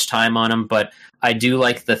spend too much time on them. But I do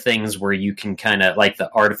like the things where you can kind of like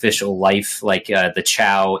the artificial life, like the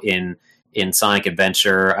Chow in Sonic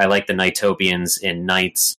Adventure. I like the Nighttopians in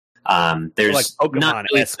Knights. There's like Pokemon not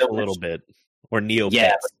really a little bit, or Neopets.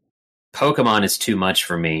 Yeah, Pokemon is too much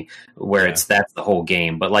for me, where that's the whole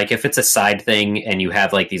game. But like if it's a side thing and you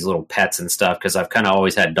have like these little pets and stuff, because I've kind of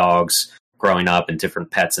always had dogs growing up and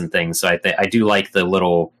different pets and things. So I do like the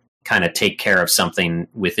little kind of take care of something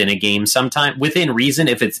within a game sometime within reason.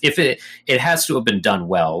 If it has to have been done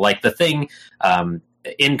well. Like the thing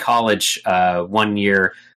in college 1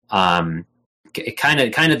 year, kind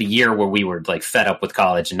of the year where we were like fed up with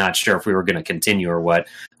college and not sure if we were going to continue or what.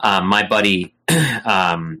 My buddy,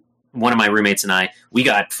 one of my roommates and we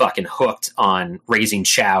got fucking hooked on raising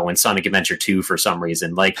Chow in Sonic Adventure 2 for some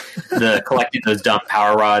reason. Like collecting those dumb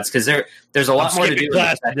power rods, because there's a lot more to do.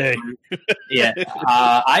 Today. Yeah,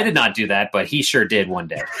 I did not do that, but he sure did one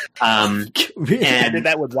day. And I did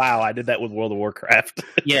that with WoW. I did that with World of Warcraft.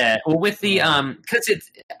 Yeah, well, with the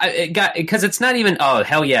because it's not even. Oh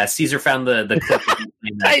hell yeah, Caesar found the clip.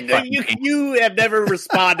 I know you have never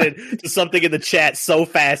responded to something in the chat so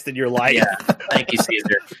fast in your life. Yeah, thank you,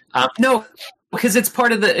 Caesar. No, because it's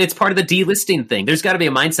part of the delisting thing. There's got to be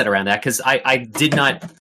a mindset around that, because I did not.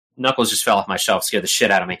 Knuckles just fell off my shelf, scared the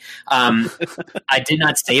shit out of me. I did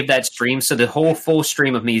not save that stream, so the whole full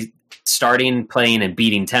stream of me starting, playing, and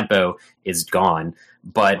beating Tempo is gone.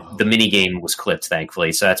 But the mini game was clipped,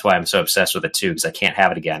 thankfully, so that's why I'm so obsessed with it too, because I can't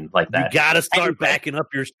have it again like that. You gotta start backing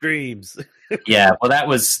up your streams. Yeah, well, that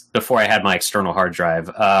was before I had my external hard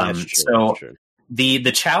drive. So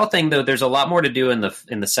the Chow thing, though, there's a lot more to do in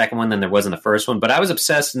the second one than there was in the first one. But I was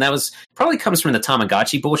obsessed, and that was probably comes from the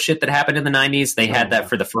Tamagotchi bullshit that happened in the 90s. They had that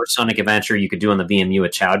for the first Sonic Adventure. You could do on the VMU a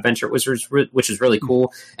Chow Adventure, which was really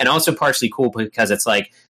cool, and also partially cool because it's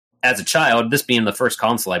like, as a child, this being the first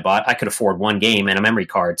console I bought, I could afford one game and a memory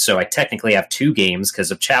card, so I technically have two games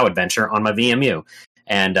because of Chow Adventure on my VMU.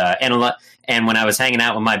 And when I was hanging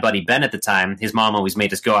out with my buddy Ben at the time, his mom always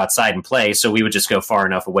made us go outside and play, so we would just go far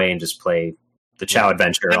enough away and just play the Chow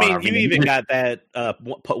Adventure. I mean, you even got that.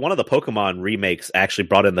 One of the Pokemon remakes actually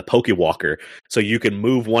brought in the Pokewalker, so you can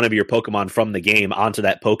move one of your Pokemon from the game onto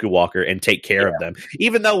that Pokewalker and take care of them.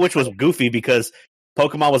 Even though, which was goofy because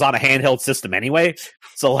Pokemon was on a handheld system anyway,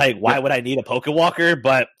 so like, why would I need a Pokewalker?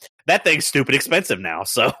 But that thing's stupid expensive now,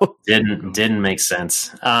 so didn't make sense.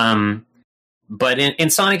 But in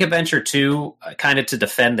Sonic Adventure 2, kind of to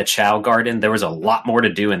defend the Chow Garden, there was a lot more to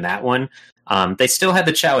do in that one. They still had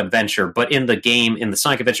the Chow Adventure, but in the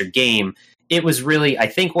Sonic Adventure game, it was really, I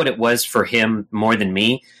think what it was for him more than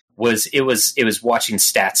me was it was watching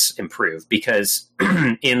stats improve, because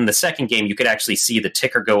in the second game you could actually see the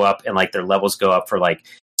ticker go up and like their levels go up for like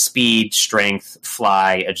speed, strength,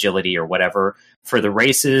 fly, agility, or whatever for the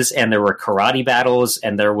races, and there were karate battles,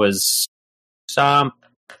 and there was something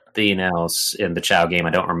else in the Chow game I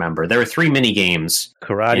don't remember. There were 3 mini games.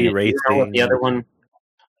 Karate racing. You know what the other one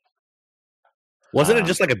wasn't it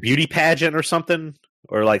just like a beauty pageant or something,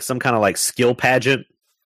 or like some kind of like skill pageant?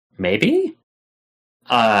 Maybe.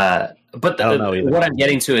 But what I'm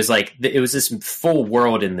getting to is like it was this full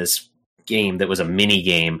world in this game that was a mini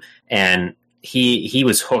game, and he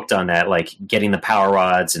was hooked on that, like getting the power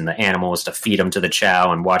rods and the animals to feed them to the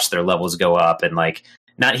Chow and watch their levels go up, and like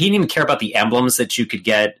he didn't even care about the emblems that you could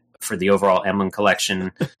get for the overall Emblem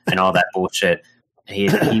collection and all that bullshit. He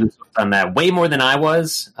was on that way more than I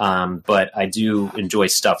was, but I do enjoy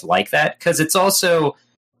stuff like that because it's also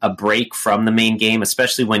a break from the main game,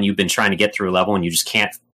 especially when you've been trying to get through a level and you just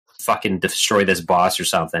can't fucking destroy this boss or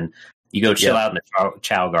something. You go chill out in the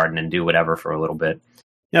Chow Garden and do whatever for a little bit.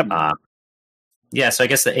 Yep. So I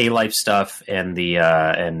guess the A-Life stuff and the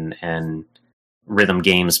and rhythm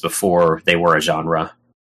games before they were a genre.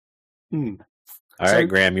 All right,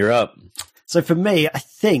 Graham, you're up. So for me,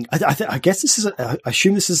 I guess this is I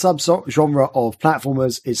assume this is a sub-genre of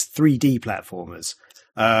platformers is 3D platformers.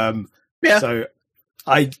 So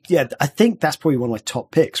I think that's probably one of my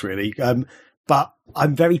top picks, really. But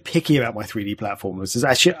I'm very picky about my 3D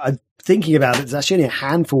platformers. I'm thinking about it. There's actually only a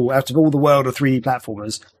handful out of all the world of 3D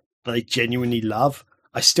platformers that I genuinely love.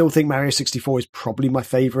 I still think Mario 64 is probably my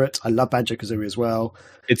favorite. I love Banjo-Kazooie as well.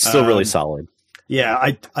 It's still really solid. Yeah,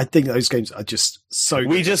 I think those games are just so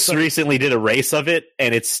We just recently did a race of it,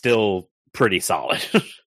 and it's still pretty solid.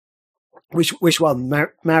 Which one?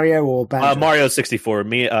 Mario or Banjo? Mario 64.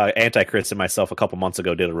 Me, Antichrist, and myself a couple months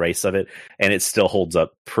ago did a race of it, and it still holds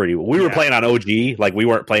up pretty well. We were playing on OG, like we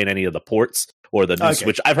weren't playing any of the ports or the new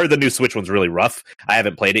Switch. I've heard the new Switch one's really rough. I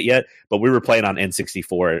haven't played it yet, but we were playing on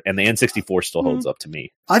N64, and the N64 still holds up to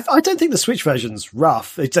me. I don't think the Switch version's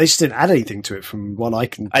rough. They just didn't add anything to it from what I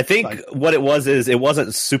can... I think what it was is it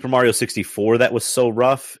wasn't Super Mario 64 that was so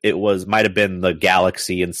rough. It might have been the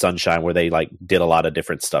Galaxy and Sunshine where they did a lot of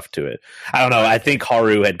different stuff to it. I don't know. I think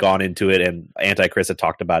Haru had gone into it, and Antichrist had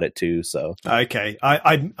talked about it too. So okay,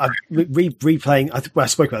 I'm replaying. I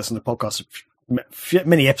spoke about this on the podcast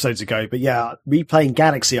many episodes ago, but yeah, replaying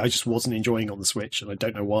Galaxy, I just wasn't enjoying on the Switch, and I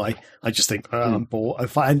don't know why. I just think I'm bored. I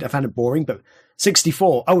found it boring. But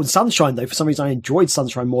 64. Oh, and Sunshine though. For some reason, I enjoyed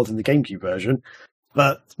Sunshine more than the GameCube version.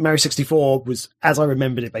 But Mario 64 was, as I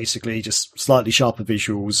remembered it, basically just slightly sharper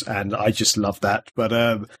visuals, and I just loved that. But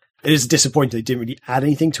it is disappointing they didn't really add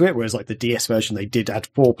anything to it. Whereas the DS version, they did add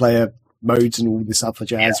 4-player modes and all this other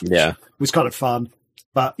jazz, which was kind of fun.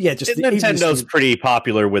 But yeah, just Nintendo's pretty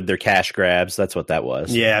popular with their cash grabs. That's what that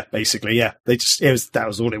was. Yeah, basically, yeah. That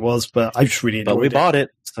was all it was. But I just really enjoyed it. But we bought it,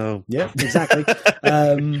 so yeah, exactly.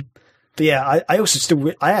 But yeah, I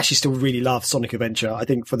actually still really love Sonic Adventure. I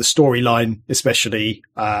think for the storyline, especially,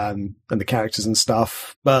 and the characters and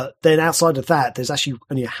stuff. But then outside of that, there's actually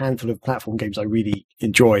only a handful of platform games I really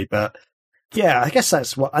enjoy. But yeah, I guess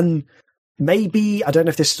that's what. And maybe I don't know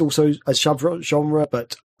if this is also a sub-genre,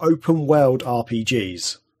 but open world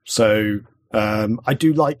RPGs. So I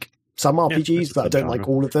do like some RPGs, but I don't like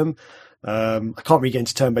all of them. I can't really get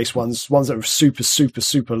into turn-based ones that are super, super,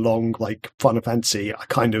 super long, like Final Fantasy. I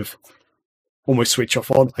kind of almost switch off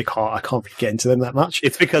on. I can't really get into them that much.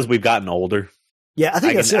 It's because we've gotten older. Yeah, I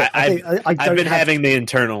think that's it. I've been having the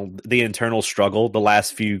internal struggle the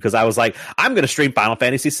last few, because I was like, I'm going to stream Final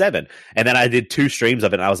Fantasy VII, and then I did 2 streams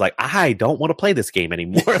of it, and I was like, I don't want to play this game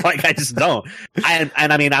anymore. I just don't. And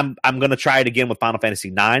I mean, I'm going to try it again with Final Fantasy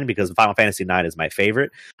IX, because Final Fantasy IX is my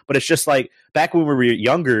favorite. But it's just like back when we were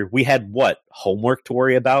younger, we had homework to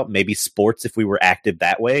worry about, maybe sports if we were active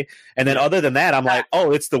that way, and then other than that, I'm like,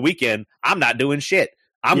 oh, it's the weekend, I'm not doing shit.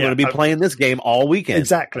 I'm going to be playing this game all weekend.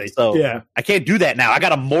 Exactly. So I can't do that now. I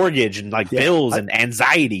got a mortgage and bills and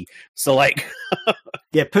anxiety. So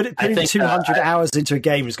putting 200 hours into a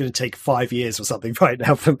game is going to take 5 years or something right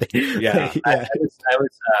now for me. Yeah.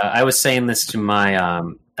 I was saying this to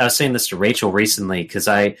to Rachel recently, because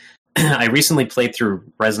I recently played through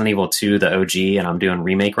Resident Evil 2, the OG, and I'm doing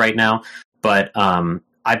remake right now. But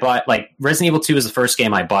I bought Resident Evil 2 was the first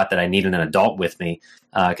game I bought that I needed an adult with me,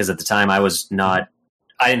 because at the time I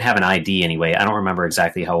didn't have an ID anyway. I don't remember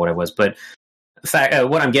exactly how old I was, but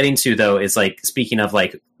what I'm getting to though is speaking of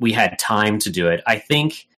we had time to do it. I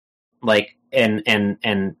think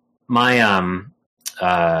and my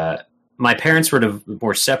my parents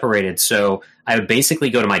were separated, so I would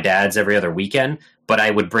basically go to my dad's every other weekend, but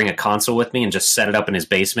I would bring a console with me and just set it up in his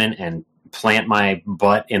basement and plant my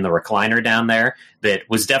butt in the recliner down there. That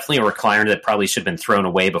was definitely a recliner that probably should have been thrown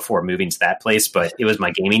away before moving to that place, but it was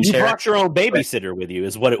my gaming chair. You brought your own babysitter with you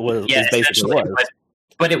is what it was. Yeah, basically was.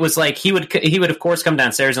 But it was he would of course come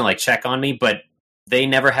downstairs and check on me, but they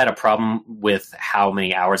never had a problem with how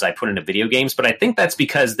many hours I put into video games. But I think that's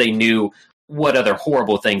because they knew what other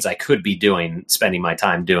horrible things I could be spending my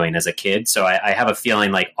time doing as a kid. So I have a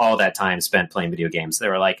feeling all that time spent playing video games, they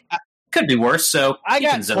were could be worse. So I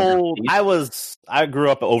got told I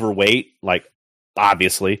grew up overweight,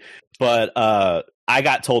 obviously, but I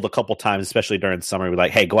got told a couple times, especially during summer,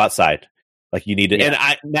 hey, go outside. Like you need to, and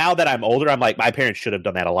now that I'm older, I'm like, my parents should have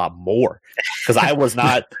done that a lot more because I was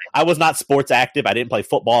not sports active. I didn't play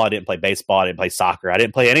football. I didn't play baseball. I didn't play soccer. I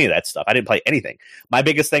didn't play any of that stuff. I didn't play anything. My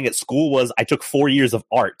biggest thing at school was I took 4 years of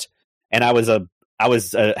art, and I had a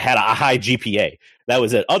high GPA. That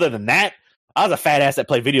was it. Other than that, I was a fat ass that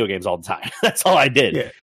played video games all the time. That's all I did. Yeah.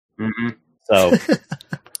 Mm-hmm. So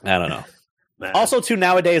I don't know. Nah. Also, too,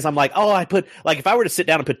 nowadays I'm like, if I were to sit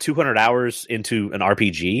down and put 200 hours into an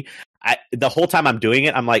RPG. The whole time I'm doing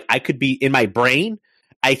it, I'm like, I could be in my brain.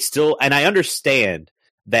 I understand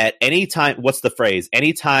that anytime, what's the phrase?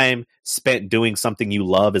 Anytime spent doing something you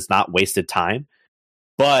love is not wasted time.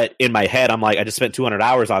 But in my head, I'm like, I just spent 200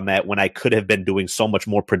 hours on that when I could have been doing so much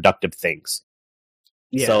more productive things.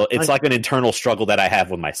 Yeah, so it's like an internal struggle that I have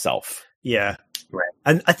with myself. Yeah. Right.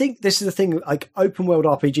 And I think this is the thing, like open world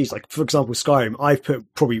RPGs, like for example, Skyrim, I've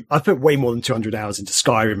put way more than 200 hours into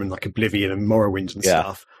Skyrim and like Oblivion and Morrowind and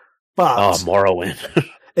stuff. But Morrowind.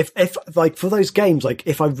 if like for those games, like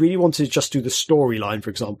if I really wanted to just do the storyline, for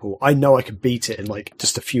example, I know I could beat it in like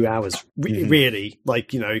just a few hours, really,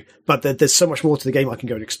 like, you know, but there's so much more to the game I can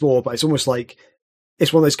go and explore, but it's almost like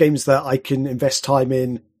it's one of those games that I can invest time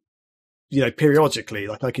in, you know, periodically.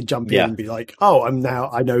 Like I can jump in and be like, oh, I know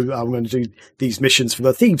I'm going to do these missions for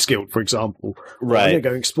the Thieves Guild, for example. Right. I'm going to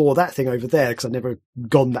go explore that thing over there because I've never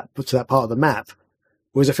gone to that part of the map.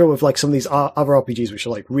 Whereas I feel with like some of these other RPGs, which are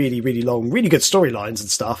like really, really long, really good storylines and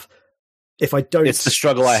stuff. If I don't, it's the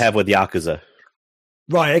struggle I have with Yakuza.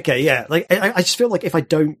 Right. Okay. Yeah. Like I just feel like if I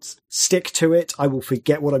don't stick to it, I will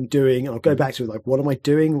forget what I'm doing, and I'll go back to it. Like, what am I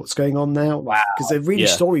doing? What's going on now? Wow. Because they're really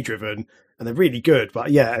story driven and they're really good.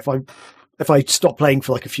 But yeah, if I stop playing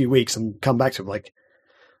for like a few weeks and come back to it, like,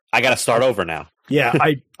 I got to start over now. Yeah,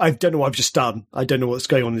 I don't know what I've just done. I don't know what's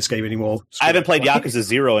going on in this game anymore. I haven't played Yakuza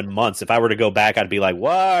 0 in months. If I were to go back, I'd be like,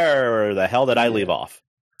 where the hell did I leave off?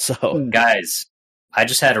 So, guys, I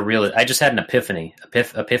just had an epiphany.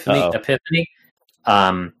 Epiphany.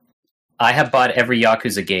 I have bought every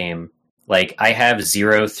Yakuza game. Like, I have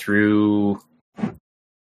 0 through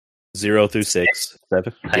 6,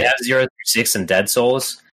 7. I have 0 through 6 in Dead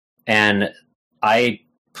Souls, and I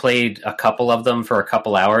played a couple of them for a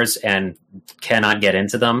couple hours and cannot get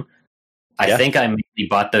into them. I think I maybe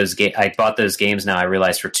bought those I bought those games now, I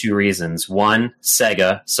realized, for 2 reasons. 1,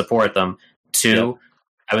 Sega, support them. 2,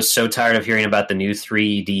 I was so tired of hearing about the new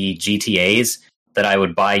 3D GTAs that I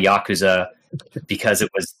would buy Yakuza because it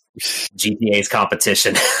was GTA's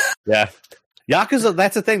competition. Yeah. Yakuza,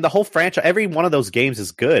 that's the thing. The whole franchise, every one of those games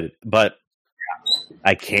is good, but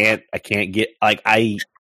I can't get, like,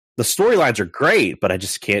 the storylines are great, but I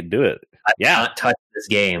just can't do it. I've not touched this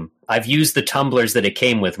game. I've used the tumblers that it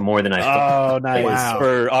came with more than I've. Oh, nice! Wow.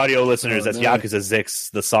 For audio listeners, that's Yakuza 6,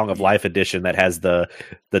 the Song of Life edition that has the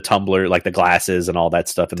tumbler, like the glasses and all that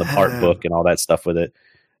stuff, and the art book and all that stuff with it.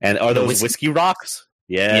 And are those whiskey rocks?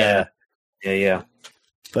 Yeah.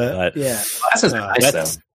 But yeah, that's nice though.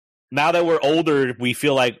 Now that we're older, we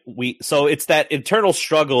feel like so it's that internal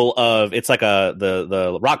struggle of, it's like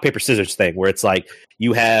the rock, paper, scissors thing where it's like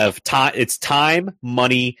you have time, it's time,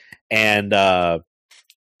 money, and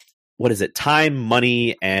what is it? Time,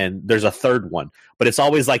 money, and there's a third one, but it's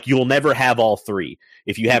always like you'll never have all 3.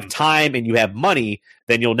 If you have time and you have money,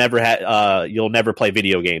 then you'll never play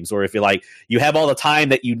video games. Or if you have all the time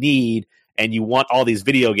that you need and you want all these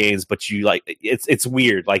video games, but you like, it's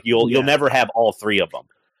weird. Like you'll never have all 3 of them.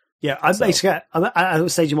 Yeah, I'm at a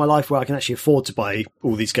stage in my life where I can actually afford to buy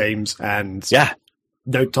all these games and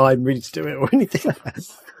no time really to do it or anything like that.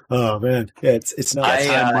 Oh man, yeah, it's nice.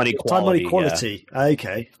 Time, money, quality. Yeah.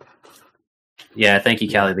 Okay. Yeah, thank you,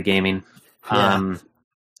 Cali the Gaming. I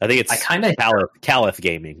think it's Caliph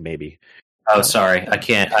Gaming, maybe. Oh, sorry, I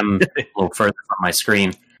can't. I'm a little further from my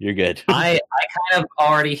screen. You're good. I kind of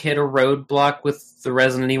already hit a roadblock with the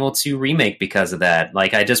Resident Evil 2 remake because of that.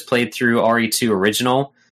 Like, I just played through RE2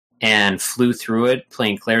 Original and flew through it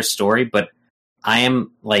playing Claire's story, but I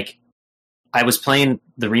was playing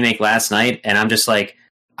the remake last night and I'm just like,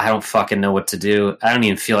 I don't fucking know what to do. I don't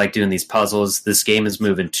even feel like doing these puzzles. This game is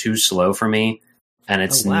moving too slow for me, and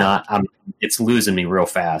it's it's losing me real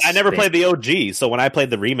fast. I never played the OG, so when I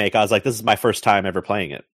played the remake, I was like, this is my first time ever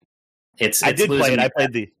playing it. I did play it.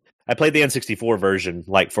 I played the N64 version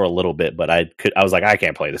like for a little bit, but I was like, I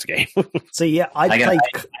can't play this game. So yeah, I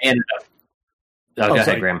ended up. Go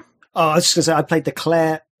ahead, Graham. Oh, I was just going to say, I played the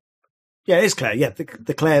Claire. Yeah, it is Claire. Yeah,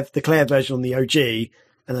 the Claire version on the OG,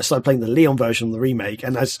 and I started playing the Leon version on the remake.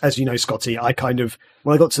 And as you know, Scotty, I kind of,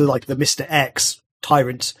 when I got to like the Mr. X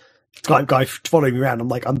tyrant guy following me around, I'm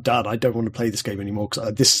like, I'm done. I don't want to play this game anymore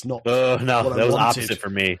because this is not. No, that was opposite for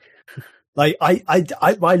me. Like I like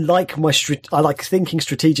I like thinking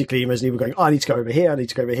strategically in Resident Evil, going, I need to go over here, I need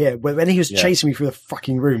to go over here. When he was chasing me through the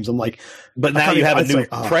fucking rooms, I'm like, but now you have a new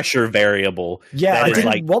pressure variable. Yeah, I didn't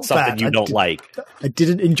like want something that. you don't like. I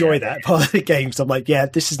didn't enjoy that part of the game, so I'm like, yeah,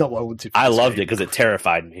 this is not what I wanted. I loved it because it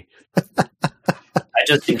terrified me. I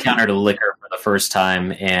just encountered a licker for the first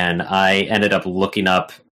time, and I ended up looking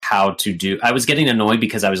up how to do. I was getting annoyed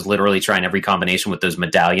because I was literally trying every combination with those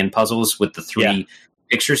medallion puzzles with the three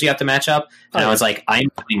pictures you have to match up, and I was like, I'm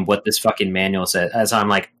doing what this fucking manual says. As I'm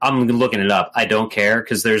like, I'm looking it up. I don't care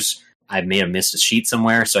because I may have missed a sheet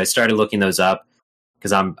somewhere, so I started looking those up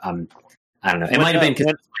because I don't know. It might have been because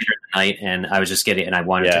it was later in the night, and I was just getting, and I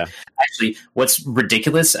wanted to. Actually, what's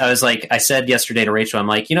ridiculous? I was like, I said yesterday to Rachel, I'm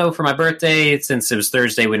like, for my birthday, since it was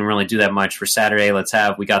Thursday, we didn't really do that much. For Saturday,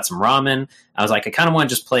 we got some ramen. I was like, I kind of want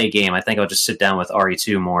to just play a game. I think I'll just sit down with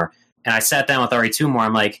RE2 more. And I sat down with RE2 more.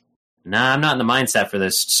 I'm like, nah, I'm not in the mindset for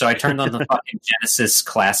this. So I turned on the fucking Genesis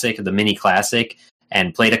Classic, the mini Classic,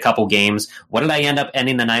 and played a couple games. What did I end up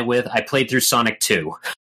ending the night with? I played through Sonic 2.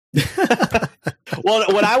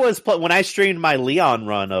 Well, when I streamed my Leon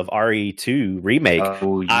run of RE2 remake,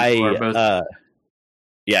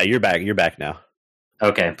 you're back now.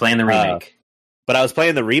 Okay, playing the remake. But I was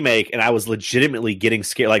playing the remake, and I was legitimately getting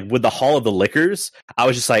scared. Like with the Hall of the Lickers, I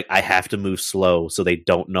was just like, I have to move slow so they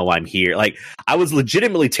don't know I'm here. Like I was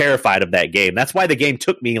legitimately terrified of that game. That's why the game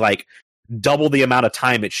took me like double the amount of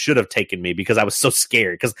time it should have taken me, because I was so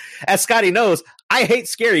scared. Because as Scotty knows, I hate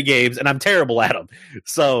scary games and I'm terrible at them.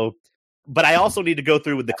 So, but I also need to go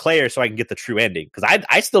through with the Claire so I can get the true ending, because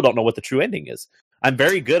I still don't know what the true ending is. I'm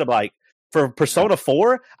very good at like for Persona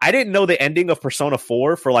 4. I didn't know the ending of Persona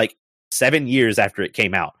 4 for like 7 years after it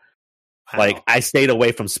came out. Wow. Like I stayed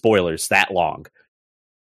away from spoilers that long.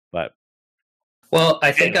 But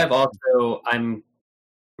I think I'm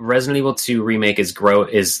Resident Evil 2 remake is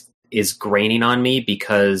graining on me,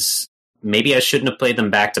 because maybe I shouldn't have played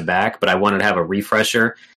them back to back, but I wanted to have a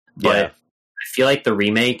refresher. But I feel like the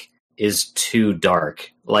remake is too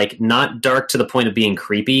dark. Like, not dark to the point of being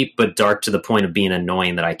creepy, but dark to the point of being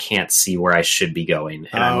annoying that I can't see where I should be going.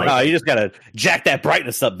 And I'm like, you just gotta jack that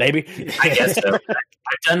brightness up, baby. I guess so.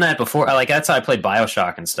 I've done that before. Like, that's how I played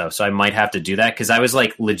BioShock and stuff, so I might have to do that, because I was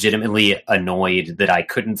like legitimately annoyed that I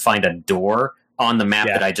couldn't find a door on the map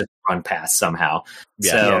that I just run past somehow.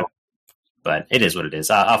 But it is what it is.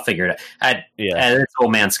 I'll figure it out. It's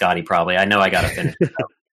old man Scotty, probably. I know I got to finish it.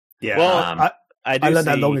 I learned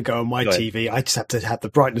that long ago on my TV. I just have to have the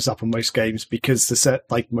brightness up on most games, because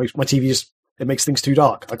my TV it makes things too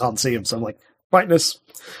dark. I can't see them, so I'm like, brightness.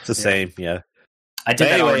 It's the same, I did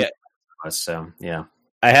that already. So, yeah.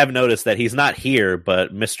 I have noticed that he's not here,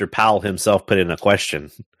 but Mr. Powell himself put in a question.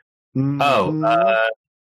 Oh,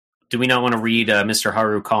 do we not want to read Mr.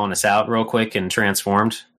 Haru calling us out real quick in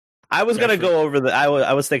Transformed? I was going to go over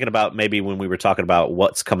I was thinking about maybe when we were talking about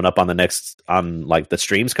what's coming up on the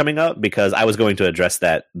streams coming up, because I was going to address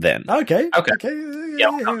that then. Okay.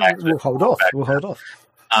 We'll hold off.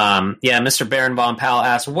 Mr. Barenbaum Powell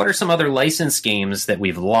asked, what are some other licensed games that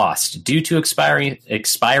we've lost due to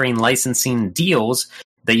expiring licensing deals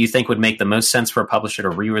that you think would make the most sense for a publisher to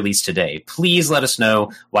re-release today? Please let us know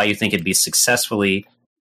why you think it'd be successful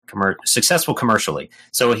commercially.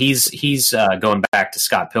 So he's going back to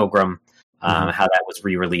Scott Pilgrim, how that was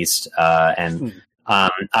re-released,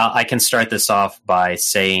 I can start this off by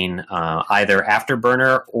saying either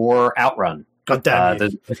Afterburner or Outrun. God damn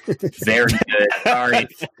you. Very good. Sorry.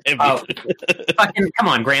 Fucking come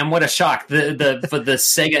on, Graham! What a shock! For the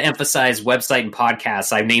Sega emphasized website and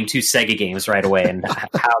podcast, I named 2 Sega games right away, and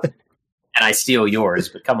I steal yours.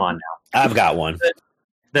 But come on now, I've got one.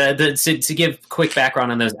 To give quick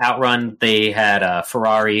background on those, Outrun, they had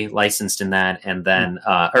Ferrari licensed in that, and then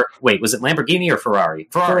was it Lamborghini or Ferrari?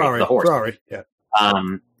 Ferrari, the horse. Ferrari, yeah.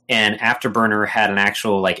 And Afterburner had an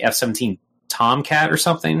actual like F-17 Tomcat or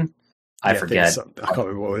something. I forget. I can't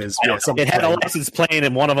remember what it is. It had a licensed plane,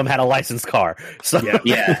 and one of them had a licensed car. So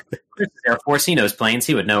yeah. Air Force, he knows planes.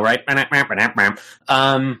 He would know, right?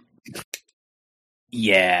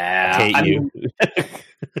 Yeah. I hate you.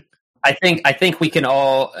 I think we can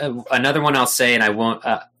all. Another one I'll say, and I won't.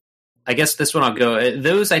 I guess this one I'll go.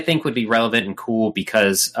 Those I think would be relevant and cool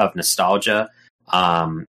because of nostalgia,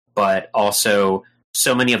 but also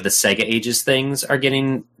so many of the Sega Ages things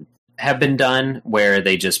have been done where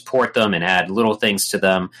they just port them and add little things to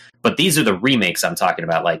them. But these are the remakes I'm talking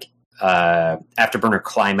about, like Afterburner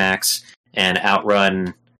Climax and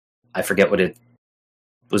Outrun. I forget what it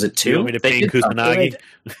was. It 2? You want me to ping Kusanagi?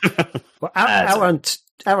 Well,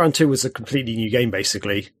 Outrun 2 was a completely new game,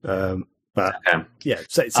 basically.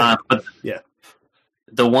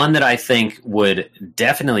 The one that I think would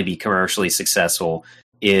definitely be commercially successful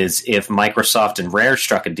is if Microsoft and Rare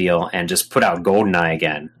struck a deal and just put out GoldenEye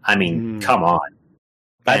again. I mean, come on.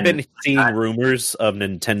 I've been seeing rumors of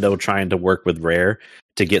Nintendo trying to work with Rare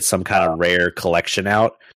to get some kind of Rare collection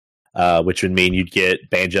out, which would mean you'd get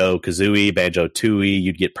Banjo-Kazooie, Banjo-Tooie,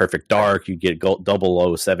 you'd get Perfect Dark, you'd get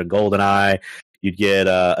 007 GoldenEye, you'd get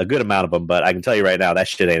a good amount of them, but I can tell you right now, that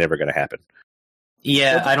shit ain't ever going to happen.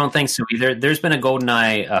 Yeah, I don't think so either. There's been a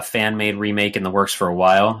GoldenEye fan-made remake in the works for a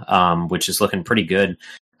while, which is looking pretty good.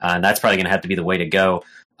 And that's probably going to have to be the way to go.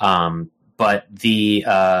 But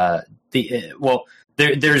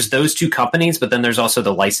there's those two companies, but then there's also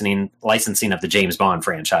the licensing of the James Bond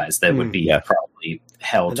franchise that would be probably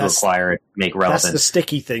held to acquire it, make relevant. That's the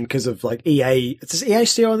sticky thing because of like EA. Does EA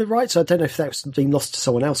still own the rights? I don't know if that's been lost to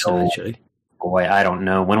someone else actually. Boy, I don't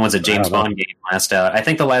know. When was a James Bond game last out? I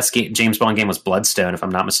think the last James Bond game was Bloodstone, if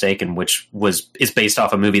I'm not mistaken, which is based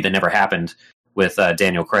off a movie that never happened with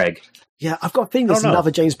Daniel Craig. Yeah, I've got a feeling there's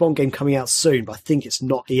another James Bond game coming out soon, but I think it's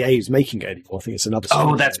not EA who's making it anymore. I think it's another.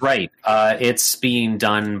 Oh, that's right. It's being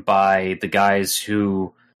done by the guys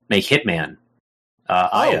who make Hitman.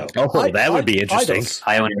 IO. That would be interesting.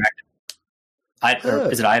 IO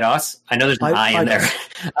Interactive. Is it IDOS? I know there's an I in there.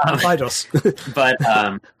 IDOS.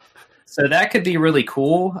 But so that could be really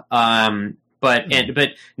cool. But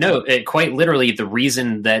no, quite literally, the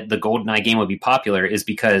reason that the GoldenEye game would be popular is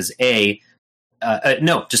because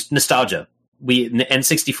just nostalgia.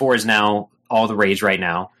 N64 is now all the rage right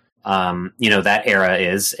now. That era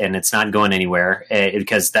is, and it's not going anywhere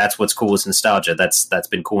because that's what's cool is nostalgia. That's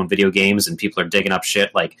been cool in video games, and people are digging up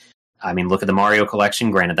shit. Like, I mean, look at the Mario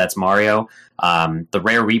collection. Granted, that's Mario. The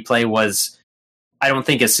Rare Replay was, I don't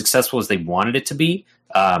think, as successful as they wanted it to be.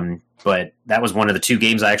 But that was one of the two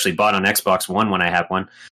games I actually bought on Xbox One when I had one.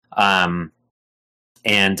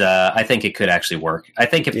 And I think it could actually work. I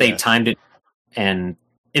think if they timed it, and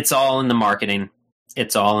it's all in the marketing.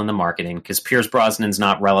 It's all in the marketing because Pierce Brosnan's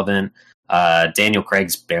not relevant. Daniel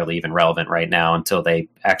Craig's barely even relevant right now until they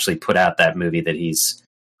actually put out that movie that he's.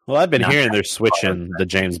 Well, I've been hearing they're switching the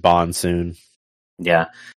James Bond soon. Yeah.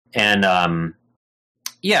 And I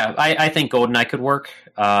think GoldenEye could work.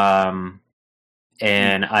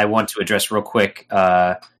 And I want to address real quick,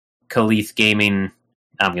 Khalith Gaming.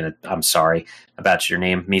 I'm sorry about your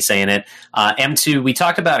name, me saying it. M2, we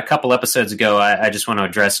talked about a couple episodes ago. I just want to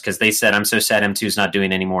address because they said, I'm so sad M2 is not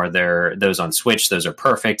doing anymore. Those on Switch, those are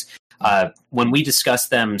perfect. When we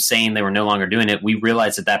discussed them saying they were no longer doing it, we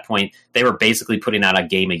realized at that point they were basically putting out a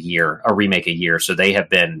game a year, a remake a year. So they have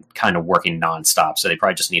been kind of working nonstop. So they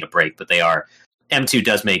probably just need a break, but they are. M2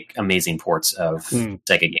 does make amazing ports of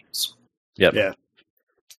Sega games. Yep. Yeah.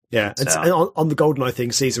 Yeah. So. And on the GoldenEye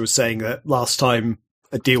thing, Caesar was saying that last time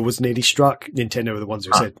a deal was nearly struck, Nintendo were the ones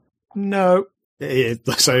who said no.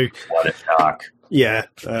 So what a shock! Yeah,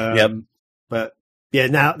 but yeah,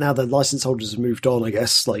 now the license holders have moved on. I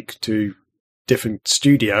guess like to different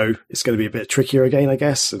studio, it's going to be a bit trickier again. I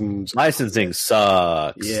guess and licensing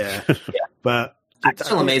sucks. Yeah, but I'm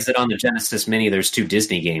still amazed that on the Genesis Mini there's two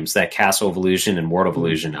Disney games, that Castle of Illusion and World of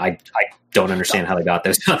Illusion. I don't understand how they got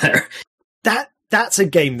those on there. That's a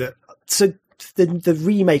game that the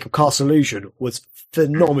remake of Castle Illusion was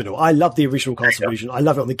phenomenal. I love the original Castle Illusion. I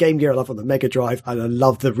love it on the Game Gear. I love it on the Mega Drive. And I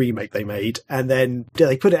love the remake they made. And then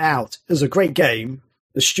they put it out. It was a great game.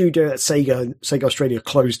 The studio at Sega Australia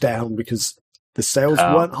closed down because the sales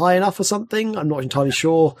weren't high enough or something. I'm not entirely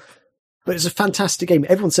sure. But it's a fantastic game.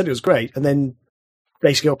 Everyone said it was great. And then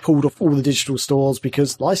basically got pulled off all the digital stores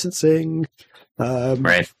because licensing.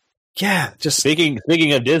 Right. Yeah. Just Speaking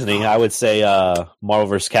of Disney, I would say Marvel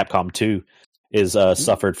vs. Capcom 2 is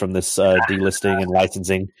suffered from this delisting and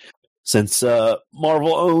licensing since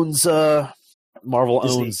Marvel owns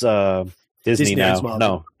Disney now.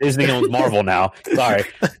 No, Disney owns Marvel now. Sorry.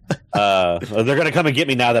 They're going to come and get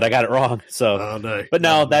me now that I got it wrong. So, no. But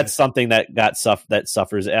no, that's something that that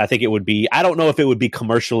suffers. I think it would be. I don't know if it would be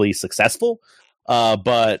commercially successful,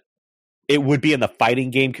 but it would be in the fighting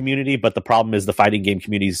game community. But the problem is the fighting game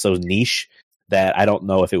community is so niche that I don't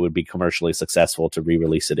know if it would be commercially successful to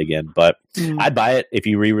re-release it again. But I'd buy it if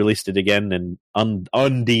you re-released it again and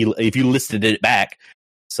if you listed it back.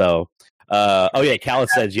 So, Callus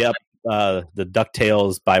says, yep, the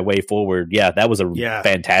DuckTales by Way Forward. Yeah, that was a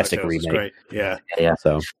fantastic remake. Great. Yeah.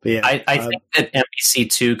 So, I think that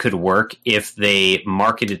MVC2 could work if they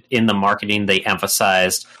marketed in the marketing. They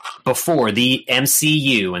emphasized before the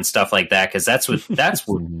MCU and stuff like that, because that's what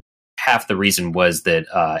half the reason was that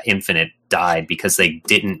Infinite died, because they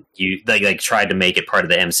didn't they tried to make it part of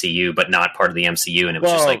the MCU but not part of the MCU, and it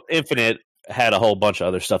was just like Infinite had a whole bunch of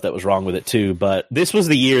other stuff that was wrong with it too. But this was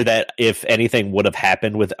the year that if anything would have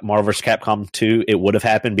happened with Marvel vs. Capcom 2, it would have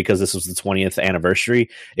happened because this was the 20th anniversary.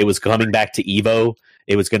 It was coming back to EVO.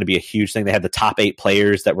 It was going to be a huge thing. They had the top 8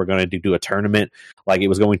 players that were going to do a tournament. Like, it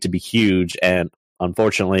was going to be huge. And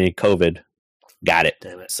unfortunately, COVID got it.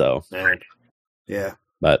 Damn it. So, yeah.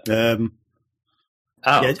 But,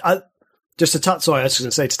 just to touch, sorry, I was going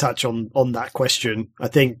to say to touch on that question. I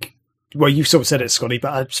think, well, you sort of said it, Scotty,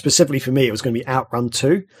 but specifically for me, it was going to be Outrun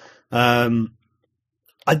 2. I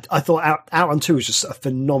thought Outrun 2 was just a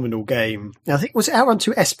phenomenal game. And I think, was it Outrun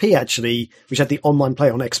 2 SP actually, which had the online play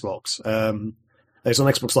on Xbox? It was on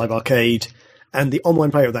Xbox Live Arcade, and the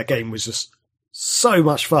online play of that game was just so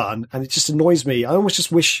much fun, and it just annoys me. I almost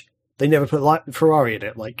just wish they never put Ferrari in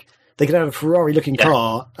it. Like, they could have a Ferrari-looking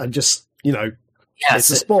car and just, you know,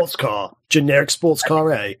 it's a sports car, generic sports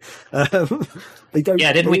car A. They don't.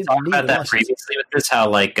 Yeah, didn't we talk about that previously with this? How,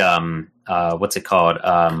 like, what's it called?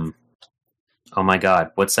 Oh my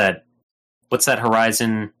God, what's that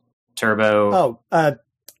Horizon Turbo?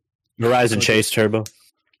 Horizon Chase Turbo.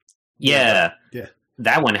 Yeah.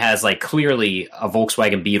 That one has, like, clearly a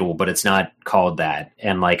Volkswagen Beetle, but it's not called that,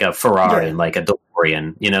 and like a Ferrari and like a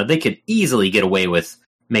DeLorean. You know, they could easily get away with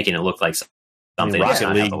making it look like something. Rocket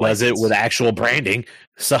League does it with actual branding,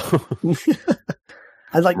 so and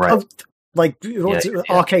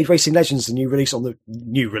Arcade Racing Legends, the recent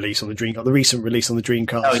release on the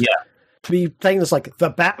Dreamcast. Oh yeah. To be playing this, like, the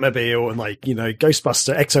Batmobile and, like, you know,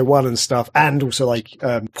 Ghostbuster X01 and stuff, and also like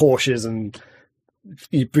Porsches and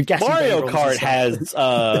Bugatti. Mario Kart has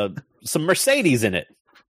some Mercedes in it.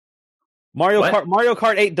 Mario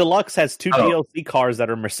Kart 8 Deluxe has 2 DLC cars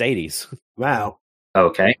that are Mercedes. Wow.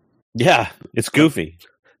 Okay. Yeah, it's goofy.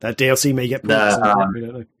 That DLC may get. We don't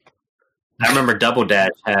know. I remember Double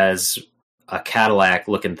Dash has a Cadillac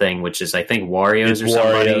looking thing, which is, I think, Wario's or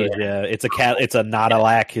somebody. Yeah, it's a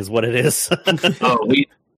Nadillac is what it is.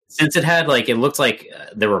 Since it had, like, it looked like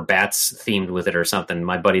there were bats themed with it or something.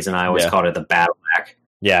 My buddies and I always called it the Battleac.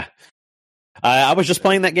 Yeah. I was just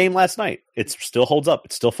playing that game last night. It still holds up.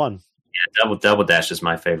 It's still fun. Yeah, Double Dash is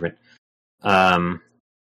my favorite. A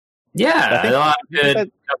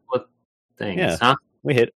good couple of things. Yeah, huh?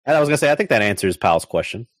 We hit. And I was going to say, I think that answers Pal's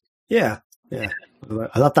question. Yeah.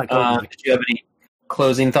 I love that game. Did you have any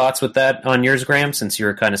closing thoughts with that on yours, Graham, since you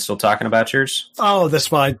were kind of still talking about yours? Oh, that's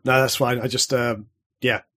fine. No, that's fine. I just,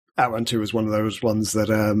 Outrun 2 was one of those ones that,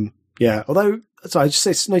 although, sorry, I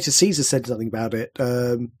just noticed Caesar said something about it.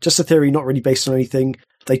 Just a theory, not really based on anything.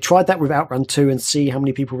 They tried that with Outrun 2 and see how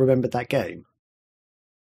many people remembered that game.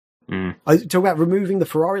 I talk about removing the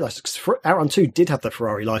Ferrari license. Outrun 2 did have the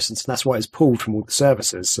Ferrari license, and that's why it's pulled from all the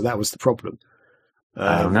services, so that was the problem.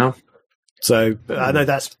 I don't know. So, I know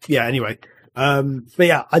that's, anyway. But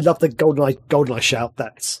yeah, I love the GoldenEye shout.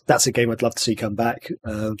 That's a game I'd love to see come back.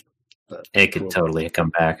 It could totally come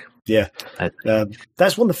back. Yeah.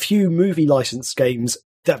 That's one of the few movie licensed games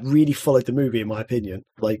that really followed the movie, in my opinion.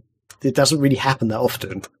 Like, it doesn't really happen that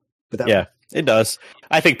often. But it does.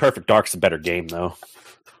 I think Perfect Dark's a better game, though.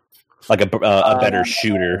 Like a better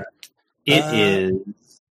shooter. It is.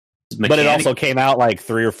 But it also came out like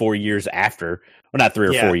 3 or 4 years after. Well, not 3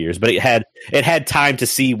 or 4 years, but it had time to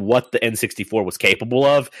see what the N64 was capable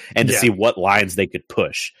of and to see what lines they could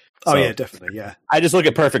push. So, yeah, definitely, yeah. I just look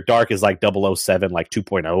at Perfect Dark as like 007, like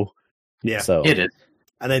 2.0. Yeah. So it is.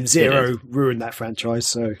 And then Zero ruined that franchise,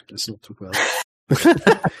 so let's not talk about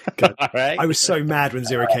that. All right. I was so mad when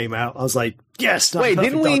Zero came out. I was like, yes! Wait,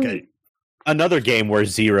 didn't we... Game. Another game where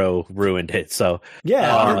Zero ruined it, so...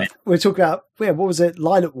 Yeah, we're talking about... what was it?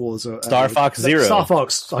 Lilac Wars? Or, Star Fox Zero. Star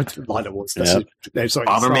Fox. Lilac Wars. Sorry.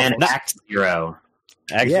 Bomberman Act Zero.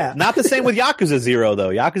 Actually, not the same with Yakuza 0, though.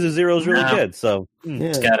 Yakuza 0 is really good, so...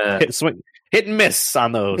 It's got a... Hit and miss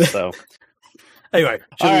on those, so... Anyway.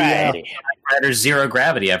 All right. There's Zero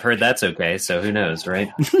Gravity. I've heard that's okay, so who knows,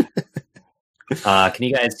 right? Can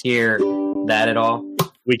you guys hear that at all?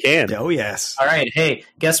 We can. Oh, yes. All right. Hey,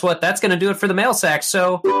 guess what? That's going to do it for the mail sack,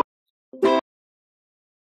 so...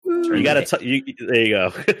 You got to. There you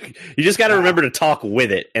go. You just got to remember to talk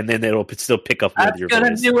with it, and then it'll still pick up with your voice.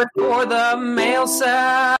 That's gonna do it for the mail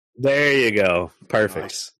sack. There you go. Perfect.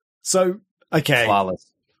 Nice. So, okay. Flawless.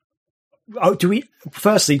 Oh, do we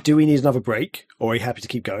need another break, or are you happy to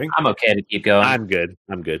keep going? I'm okay to keep going. I'm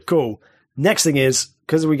good. Cool. Next thing is,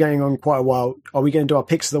 because we're going on quite a while, are we going to do our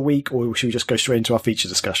picks of the week, or should we just go straight into our feature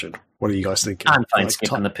discussion? What are you guys thinking? I'm fine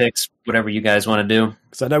skipping the picks, whatever you guys want to do.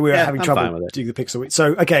 Because I know we were having trouble doing the picks of the week.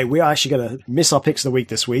 So, okay, we are actually going to miss our picks of the week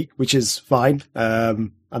this week, which is fine. I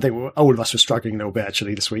think all of us were struggling a little bit,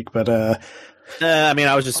 actually, this week. But I mean,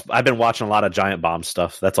 I've been watching a lot of Giant Bomb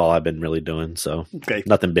stuff. That's all I've been really doing. So,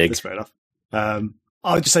 nothing big. That's fair enough.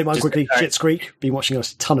 I'll just say mine quickly. Schitt's Creek. Been watching a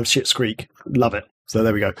ton of Schitt's Creek. Love it. So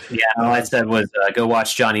there we go. Yeah, all I said was go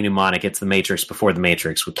watch Johnny Mnemonic. It's The Matrix before The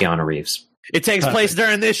Matrix with Keanu Reeves. It takes place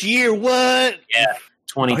during this year. What? Yeah,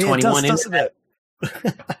 2021. Doesn't it?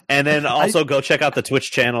 And then also go check out the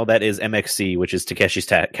Twitch channel that is MXC, which is Takeshi's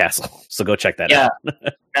Castle. So go check that out.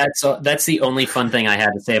 That's the only fun thing I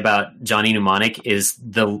had to say about Johnny Mnemonic is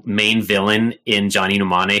the main villain in Johnny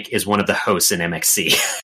Mnemonic is one of the hosts in MXC.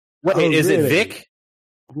 What is it, Vic?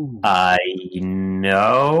 I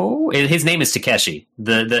know his name is Takeshi.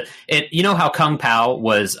 You know how Kung Pao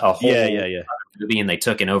was a whole movie and they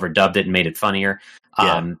took and overdubbed it and made it funnier.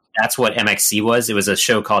 That's what MXC was. It was a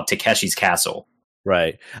show called Takeshi's Castle.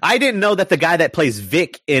 Right. I didn't know that the guy that plays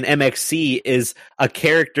Vic in MXC is a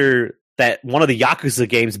character that one of the Yakuza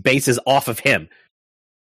games bases off of him.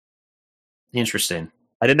 Interesting.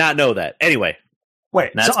 I did not know that. Anyway.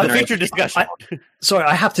 Wait, that's a future discussion. Sorry,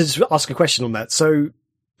 I have to just ask a question on that. So,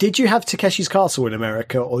 did you have Takeshi's Castle in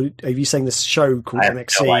America, or are you saying this show called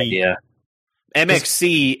MXC? No idea.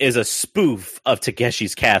 MXC is a spoof of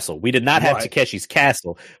Takeshi's Castle. We did not have Takeshi's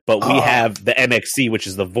Castle, but we have the MXC, which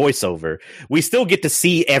is the voiceover. We still get to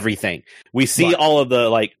see everything. We see all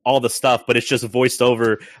the stuff, but it's just voiced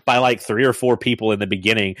over by 3 or 4 people in the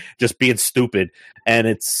beginning, just being stupid, and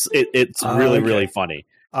it's really funny.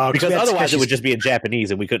 Because otherwise it would just be in Japanese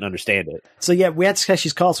and we couldn't understand it. So yeah, we had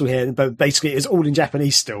Takeshi's Castle here, but basically it's all in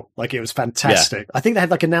Japanese still. It was fantastic. Yeah. I think they had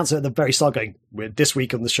an announcer at the very start going, this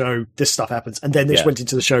week on the show, this stuff happens. And then they just went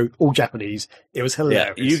into the show, all Japanese. It was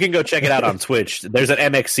hilarious. Yeah, you can go check it out on Twitch. There's an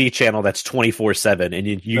MXC channel that's 24/7 and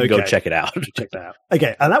you can go check it out. Check that out.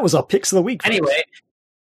 Okay, and that was our picks of the week. Anyway,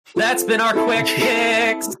 that's been our quick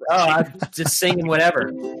picks. I'm just singing whatever.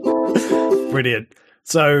 Brilliant.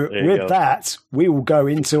 So with that, we will go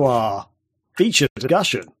into our feature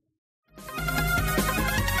discussion.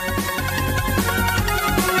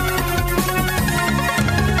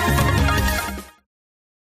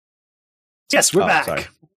 Yes, we're back. Sorry.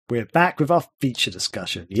 We're back with our feature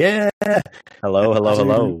discussion. Yeah.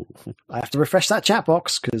 Hello. I have to refresh that chat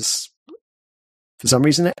box because for some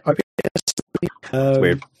reason it's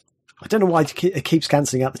weird. I don't know why it keeps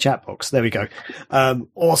cancelling out the chat box. There we go.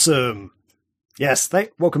 Awesome. Yes,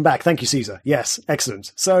 welcome back. Thank you, Caesar. Yes,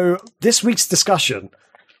 excellent. So this week's discussion,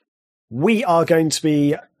 we are going to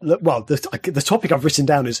be, the topic I've written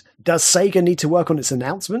down is, does Sega need to work on its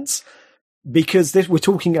announcements? Because we're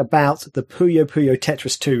talking about the Puyo Puyo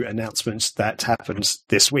Tetris 2 announcements that happened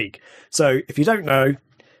this week. So if you don't know,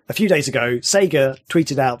 a few days ago, Sega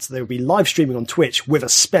tweeted out they will be live streaming on Twitch with a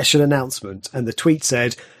special announcement. And the tweet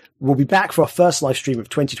said, we'll be back for our first live stream of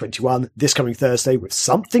 2021 this coming Thursday with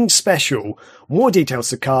something special. More details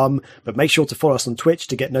to come, but make sure to follow us on Twitch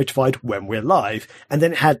to get notified when we're live. And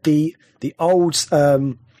then it had the old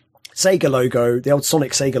Sega logo, the old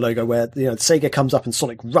Sonic Sega logo, where Sega comes up and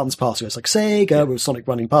Sonic runs past it. It's like Sega with Sonic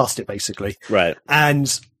running past it, basically. Right.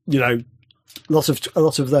 And a lot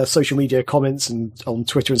of the social media comments and on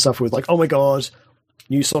Twitter and stuff were like, "Oh my god,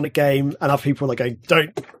 new Sonic game," and other people are like going,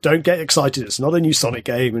 don't get excited, it's not a new Sonic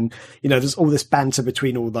game. And there's all this banter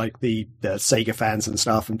between all the Sega fans and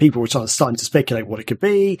stuff, and people were starting to speculate what it could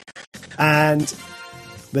be. And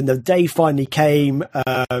when the day finally came,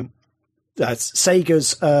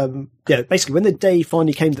 Sega's basically when the day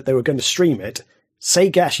finally came that they were going to stream it,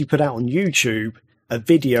 Sega actually put out on YouTube a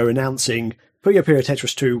video announcing Puyo Puyo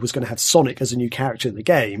Tetris 2 was going to have Sonic as a new character in the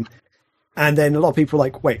game. And then a lot of people were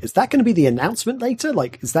like, wait, is that going to be the announcement later?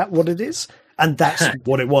 Is that what it is? And that's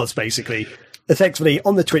what it was, basically. Effectively,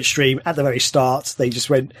 on the Twitch stream, at the very start, they just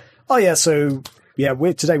went, oh yeah, so yeah,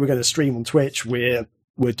 today we're going to stream on Twitch. We're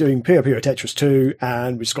doing Puyo Puyo Tetris 2,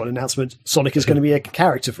 and we just got an announcement. Sonic is going to be a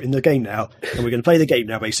character in the game now, and we're going to play the game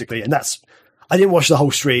now, basically. And I didn't watch the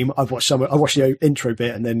whole stream. I watched the intro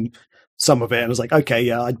bit, and then some of it, and I was like, okay,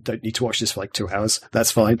 yeah, I don't need to watch this for 2 hours.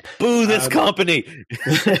 That's fine. Boo this company.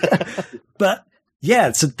 But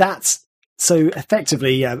yeah, so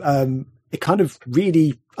effectively, it kind of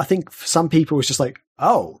really, I think for some people was just like,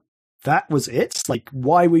 oh, that was it?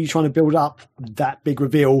 Why were you trying to build up that big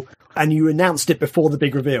reveal? And you announced it before the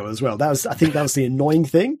big reveal as well. I think that was the annoying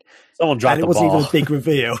thing. Someone dropped the ball. And it wasn't even a big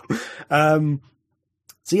reveal.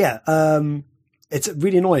 It's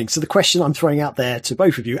really annoying. So the question I'm throwing out there to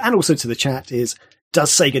both of you and also to the chat is,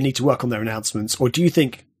 does Sega need to work on their announcements, or do you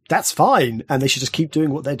think that's fine and they should just keep doing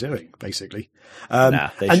what they're doing, basically? They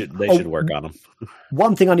should work on them.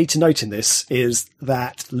 One thing I need to note in this is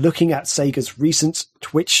that looking at Sega's recent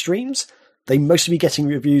Twitch streams, they mostly be getting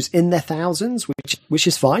reviews in their thousands, which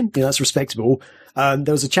is fine. That's respectable. There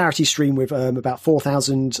was a charity stream with about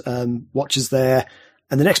 4,000 watchers there.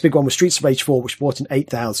 And the next big one was Streets of Rage 4, which brought in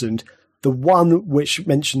 8,000. the one which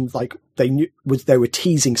mentioned like they were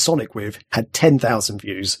teasing Sonic with had 10,000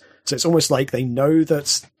 views. So it's almost like they know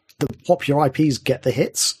that the popular IPs get the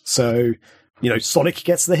hits. So, Sonic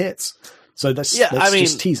gets the hits. So let's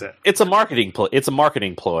just tease it. It's a marketing ploy.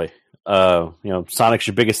 Sonic's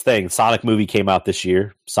your biggest thing. Sonic movie came out this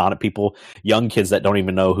year. Sonic people, young kids that don't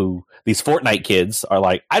even know who these Fortnite kids are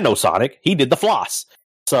like, I know Sonic. He did the floss.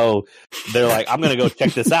 So they're like, I'm going to go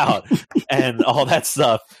check this out and all that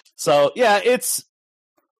stuff. So yeah, can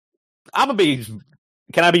I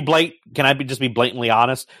just be blatantly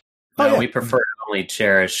honest? No, we prefer to only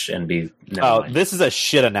cherish and be. This is a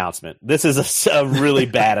shit announcement. This is a really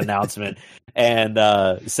bad announcement. And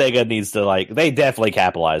Sega needs to they definitely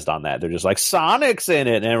capitalized on that. They're just like, Sonic's in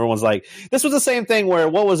it. And everyone's like, this was the same thing where,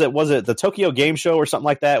 what was it? Was it the Tokyo Game Show or something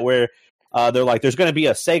like that? Where they're like, there's going to be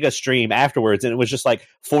a Sega stream afterwards. And it was just like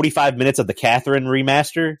 45 minutes of the Catherine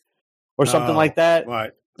remaster or something like that.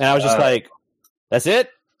 Right. And I was just like, that's it?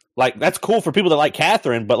 Like, that's cool for people that like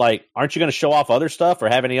Catherine, but aren't you going to show off other stuff or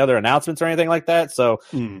have any other announcements or anything like that? So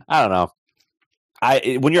I don't know.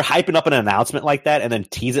 When you're hyping up an announcement like that and then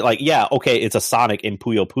tease it, it's a Sonic in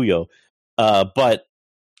Puyo Puyo. But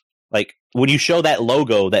when you show that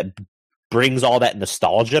logo that brings all that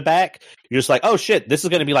nostalgia back, you're just like, oh shit, this is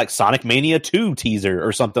going to be like Sonic Mania 2 teaser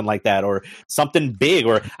or something like that, or something big.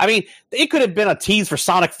 Or, I mean, it could have been a tease for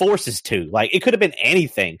Sonic Forces 2. It could have been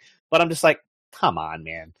anything, but I'm just like, come on,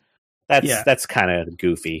 man. That's kind of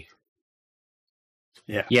goofy.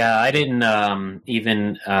 Yeah, I didn't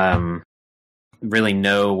even really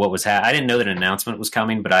know what was happening. I didn't know that an announcement was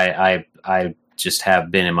coming, but I just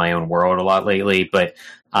have been in my own world a lot lately. But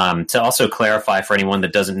to also clarify for anyone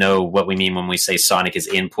that doesn't know what we mean when we say Sonic is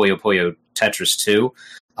in Puyo Puyo Tetris 2,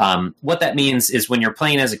 what that means is when you're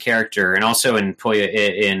playing as a character, and also in Puyo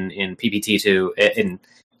in PPT 2, in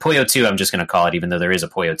Puyo 2, I'm just going to call it, even though there is a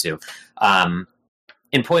Puyo 2.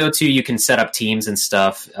 In Puyo 2, you can set up teams and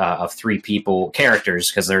stuff of 3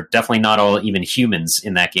 characters, because they're definitely not all even humans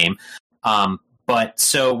in that game. But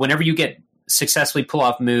so whenever you get successfully pull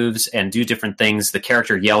off moves and do different things, the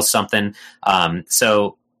character yells something.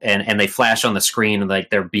 And they flash on the screen, like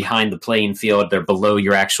they're behind the playing field. They're below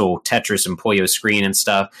your actual Tetris and Puyo screen and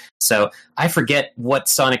stuff. So I forget what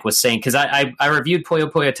Sonic was saying, because I reviewed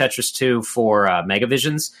Puyo Puyo Tetris 2 for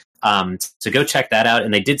Megavisions. So go check that out.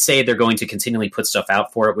 And they did say they're going to continually put stuff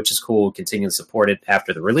out for it, which is cool, continue to support it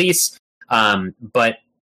after the release. But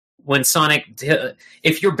when Sonic,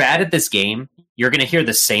 if you're bad at this game, you're going to hear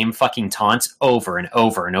the same fucking taunts over and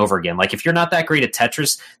over and over again. Like, if you're not that great at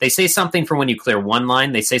Tetris, they say something for when you clear 1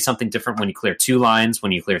 line. They say something different when you clear 2 lines,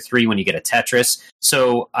 when you clear 3, when you get a Tetris.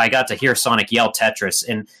 So I got to hear Sonic yell Tetris.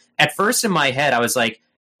 And at first in my head, I was like,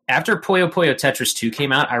 after Puyo Puyo Tetris 2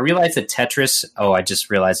 came out, I realized that Tetris... Oh, I just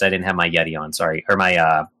realized I didn't have my Yeti on, sorry. Or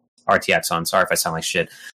my RTX on. Sorry if I sound like shit.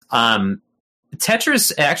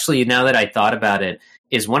 Tetris, actually, now that I thought about it,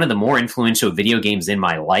 is one of the more influential video games in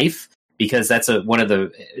my life, because that's one of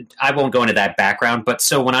the... I won't go into that background, but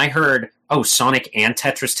so when I heard, Sonic and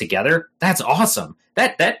Tetris together, that's awesome.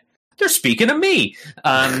 That they're speaking to me.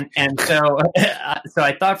 And so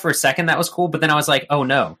I thought for a second that was cool, but then I was like, oh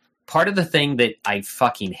no. Part of the thing that I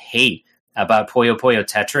fucking hate about Puyo Puyo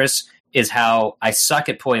Tetris is how I suck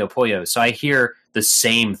at Puyo Puyo. So I hear the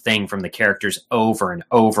same thing from the characters over and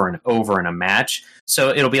over and over in a match.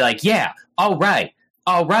 So it'll be like, yeah, all right.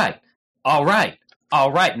 Not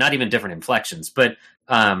even different inflections, but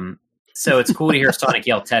so it's cool to hear Sonic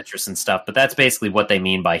yell Tetris and stuff, but that's basically what they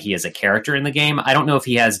mean by he is a character in the game. I don't know if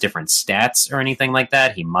he has different stats or anything like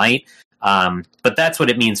that. He might. But that's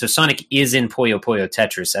what it means. So Sonic is in Puyo Puyo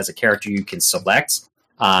Tetris as a character you can select.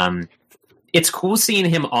 It's cool seeing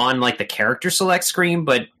him on like the character select screen,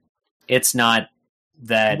 but it's not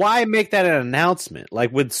that. Why make that an announcement?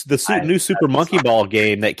 Like with the new Super Monkey Ball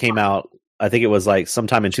game that came out, I think it was like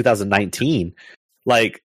sometime in 2019.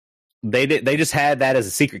 Like they just had that as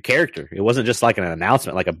a secret character. It wasn't just like an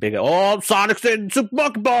announcement, like a big Sonic's in Super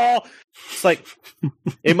Monkey Ball. It's like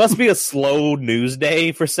it must be a slow news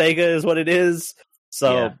day for Sega, is what it is.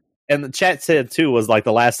 So, yeah. And the chat said too was like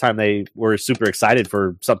the last time they were super excited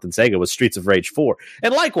for something Sega was Streets of Rage 4,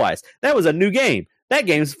 and likewise, that was a new game. That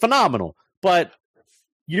game's phenomenal, but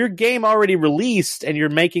your game already released, and you're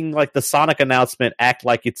making like the Sonic announcement act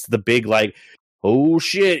like it's the big like, oh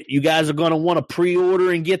shit, you guys are going to want to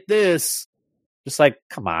pre-order and get this. Just like,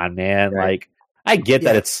 come on, man. Right. Like, I get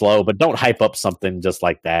that it's slow, but don't hype up something just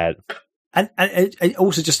like that. And it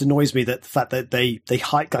also just annoys me that the fact that they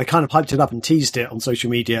kind of hyped it up and teased it on social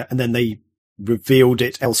media, and then they revealed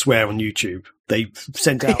it elsewhere on YouTube. They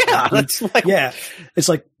sent out, it's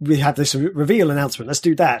like, we have this reveal announcement. Let's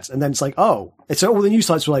do that. And then it's like, oh, it's all the news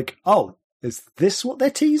sites were like, oh, is this what they're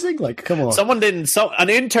teasing? Like, come on. An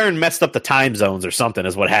intern messed up the time zones or something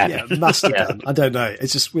is what happened. Yeah, must have done. I don't know.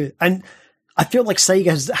 It's just weird. And I feel like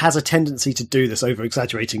Sega has a tendency to do this, over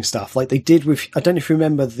exaggerating stuff. Like they did with, I don't know if you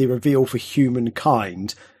remember the reveal for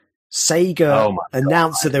Humankind. Sega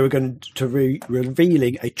announced that they were going to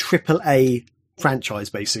revealing a AAA franchise,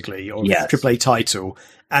 basically, or AAA title,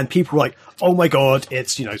 and people were like, "Oh my god,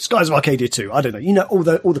 it's Skies of Arcadia 2." I don't know, all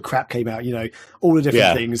the crap came out, all the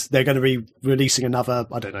different things. They're going to be releasing another,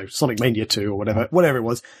 I don't know, Sonic Mania 2 or whatever it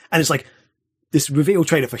was, and it's like this reveal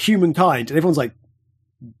trailer for Humankind, and everyone's like,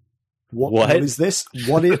 "What is this?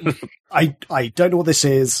 What is?" I don't know what this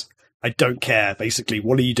is. I don't care, basically.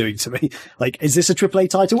 What are you doing to me? Like, is this a AAA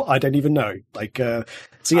title? I don't even know. Like, and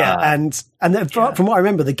then from what I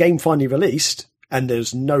remember, the game finally released, and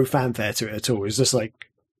there's no fanfare to it at all. It's just like,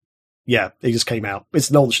 it just came out. It's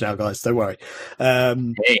launched now, guys. Don't worry.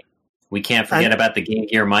 Hey, we can't forget about the Game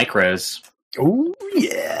Gear Micros. Oh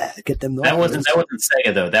yeah, get them. That wasn't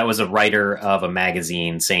Sega though. That was a writer of a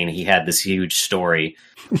magazine saying he had this huge story.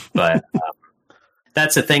 But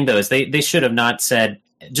that's the thing, though, is they should have not said,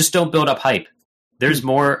 just don't build up hype. There's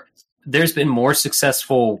been more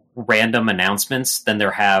successful random announcements than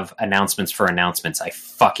there have announcements for announcements. I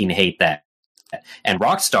fucking hate that. And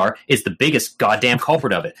Rockstar is the biggest goddamn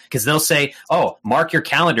culprit of it, because they'll say, "Oh, mark your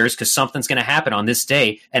calendars because something's going to happen on this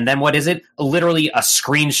day," and then what is it? Literally a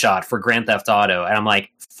screenshot for Grand Theft Auto, and I'm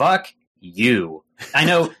like, "Fuck you!" I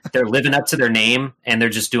know they're living up to their name and they're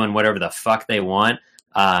just doing whatever the fuck they want,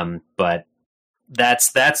 but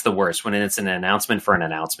that's the worst, when it's an announcement for an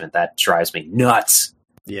announcement. That drives me nuts.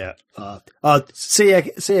 Yeah. See ya,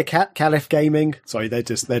 Caliph Gaming. Sorry, they're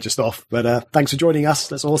just off. But thanks for joining us.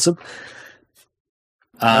 That's awesome.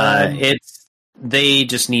 They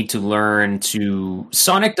just need to learn to.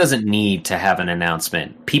 Sonic doesn't need to have an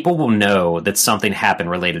announcement. People will know that something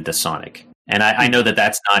happened related to Sonic. And I know that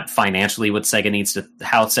that's not financially how Sega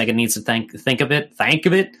needs to think of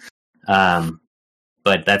it.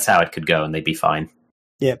 But that's how it could go, and they'd be fine.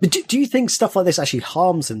 Yeah, but do you think stuff like this actually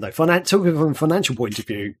harms them, though? Talking from a financial point of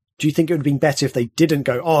view, do you think it would have been better if they didn't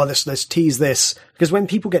go, "Oh, let's tease this"? Because when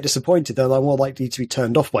people get disappointed, they're more likely to be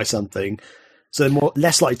turned off by something, so they're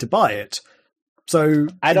less likely to buy it. So,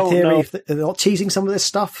 I don't know. If they're not teasing some of this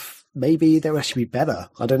stuff, maybe they would actually be better.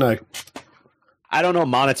 I don't know. I don't know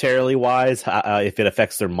monetarily wise if it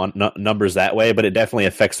affects their numbers that way, but it definitely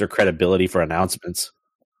affects their credibility for announcements.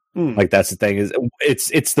 Like, that's the thing, is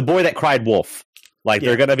it's the boy that cried wolf. Like,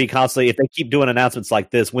 they're going to be constantly, if they keep doing announcements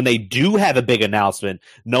like this, when they do have a big announcement,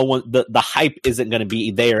 the hype isn't going to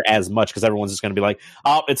be there as much, because everyone's just going to be like,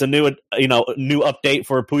 "Oh, it's a new update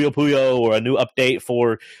for Puyo Puyo, or a new update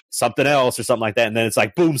for something else," or something like that. And then it's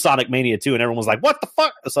like, boom, Sonic Mania 2, and everyone's like, "What the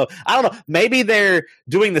fuck?" So I don't know. Maybe they're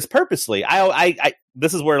doing this purposely. I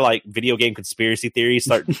this is where, like, video game conspiracy theories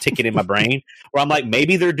start ticking in my brain, where I'm like,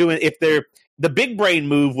 maybe they're doing, the big brain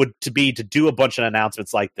move would be to do a bunch of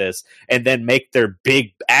announcements like this, and then make their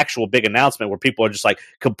actual big announcement where people are just like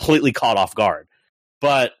completely caught off guard.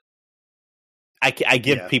 But I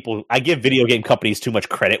give video game companies too much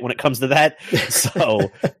credit when it comes to that.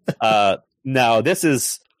 So no, this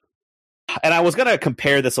is, and I was going to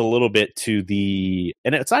compare this a little bit to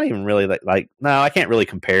and it's not even really no, I can't really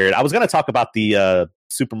compare it. I was going to talk about the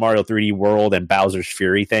Super Mario 3D World and Bowser's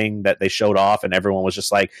Fury thing that they showed off, and everyone was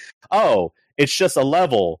just like, "Oh, it's just a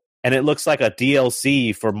level, and it looks like a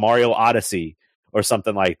DLC for Mario Odyssey," or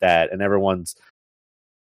something like that. And everyone's,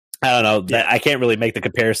 I don't know, I can't really make the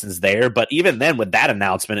comparisons there. But even then, with that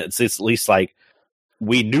announcement, it's at least like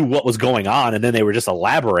we knew what was going on, and then they were just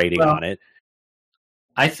elaborating on it.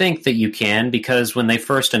 I think that you can, because when they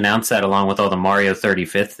first announced that, along with all the Mario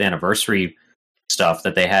 35th anniversary stuff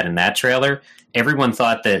that they had in that trailer, everyone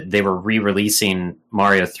thought that they were re-releasing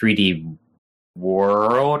Mario 3D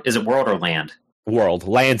World. Is it World or Land? World.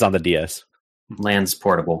 Land's on the DS. Land's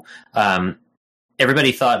portable.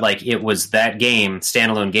 Everybody thought like it was that game,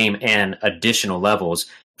 standalone game, and additional levels,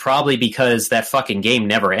 probably because that fucking game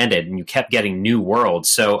never ended and you kept getting new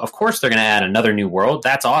worlds. So of course they're going to add another new world.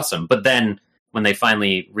 That's awesome. But then when they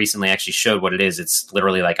recently actually showed what it is, it's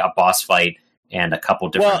literally like a boss fight and a couple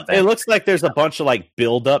different events. It looks like there's a bunch of like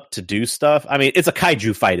build up to do stuff. I mean, it's a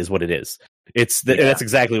kaiju fight is what it is. That's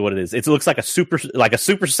exactly what it is. It looks like a Super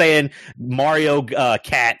Saiyan Mario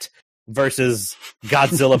cat versus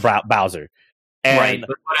Godzilla Bowser. And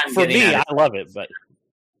right, for me, I love it, but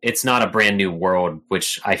it's not a brand new world,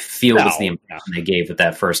 which I feel was the impression they gave with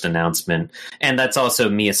that first announcement. And that's also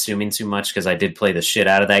me assuming too much because I did play the shit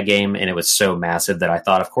out of that game, and it was so massive that I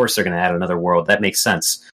thought, of course, they're going to add another world. That makes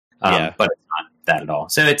sense. But it's not that at all.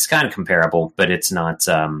 So it's kind of comparable, but it's not.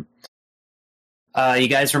 You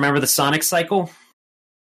guys remember the Sonic cycle?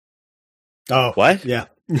 Oh, what? Yeah.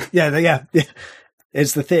 Yeah.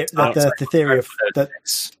 It's the theory of that.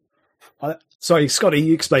 Sorry, Scotty,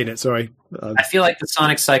 you explain it. Sorry. I feel like the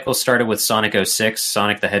Sonic cycle started with Sonic 06,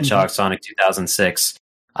 Sonic the Hedgehog, Sonic 2006.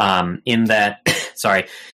 In that, sorry,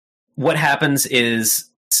 what happens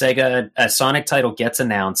is Sega, a Sonic title gets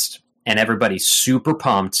announced, and everybody's super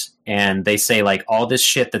pumped, and they say like all this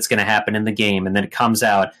shit that's going to happen in the game, and then it comes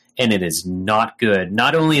out, and it is not good.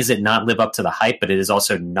 Not only is it not live up to the hype, but it is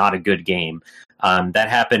also not a good game. That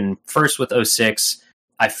happened first with 06.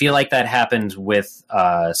 I feel like that happened with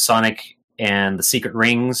Sonic and the Secret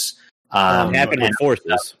Rings. It happened with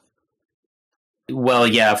Forces. Well,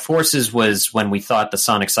 yeah, Forces was when we thought the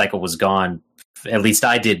Sonic cycle was gone. At least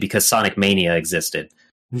I did, because Sonic Mania existed.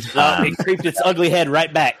 It creeped its ugly head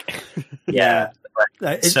right back. Yeah.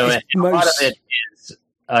 A lot of it is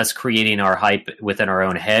us creating our hype within our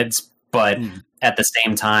own heads, but at the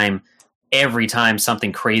same time, every time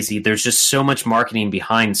something crazy, there's just so much marketing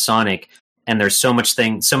behind Sonic, and there's so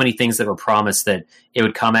many things that were promised that it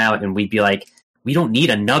would come out, and we'd be like, we don't need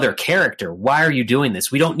another character. Why are you doing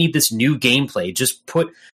this? We don't need this new gameplay. Just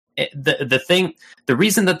put the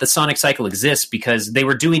reason that the Sonic cycle exists, because they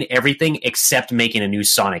were doing everything except making a new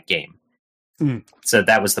Sonic game. So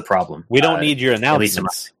that was the problem. We don't need your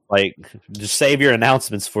announcements. Like, just save your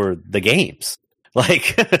announcements for the games.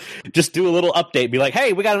 Like, just do a little update. Be like,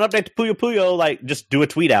 hey, we got an update to Puyo Puyo. Like, just do a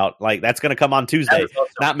tweet out. Like, that's going to come on Tuesday.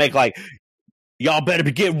 Not make like, y'all better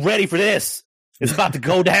be getting ready for this. It's about to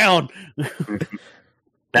go down.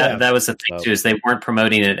 That was the thing, too, is they weren't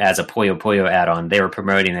promoting it as a Puyo Puyo add-on. They were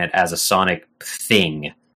promoting it as a Sonic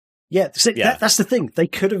thing. Yeah, that's the thing. They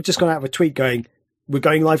could have just gone out with a tweet going, we're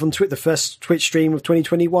going live on Twitch, the first Twitch stream of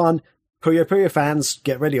 2021. Puyo Puyo fans,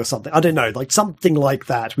 get ready, or something. I don't know, like something like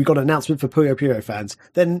that. We got an announcement for Puyo Puyo fans.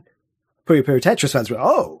 Then Puyo Puyo Tetris fans were,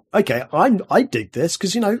 oh, okay, I dig this,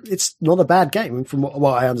 because, it's not a bad game from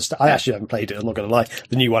what I understand. I actually haven't played it, I'm not going to lie.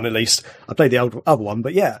 The new one, at least. I played the other one,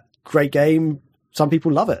 but yeah, great game. Some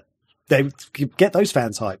people love it. They get those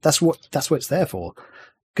fans hyped. That's what it's there for.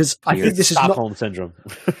 Because I think this is not Stockholm syndrome.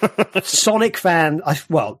 Sonic fan.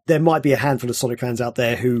 There might be a handful of Sonic fans out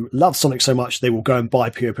there who love Sonic so much they will go and buy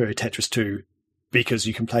Puyo Puyo Tetris 2 because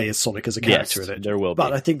you can play as Sonic as a character in it. There will be.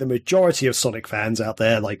 But I think the majority of Sonic fans out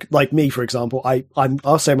there, like me, for example,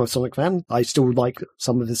 I'll say I'm a Sonic fan. I still like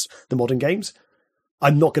some of the modern games.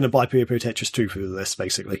 I'm not going to buy Puyo Puyo Tetris 2 for this,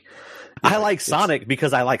 basically. I like Sonic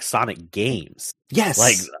because I like Sonic games. Yes.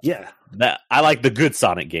 I like the good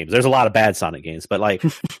Sonic games. There's a lot of bad Sonic games, but like,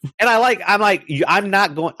 and I'm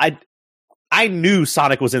not going, I knew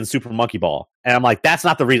Sonic was in Super Monkey Ball, and I'm like, that's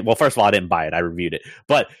not the reason. Well, first of all, I didn't buy it. I reviewed it,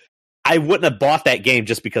 but I wouldn't have bought that game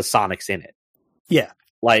just because Sonic's in it. Yeah.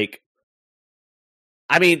 Like,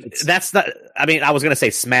 I mean, I was going to say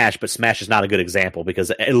Smash, but Smash is not a good example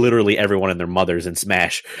because literally everyone and their mother's in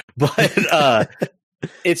Smash. But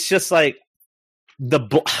it's just like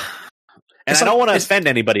and I don't want to offend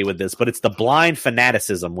anybody with this, but it's the blind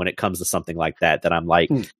fanaticism when it comes to something like that I'm like,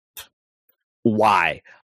 why?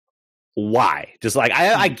 Just like,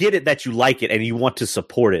 I get it that you like it and you want to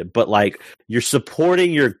support it, but like, you're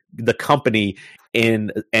supporting the company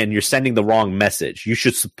and you're sending the wrong message. You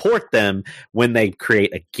should support them when they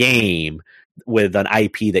create a game with an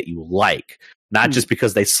IP that you like, not just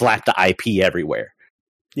because they slap the IP everywhere.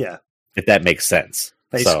 Yeah. If that makes sense.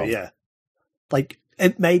 Basically, yeah. Like,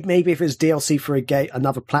 maybe if it was DLC for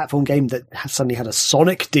another platform game that suddenly had a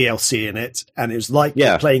Sonic DLC in it, and it was like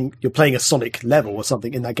you're playing a Sonic level or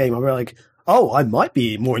something in that game, I'm like, oh, I might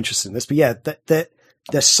be more interested in this. But yeah, they're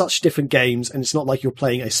such different games, and it's not like you're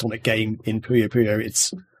playing a Sonic game in Puyo Puyo.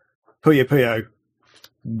 It's Puyo Puyo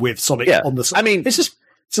with Sonic on the side. I mean, it's just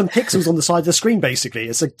some pixels on the side of the screen, basically.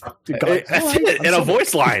 It's a guy. That's it. And a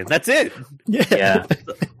voice line. That's it. Yeah.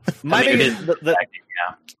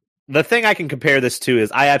 The thing I can compare this to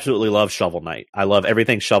is I absolutely love Shovel Knight. I love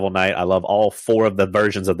everything Shovel Knight. I love all 4 of the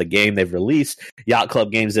versions of the game they've released. Yacht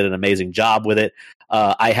Club Games did an amazing job with it.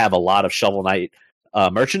 I have a lot of Shovel Knight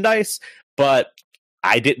merchandise, but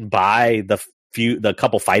I didn't buy the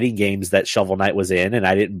couple fighting games that Shovel Knight was in, and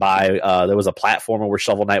I didn't buy there was a platformer where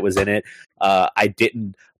Shovel Knight was in it. I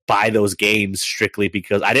didn't buy those games strictly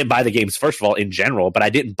because I didn't buy the games, first of all, in general, but I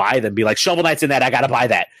didn't buy them be like, Shovel Knight's in that, I gotta buy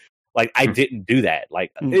that. Like, I didn't do that.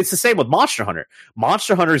 Like, it's the same with Monster Hunter.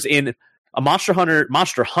 Monster Hunter is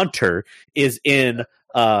in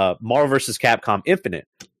Marvel vs. Capcom Infinite,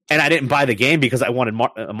 and I didn't buy the game because I wanted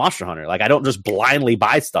Monster Hunter. Like, I don't just blindly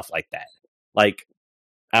buy stuff like that. Like,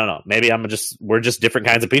 I don't know. Maybe we're just different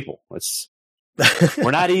kinds of people.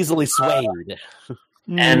 We're not easily swayed.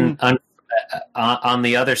 And on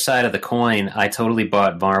the other side of the coin, I totally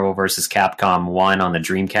bought Marvel vs. Capcom 1 on the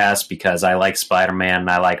Dreamcast because I like Spider-Man and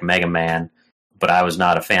I like Mega Man, but I was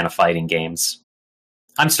not a fan of fighting games.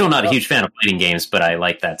 I'm still not a huge fan of fighting games, but I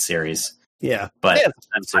like that series. Yeah. But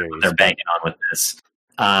that's what they're banking on with this.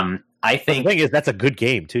 I think the thing is, that's a good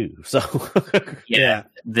game too. So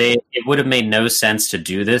it would have made no sense to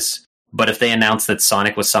do this. But if they announced that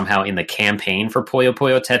Sonic was somehow in the campaign for Puyo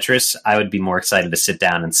Puyo Tetris, I would be more excited to sit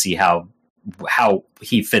down and see how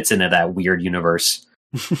he fits into that weird universe.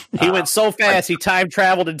 He went so fast, he time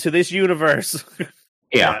traveled into this universe.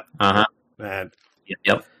 Yeah. Man.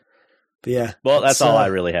 Yep. But yeah. Well, that's all I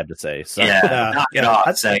really had to say. So. Knock it off,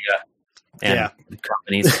 Sega and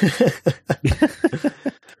companies.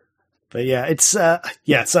 But yeah, it's so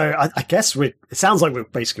I guess it sounds like we're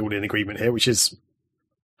basically all in agreement here, which is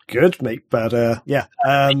good, mate. But the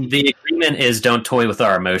agreement is don't toy with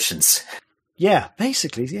our emotions. Yeah,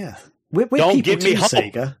 basically, yeah. We're don't people give me too, hope.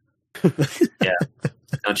 Sega. Yeah,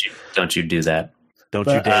 don't you do that? Don't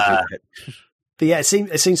you dare do that. But yeah, it seems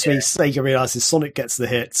to me Sega realizes Sonic gets the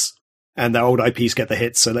hits and their old IPs get the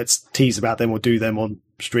hits, so let's tease about them or do them on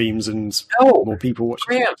streams and more people watch.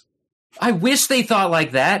 Graham, I wish they thought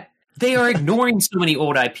like that. They are ignoring so many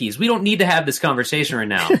old IPs. We don't need to have this conversation right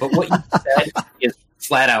now. But what you said is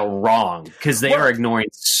flat out wrong because they are ignoring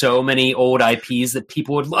so many old IPs that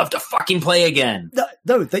people would love to fucking play again.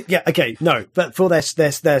 No. But for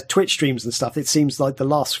their Twitch streams and stuff, it seems like the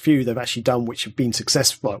last few they've actually done, which have been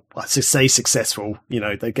successful. Well, to say successful,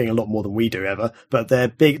 they're getting a lot more than we do ever. But they're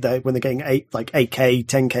big. When they're getting 8K,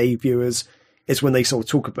 10K viewers, it's when they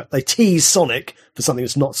sort of they tease Sonic for something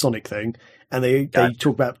that's not Sonic thing. And they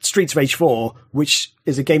talk about Streets of Rage 4, which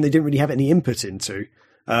is a game they didn't really have any input into.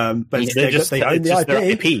 But they own the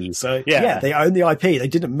IP. So they own the IP. They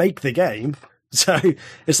didn't make the game. So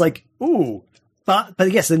it's like, ooh. But I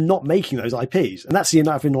guess they're not making those IPs. And that's the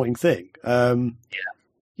annoying thing. So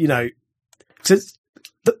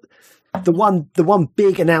the one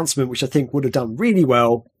big announcement, which I think would have done really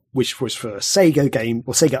well, which was for a Sega game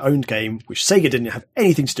or Sega owned game, which Sega didn't have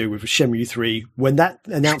anything to do with Shenmue 3. When that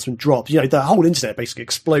announcement dropped, the whole internet basically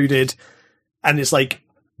exploded. And it's like,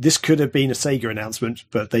 this could have been a Sega announcement,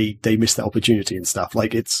 but they missed that opportunity and stuff.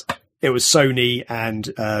 Like it was Sony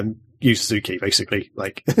and, Yu Suzuki, basically.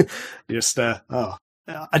 Like, I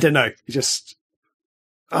don't know. That's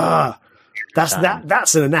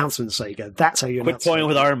an announcement, Sega. That's how you quit toying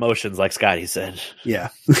with our emotions, like Scotty said. Yeah.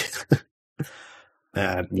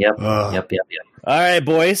 Yep. All right,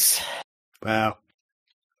 boys. Wow.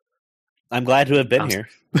 I'm glad to have been here.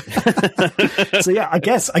 So yeah, I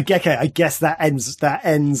guess that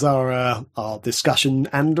ends our discussion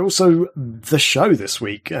and also the show this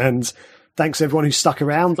week. And thanks everyone who stuck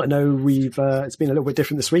around. I know it's been a little bit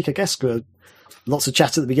different this week, I guess. Lots of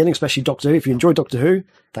chat at the beginning, especially Doctor Who. If you enjoyed Doctor Who,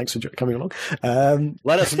 thanks for coming along.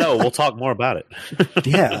 Let us know. We'll talk more about it.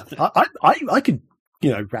 Yeah, I could.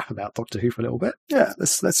 Rap about Doctor Who for a little bit. Yeah,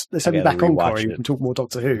 let's have you back on, Corey. We can talk more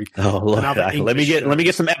Doctor Who. Oh, look, let me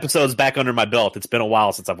get some episodes back under my belt. It's been a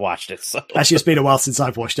while since I've watched it. So. Actually, it's been a while since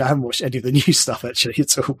I've watched it. I haven't watched any of the new stuff actually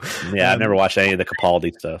at all. Yeah, I've never watched any of the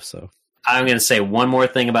Capaldi stuff. So I'm going to say one more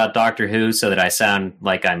thing about Doctor Who, so that I sound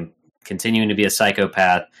like I'm continuing to be a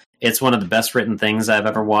psychopath. It's one of the best written things I've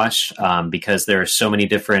ever watched because there are so many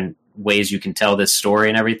different ways you can tell this story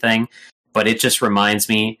and everything. But it just reminds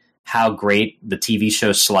me how great the TV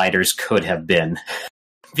show Sliders could have been.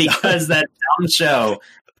 Because that show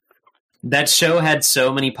had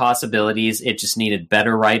so many possibilities. It just needed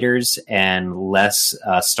better writers and less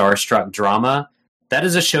starstruck drama. That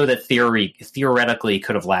is a show that theoretically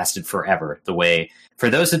could have lasted forever. For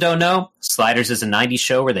those that don't know, Sliders is a 90s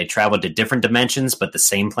show where they traveled to different dimensions, but the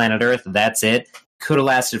same planet Earth. That's it. Could have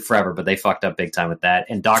lasted forever, but they fucked up big time with that.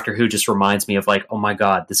 And Doctor Who just reminds me of oh my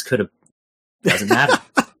God, this could have... Doesn't matter.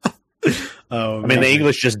 I mean, the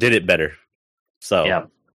English just did it better. So, yeah.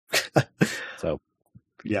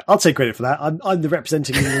 Yeah, I'll take credit for that. I'm the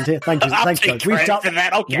representing England here. Thank you. Thank you.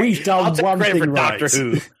 We've done one thing right.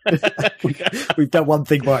 We've done one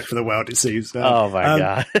thing right for the world, it seems. Oh my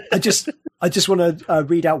God. I just want to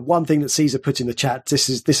read out one thing that Caesar put in the chat.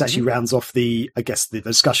 This actually rounds off the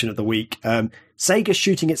discussion of the week. Sega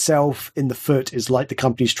shooting itself in the foot is like the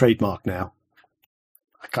company's trademark now.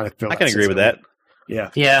 I kind of feel I can agree with that.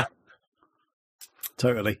 Yeah.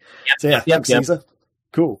 Totally. Yep. So thanks, Caesar.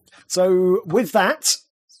 Cool. So with that,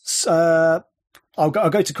 I'll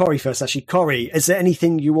go to Corey first, actually. Corey, is there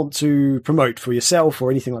anything you want to promote for yourself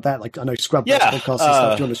or anything like that? Like, I know Scrub podcast and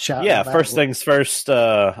stuff. Do you want to chat about first things first,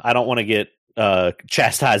 I don't want to get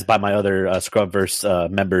chastised by my other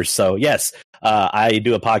Scrubverse members. So, yes, I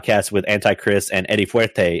do a podcast with Anti-Chris, and Eddie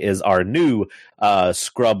Fuerte is our new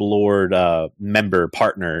Scrub Lord member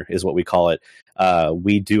partner, is what we call it.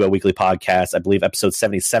 We do a weekly podcast. I believe episode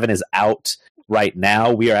 77 is out right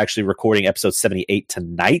now. We are actually recording episode 78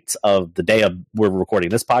 tonight of the day of we're recording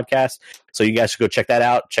this podcast. So you guys should go check that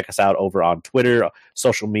out. Check us out over on Twitter.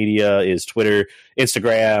 Social media is Twitter,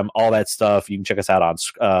 Instagram, all that stuff. You can check us out on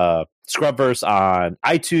Scrubverse on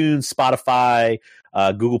iTunes, Spotify,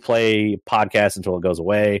 Google Play Podcast until it goes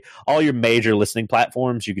away. All your major listening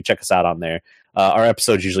platforms, you can check us out on there. Our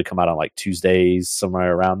episodes usually come out on like Tuesdays,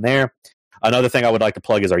 somewhere around there. Another thing I would like to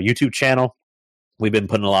plug is our YouTube channel. We've been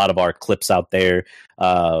putting a lot of our clips out there.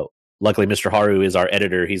 Luckily, Mr. Haru is our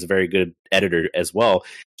editor. He's a very good editor as well.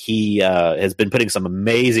 He has been putting some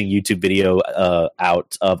amazing YouTube video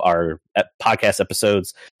out of our podcast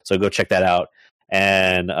episodes. So go check that out.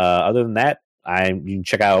 And other than that, you can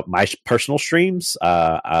check out my personal streams.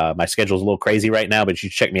 My schedule is a little crazy right now, but you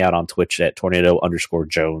can check me out on Twitch at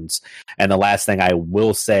Tornado_Jones. And the last thing I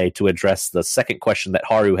will say to address the second question that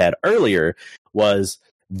Haru had earlier was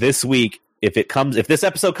this week, if this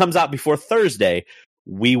episode comes out before Thursday,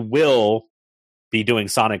 we will be doing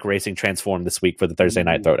Sonic Racing Transform this week for the Thursday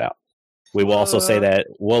Night Throwdown. We will also say that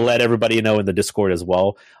we'll let everybody know in the Discord as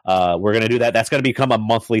well. We're going to do that. That's going to become a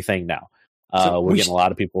monthly thing now. We're getting a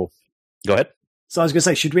lot of people. Go ahead. So I was going to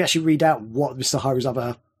say, should we actually read out what Mr. Haru's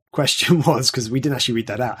other question was? Because we didn't actually read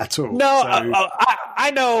that out at all. No, so. I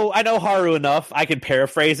know Haru enough. I can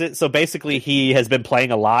paraphrase it. So basically, he has been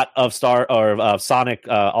playing a lot of Sonic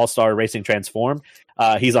All-Star Racing Transform.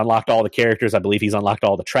 He's unlocked all the characters. I believe he's unlocked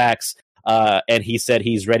all the tracks. And he said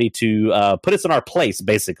he's ready to put us in our place,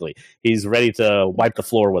 basically. He's ready to wipe the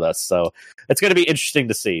floor with us. So it's going to be interesting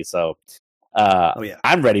to see. So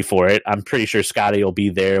I'm ready for it. I'm pretty sure Scotty will be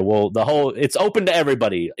there. It's open to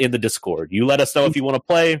everybody in the Discord. You let us know if you want to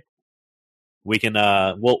play. We can,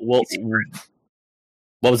 what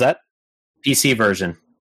was that? PC version.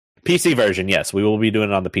 PC version, yes. We will be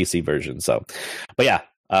doing it on the PC version. So, but yeah,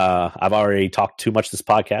 I've already talked too much this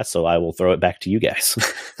podcast, so I will throw it back to you guys.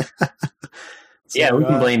 Yeah, we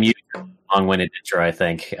can blame you for long-winded intro, I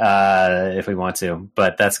think, if we want to.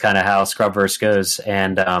 But that's kind of how Scrubverse goes.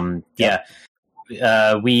 And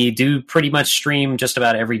we do pretty much stream just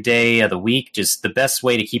about every day of the week. Just the best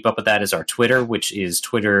way to keep up with that is our Twitter, which is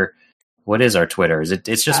Twitter. What is our Twitter?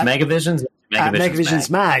 It's just Megavisions? Megavisions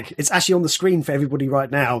Mag. It's actually on the screen for everybody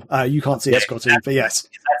right now. You can't see it, Scotty, but yes.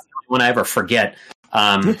 That's the only one I ever forget.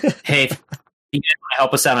 Hey, if you guys want to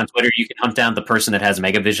help us out on Twitter, you can hunt down the person that has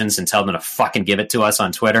Megavisions and tell them to fucking give it to us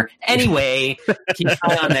on Twitter. Anyway, keep an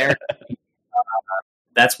eye on there.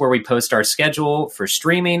 That's where we post our schedule for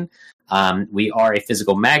streaming. We are a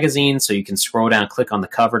physical magazine, so you can scroll down, click on the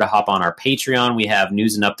cover to hop on our Patreon. We have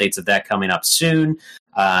news and updates of that coming up soon.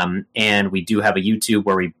 And we do have a YouTube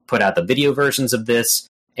where we put out the video versions of this.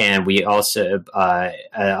 And we also,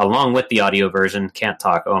 along with the audio version, can't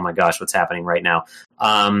talk. Oh my gosh, what's happening right now?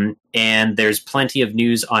 And there's plenty of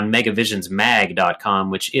news on megavisionsmag.com,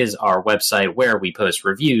 which is our website where we post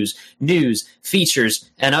reviews, news, features,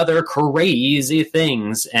 and other crazy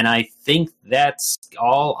things. And I think that's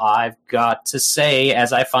all I've got to say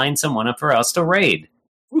as I find someone for us to raid.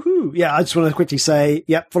 Woohoo! Yeah, I just want to quickly say,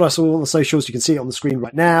 follow us all on the socials. You can see it on the screen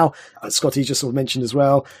right now. Scotty just sort of mentioned as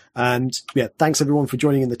well. And thanks everyone for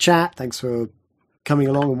joining in the chat. Thanks for coming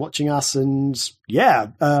along and watching us. And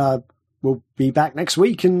we'll be back next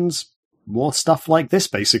week and more stuff like this,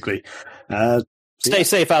 basically. Stay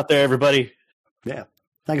safe out there, everybody. Yeah.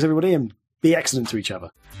 Thanks everybody, and be excellent to each other.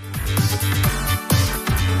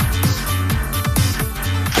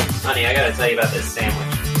 Honey, I gotta tell you about this sandwich.